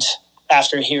end,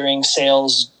 after hearing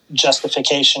Sale's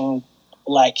justification,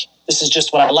 like, this is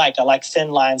just what I like. I like thin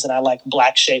lines and I like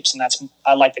black shapes, and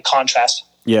I like the contrast.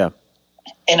 Yeah.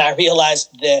 And I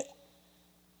realized that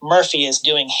Murphy is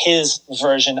doing his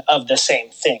version of the same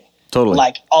thing. Totally.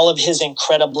 Like, all of his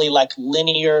incredibly, like,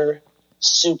 linear,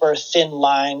 super thin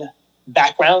line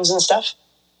backgrounds and stuff,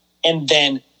 and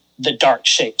then the dark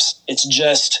shapes. It's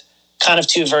just kind of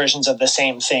two versions of the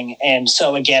same thing. And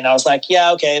so, again, I was like,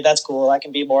 yeah, okay, that's cool. I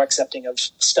can be more accepting of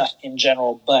stuff in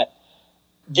general, but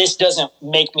this doesn't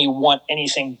make me want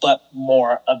anything but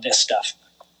more of this stuff.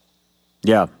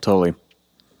 Yeah, totally.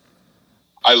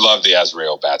 I love the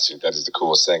Azrael batsuit. That is the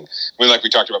coolest thing. I mean, like we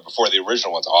talked about before, the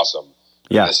original one's awesome.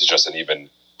 Yeah. This is just an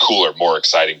even cooler, more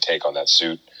exciting take on that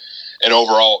suit. And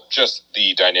overall, just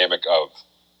the dynamic of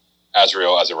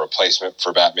Azrael as a replacement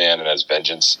for Batman and as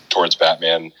vengeance towards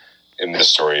Batman in this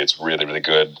story, it's really, really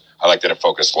good. I like that it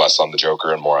focused less on the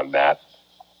Joker and more on that.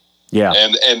 Yeah.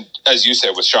 And as you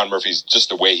said, with Sean Murphy's, just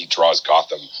the way he draws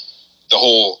Gotham, the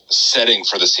whole setting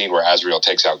for the scene where Azrael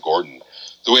takes out Gordon,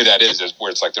 the way that is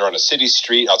where it's like they're on a city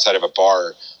street outside of a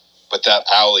bar, but that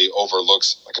alley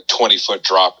overlooks like a 20-foot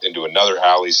drop into another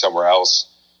alley somewhere else.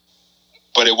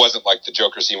 But it wasn't like the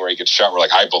Joker scene where he gets shot, where,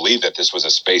 like, I believe that this was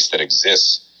a space that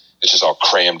exists. It's just all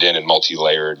crammed in and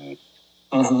multi-layered and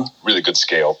really good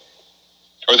scale.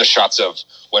 Or the shots of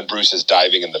when Bruce is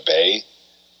diving in the bay,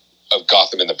 of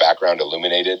Gotham in the background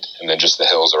illuminated, and then just the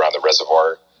hills around the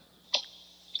reservoir.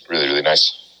 Really, really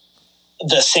nice.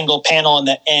 The single panel in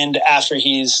the end after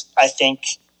I think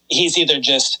he's either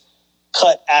just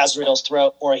cut Azrael's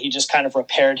throat or he just kind of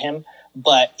repaired him,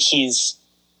 but he's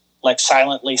like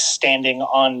silently standing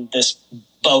on this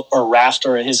boat or raft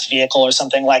or his vehicle or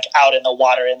something, like out in the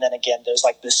water. And then again, there's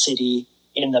like the city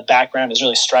in the background is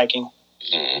really striking.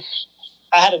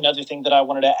 I had another thing that I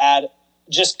wanted to add,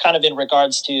 just kind of in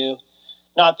regards to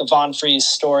not the Von Fries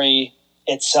story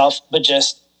itself, but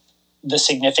just the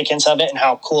significance of it and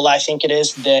how cool I think it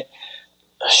is that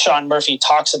Sean Murphy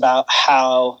talks about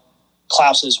how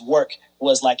Klaus's work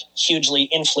was like hugely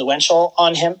influential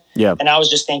on him. Yeah. And I was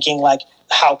just thinking, like,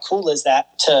 how cool is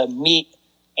that to meet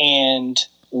and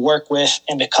work with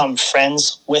and become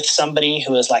friends with somebody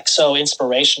who is like so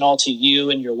inspirational to you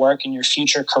and your work and your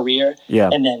future career. Yeah.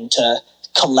 And then to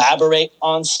collaborate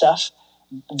on stuff.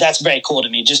 That's very cool to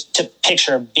me, just to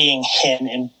picture being him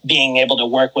and being able to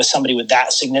work with somebody with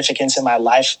that significance in my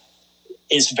life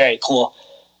is very cool.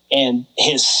 And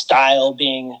his style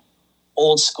being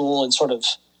old school and sort of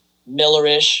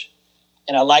Millerish.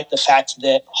 And I like the fact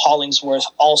that Hollingsworth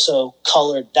also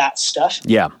colored that stuff.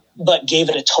 Yeah. But gave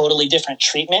it a totally different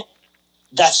treatment.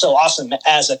 That's so awesome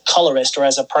as a colorist or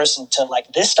as a person to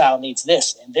like, this style needs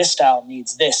this and this style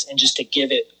needs this, and just to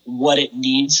give it what it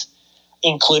needs,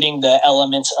 including the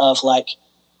elements of like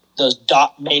those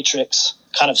dot matrix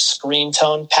kind of screen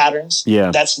tone patterns.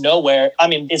 Yeah. That's nowhere. I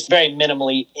mean, it's very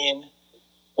minimally in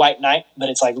White Knight, but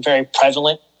it's like very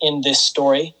prevalent in this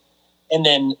story. And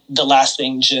then the last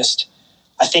thing, just,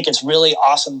 I think it's really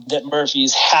awesome that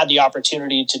Murphy's had the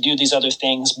opportunity to do these other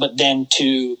things, but then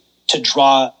to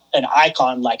draw an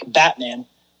icon like Batman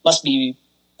must be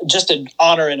just an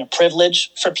honor and a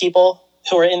privilege for people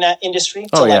who are in that industry.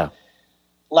 Oh, yeah.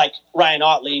 Like Ryan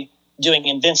Otley doing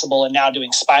Invincible and now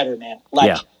doing Spider-Man. Like,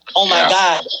 yeah. Oh my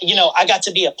God, I got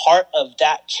to be a part of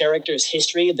that character's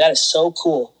history. That is so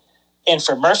cool. And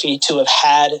for Murphy to have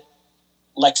had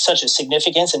like such a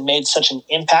significance and made such an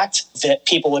impact that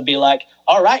people would be like,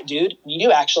 all right, dude,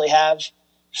 you actually have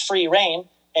free reign.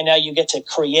 And now you get to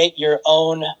create your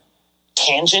own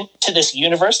tangent to this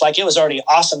universe. Like, it was already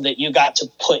awesome that you got to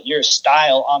put your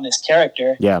style on this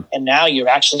character. Yeah. And now you're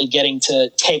actually getting to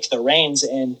take the reins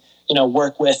and,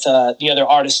 work with the other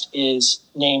artist is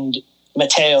named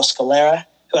Matteo Scalera,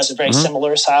 who has a very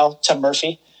similar style to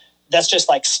Murphy. That's just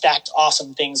like stacked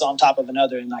awesome things on top of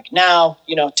another. And like, now,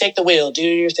 take the wheel, do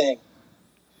your thing.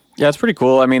 Yeah, it's pretty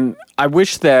cool. I mean, I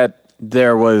wish that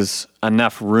there was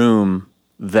enough room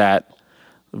that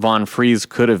Von Fries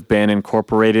could have been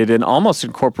incorporated and almost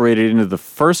incorporated into the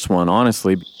first one,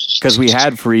 honestly, because we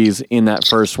had Fries in that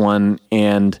first one,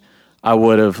 and I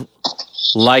would have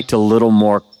liked a little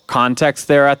more context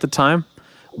there at the time,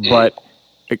 but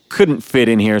it couldn't fit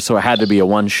in here, so it had to be a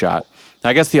one-shot.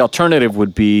 I guess the alternative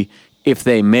would be if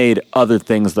they made other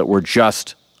things that were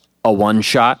just a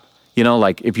one-shot, you know,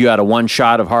 like if you had a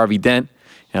one-shot of Harvey Dent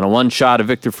and a one-shot of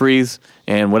Victor Fries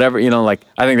and whatever, you know, like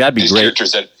I think that'd be These great.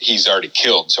 characters that he's already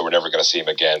killed, so we're never going to see him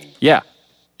again. Yeah.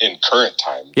 In current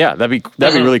time. Yeah, that'd be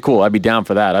really cool. I'd be down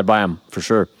for that. I'd buy them for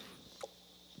sure.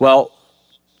 Well,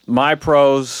 my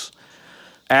pros,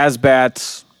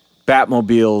 As-Bats,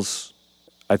 Batmobiles,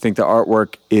 I think the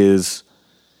artwork is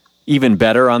even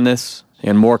better on this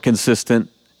and more consistent.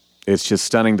 It's just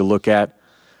stunning to look at.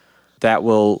 That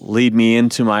will lead me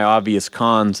into my obvious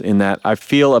cons in that I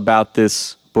feel about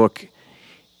this book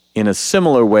in a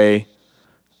similar way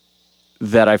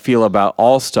that I feel about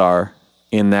All-Star,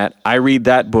 in that I read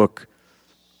that book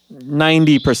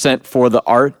 90% for the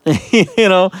art. You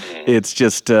know, it's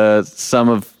just some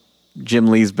of Jim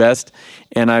Lee's best.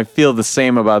 And I feel the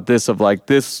same about this, of like,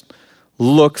 this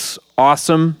looks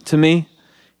awesome to me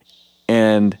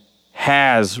and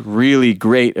has really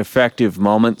great effective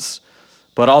moments,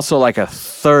 but also like a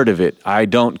third of it, I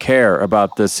don't care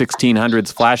about the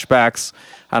 1600s flashbacks.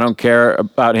 I don't care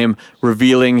about him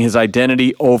revealing his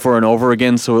identity over and over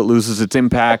again so it loses its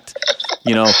impact.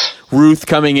 You know, Ruth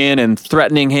coming in and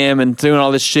threatening him and doing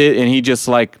all this shit, and he just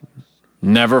like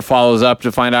never follows up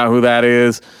to find out who that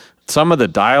is. Some of the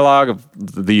dialogue of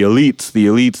the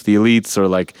elites are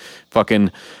like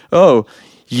fucking, oh,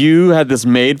 you had this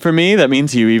made for me? That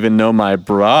means you even know my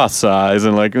bra size,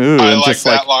 and like, ooh, I and like just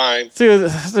that like, line. dude,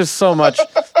 there's so much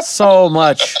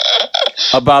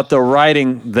about the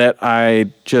writing that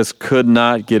I just could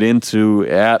not get into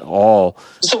at all.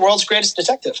 He's the world's greatest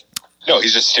detective. No,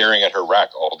 he's just staring at her rack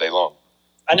all day long.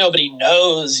 I know, but he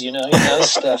knows, you know, he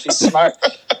knows stuff. He's smart.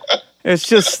 It's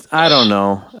just, I don't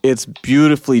know. It's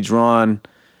beautifully drawn,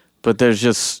 but there's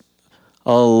just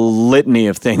a litany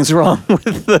of things wrong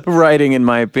with the writing, in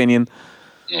my opinion.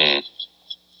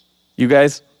 You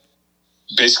guys?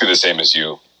 Basically the same as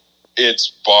you.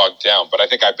 It's bogged down, but I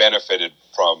think I benefited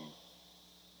from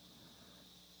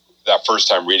that first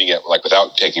time reading it, like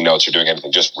without taking notes or doing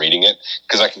anything, just reading it,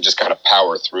 because I can just kind of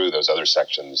power through those other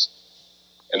sections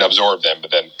and absorb them,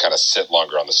 but then kind of sit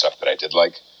longer on the stuff that I did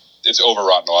like. It's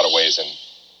overwrought in a lot of ways, and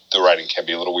the writing can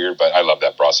be a little weird, but I love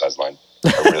that bra size line.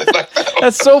 I really like that.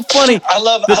 That's so funny. I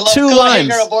love two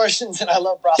lines. Abortions, and I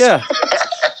love bra Yeah.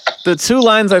 The two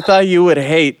lines I thought you would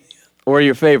hate were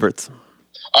your favorites.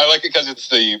 I like it because it's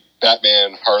the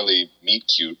Batman Harley meet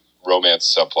cute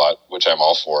romance subplot, which I'm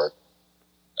all for.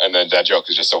 And then that joke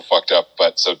is just so fucked up,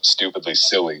 but so stupidly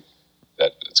silly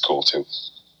that it's cool too.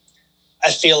 I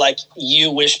feel like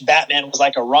you wish Batman was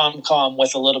like a rom-com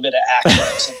with a little bit of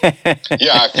action.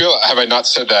 Yeah, I feel. Have I not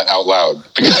said that out loud?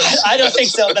 Because I don't think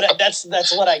so, but that's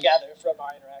what I gather from our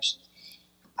interactions.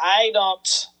 I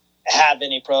don't have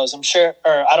any pros, I'm sure,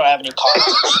 or I don't have any cons.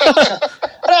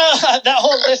 That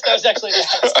whole list I was actually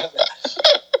next.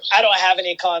 I don't have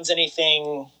any cons,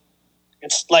 anything.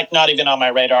 It's like not even on my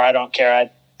radar. I don't care. I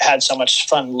had so much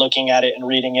fun looking at it and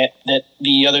reading it that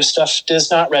the other stuff does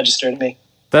not register to me.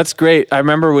 That's great. I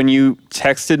remember when you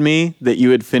texted me that you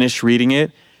had finished reading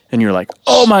it, and you're like,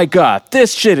 oh my God,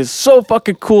 this shit is so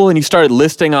fucking cool. And you started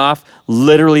listing off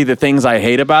literally the things I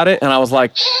hate about it. And I was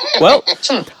like, well,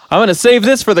 I'm going to save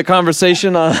this for the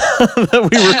conversation that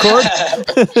we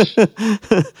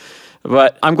record.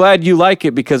 But I'm glad you like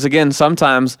it, because again,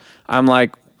 sometimes I'm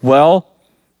like, well,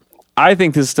 I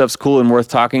think this stuff's cool and worth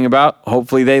talking about.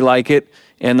 Hopefully they like it.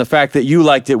 And the fact that you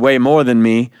liked it way more than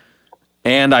me,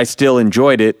 and I still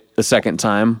enjoyed it the second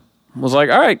time, was like,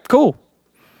 all right, cool.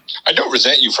 I don't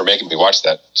resent you for making me watch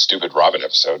that stupid Robin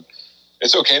episode.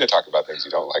 It's okay to talk about things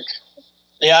you don't like.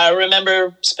 Yeah, I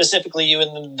remember specifically you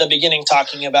in the beginning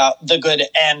talking about the good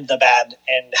and the bad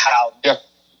and how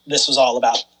this was all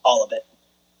about all of it.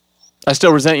 I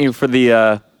still resent you for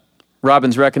the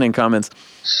Robin's Reckoning comments.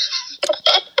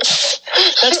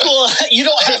 That's cool. You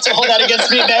don't have to hold that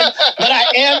against me, Ben, but I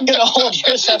am going to hold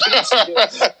yourself against you.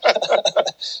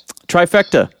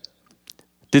 Trifecta.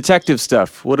 Detective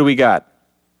stuff. What do we got?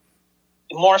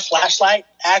 More flashlight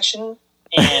action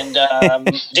and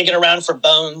digging around for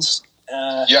bones.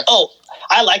 Oh,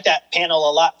 I like that panel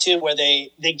a lot too, where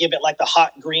they give it like the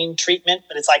hot green treatment,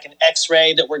 but it's like an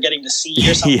X-ray that we're getting to see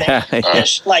or something.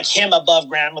 Like him above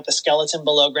ground with the skeleton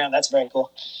below ground. That's very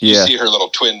cool. You see her little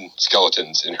twin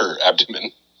skeletons in her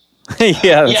abdomen.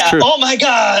 Yeah, that's true. Oh my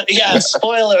God. Yeah,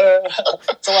 spoiler.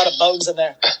 It's a lot of bones in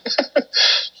there.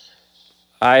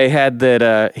 I had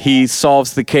that he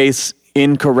solves the case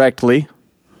incorrectly.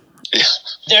 Yeah.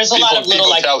 There's a lot of little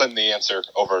people tell him the answer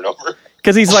over and over.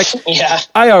 Because he's like, Yeah.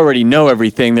 I already know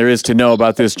everything there is to know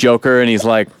about this Joker. And he's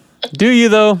like, do you,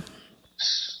 though?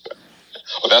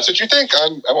 Well, that's what you think.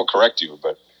 I won't correct you,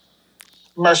 but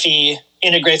Murphy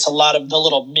integrates a lot of the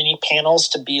little mini panels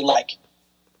to be like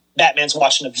Batman's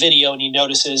watching a video and he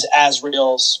notices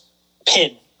Azrael's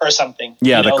pin or something.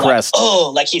 Yeah, the crest.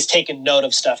 Like he's taking note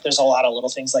of stuff. There's a lot of little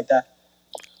things like that.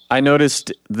 I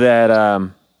noticed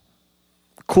that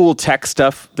cool tech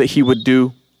stuff that he would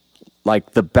do,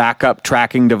 like the backup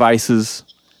tracking devices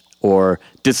or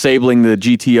disabling the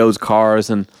GTO's cars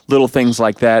and little things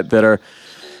like that are,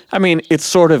 I mean, it's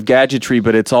sort of gadgetry,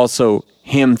 but it's also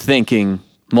him thinking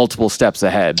multiple steps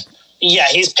ahead. Yeah,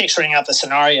 he's picturing out the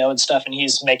scenario and stuff, and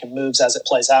he's making moves as it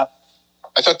plays out.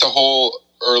 I thought the whole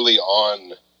early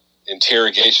on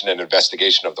interrogation and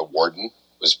investigation of the warden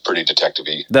was pretty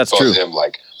detective-y. That's Both true. Him,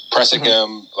 like, pressing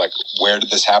him, like, where did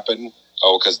this happen?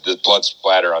 Oh, because the blood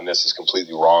splatter on this is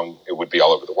completely wrong. It would be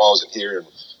all over the walls in here. And,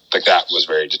 like, that was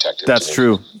very detective. That's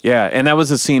true. Yeah, and that was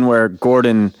a scene where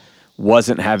Gordon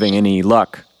wasn't having any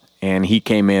luck, and he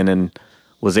came in and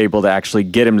was able to actually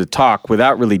get him to talk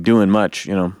without really doing much.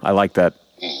 You know, I like that.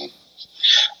 Mm-hmm.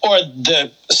 Or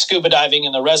the scuba diving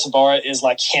in the reservoir is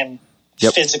like him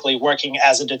physically working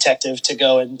as a detective to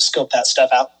go and scope that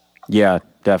stuff out. Yeah,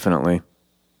 definitely.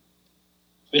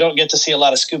 We don't get to see a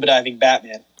lot of scuba diving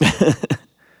Batman.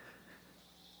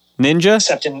 Ninja?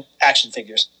 Except in action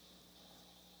figures.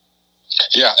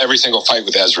 Yeah, every single fight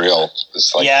with Azrael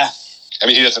is like... Yeah. I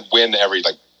mean, he doesn't win every,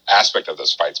 like, aspect of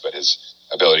those fights, but his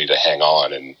ability to hang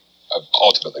on and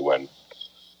ultimately win.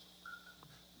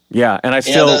 Yeah, and I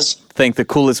still think the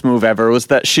coolest move ever was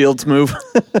that Shields move.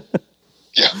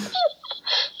 Yeah.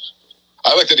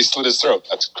 I like that he slit his throat.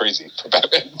 That's crazy for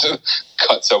Batman to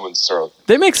cut someone's throat.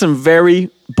 They make some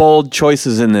very bold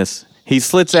choices in this. He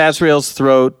slits Azrael's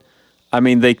throat. I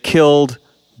mean, they killed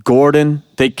Gordon.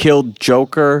 They killed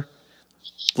Joker.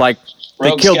 Like,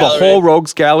 they killed the whole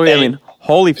Rogues Gallery. I mean,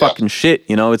 holy fucking shit.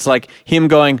 You know, it's like him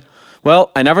going,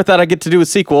 well, I never thought I'd get to do a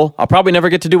sequel. I'll probably never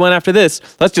get to do one after this.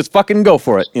 Let's just fucking go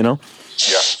for it, you know?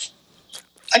 Yeah.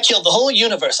 I killed the whole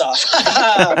universe off.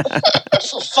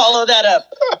 Follow that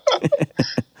up.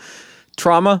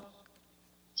 Trauma?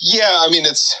 Yeah, I mean,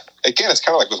 it's kind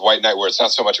of like with White Knight, where it's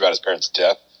not so much about his parents'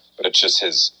 death, but it's just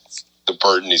the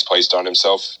burden he's placed on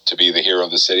himself to be the hero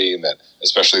of the city, and that,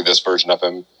 especially this version of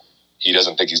him, he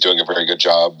doesn't think he's doing a very good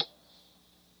job,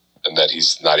 and that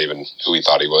he's not even who he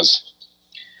thought he was.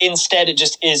 Instead, it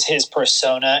just is his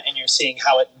persona, and you're seeing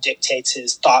how it dictates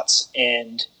his thoughts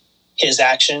and his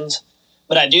actions.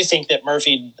 But I do think that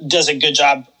Murphy does a good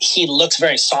job. He looks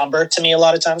very somber to me a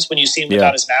lot of times when you see him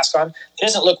without his mask on. He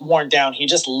doesn't look worn down. He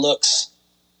just looks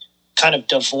kind of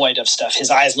devoid of stuff.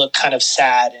 His eyes look kind of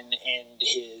sad, and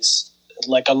his,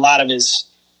 like, a lot of his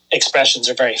expressions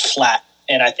are very flat.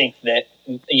 And I think that,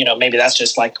 you know, maybe that's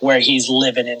just like where he's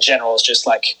living in general, is just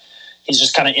like he's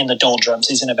just kind of in the doldrums.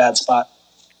 He's in a bad spot.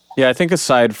 Yeah, I think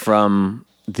aside from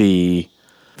the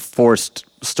forced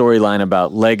storyline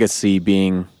about legacy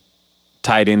being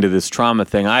tied into this trauma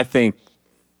thing, I think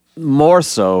more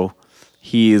so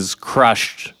he is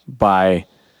crushed by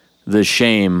the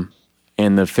shame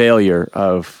and the failure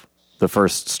of the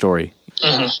first story,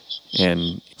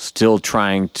 and still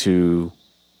trying to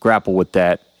grapple with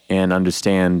that and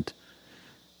understand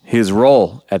his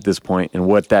role at this point and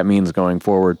what that means going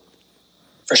forward.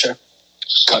 For sure.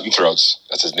 Cutting throats.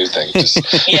 That's his new thing.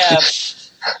 Just... Yeah.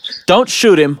 Don't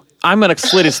shoot him. I'm going to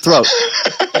slit his throat.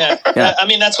 Yeah. I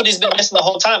mean, that's what he's been missing the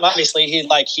whole time. Obviously,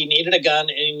 he needed a gun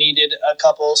and he needed a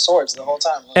couple of swords the whole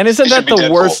time. And isn't that the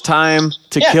worst time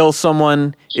to kill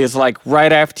someone, is like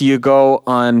right after you go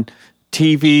on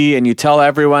TV and you tell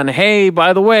everyone, hey,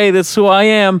 by the way, this is who I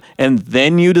am, and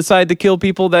then you decide to kill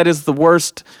people? That is the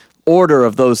worst order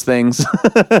of those things.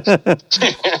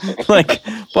 Like,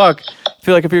 fuck. I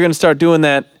feel like if you're going to start doing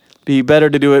that, be better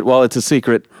to do it while it's a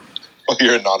secret. Well,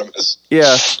 you're anonymous.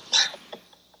 Yeah.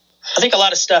 I think a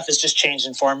lot of stuff is just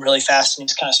changing for him really fast, and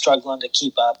he's kind of struggling to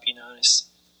keep up. You know, he's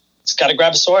got to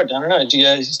grab a sword. I don't know. Do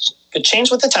you could change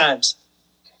with the times?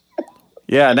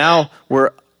 Yeah. Now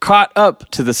we're caught up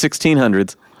to the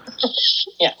 1600s.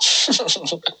 Yeah.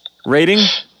 Rating?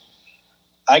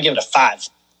 I give it a 5.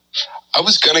 I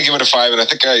was going to give it a 5, and I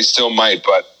think I still might,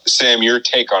 but Sam, your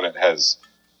take on it has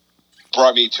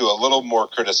brought me to a little more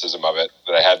criticism of it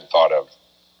that I hadn't thought of.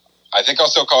 I think I'll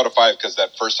still call it a 5 because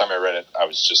that first time I read it, I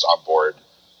was just on board.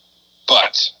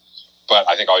 But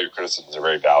I think all your criticisms are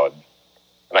very valid.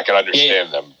 And I can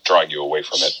understand them drawing you away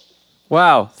from it.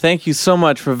 Wow. Thank you so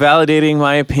much for validating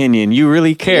my opinion. You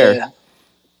really care. Yeah.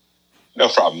 No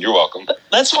problem. You're welcome.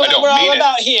 That's what we're all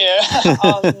about here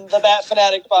on the Bat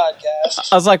Fanatic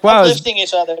podcast. I was like, wow. Uplifting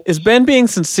each other. Is Ben being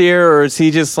sincere, or is he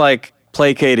just like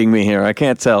placating me here? I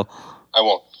can't tell. I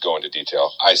won't go into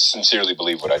detail. I sincerely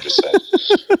believe what I just said.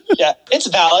 Yeah, it's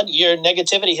valid. Your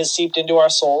negativity has seeped into our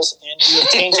souls, and you have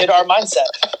tainted our mindset.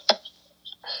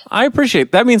 I appreciate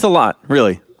it. That means a lot,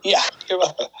 really. Yeah, you're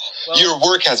welcome. Your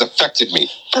work has affected me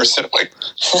personally.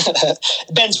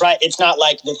 Ben's right. It's not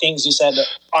like the things you said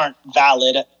aren't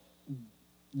valid,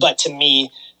 but to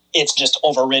me, it's just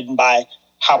overridden by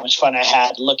how much fun I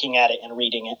had looking at it and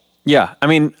reading it. Yeah, I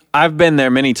mean, I've been there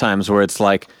many times where it's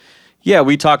like, yeah,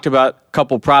 we talked about a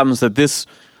couple problems that this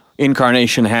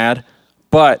incarnation had,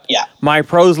 but my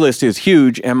pros list is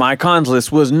huge and my cons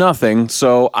list was nothing,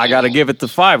 so I got to give it the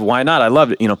 5. Why not? I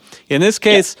loved it. In this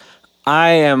case, I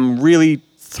am really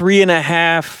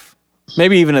 3.5,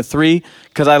 maybe even a 3,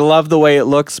 because I love the way it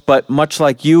looks, but much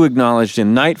like you acknowledged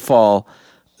in Nightfall,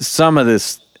 some of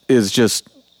this is just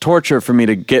torture for me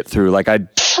to get through. Like, I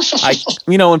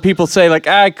when people say, like,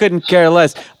 I couldn't care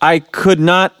less, I could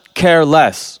not care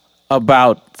less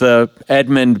about the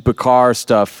Edmund Bakar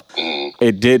stuff.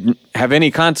 It didn't have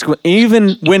any consequence.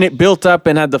 Even when it built up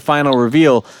and had the final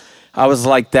reveal, I was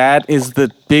like, that is the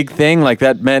big thing. Like,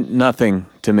 that meant nothing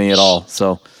to me at all.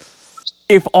 So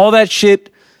if all that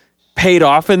shit paid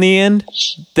off in the end,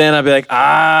 then I'd be like,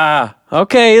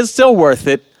 okay, it's still worth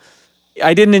it.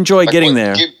 I didn't enjoy getting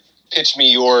there. Pitch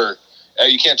me your...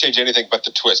 you can't change anything but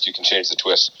the twist. You can change the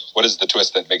twist. What is the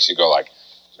twist that makes you go like,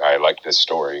 I like this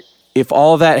story? If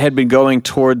all that had been going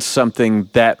towards something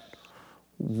that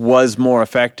was more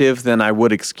effective, then I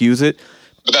would excuse it.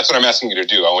 But that's what I'm asking you to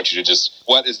do. I want you to just...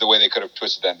 What is the way they could have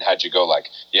twisted that and had you go like,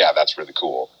 yeah, that's really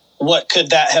cool? What could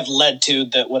that have led to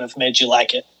that would have made you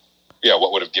like it? Yeah,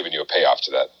 what would have given you a payoff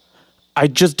to that? I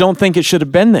just don't think it should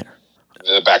have been there.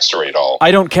 The backstory at all.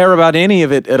 I don't care about any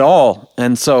of it at all.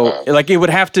 And so, it would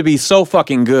have to be so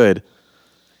fucking good.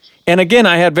 And again,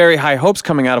 I had very high hopes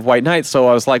coming out of White Knight, so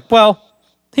I was like, well,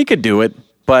 he could do it,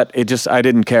 but I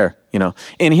didn't care,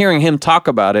 And hearing him talk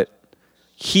about it,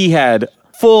 he had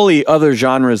fully other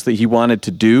genres that he wanted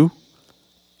to do,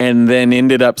 and then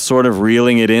ended up sort of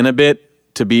reeling it in a bit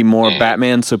to be more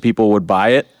Batman so people would buy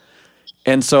it.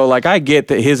 And so, I get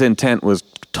that his intent was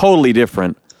totally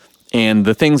different, and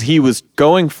the things he was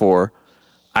going for,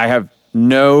 I have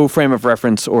no frame of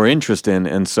reference or interest in,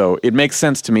 and so it makes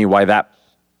sense to me why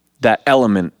that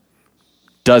element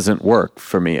doesn't work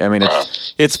for me. I mean,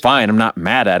 it's fine. I'm not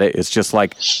mad at it. It's just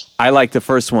like, I like the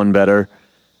first one better,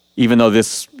 even though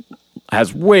this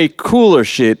has way cooler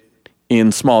shit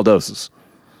in small doses.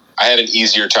 I had an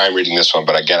easier time reading this one,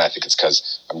 but again, I think it's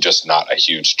because I'm just not a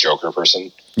huge Joker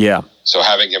person. Yeah. So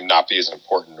having him not be as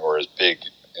important or as big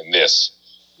in this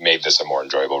made this a more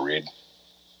enjoyable read.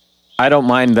 I don't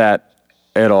mind that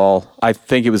at all. I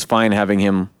think it was fine having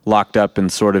him locked up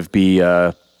and sort of be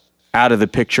out of the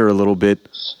picture a little bit.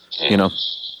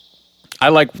 I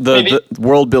like the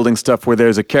world building stuff where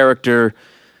there's a character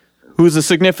who's a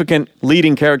significant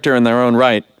leading character in their own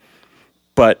right,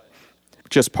 but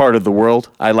just part of the world.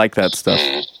 I like that stuff.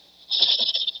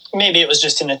 Maybe it was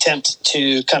just an attempt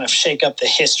to kind of shake up the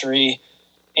history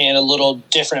and a little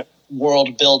different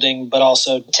world building, but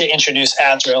also to introduce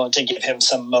Azrael and to give him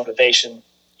some motivation,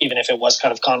 even if it was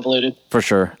kind of convoluted. For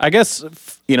sure. I guess,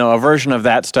 a version of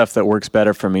that stuff that works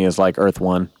better for me is like Earth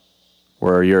 1,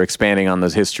 where you're expanding on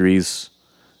those histories.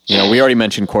 We already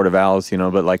mentioned Court of Owls,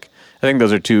 but I think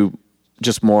those are two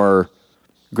just more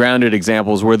grounded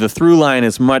examples where the through line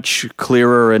is much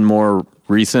clearer and more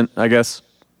recent, I guess.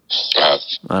 I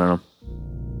don't know.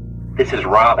 This is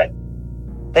Robin.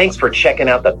 Thanks for checking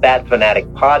out the Bat Fanatic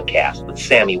podcast with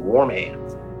Sammy Warm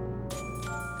Hands.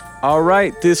 All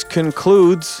right, this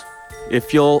concludes,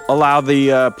 if you'll allow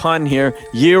the pun here,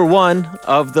 year 1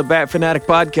 of the Bat Fanatic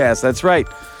podcast. That's right.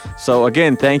 So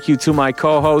again, thank you to my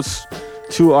co-hosts,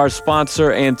 to our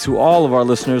sponsor, and to all of our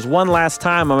listeners. One last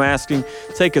time, I'm asking,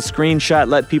 take a screenshot,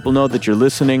 let people know that you're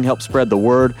listening, help spread the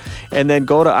word, and then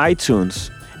go to iTunes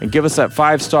and give us that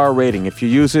 5-star rating. If you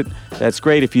use it, that's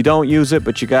great. If you don't use it,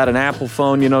 but you got an Apple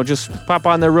phone, just pop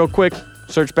on there real quick,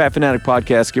 search Bat Fanatic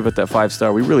Podcast, give it that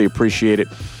 5-star. We really appreciate it.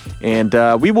 And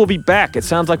we will be back. It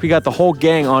sounds like we got the whole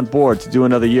gang on board to do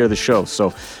another year of the show.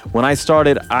 So when I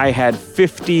started, I had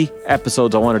 50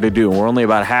 episodes I wanted to do, and we're only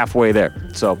about halfway there.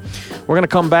 So we're going to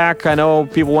come back. I know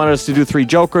people wanted us to do 3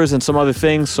 Jokers and some other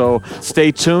things, so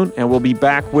stay tuned, and we'll be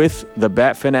back with the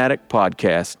Bat Fanatic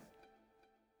Podcast.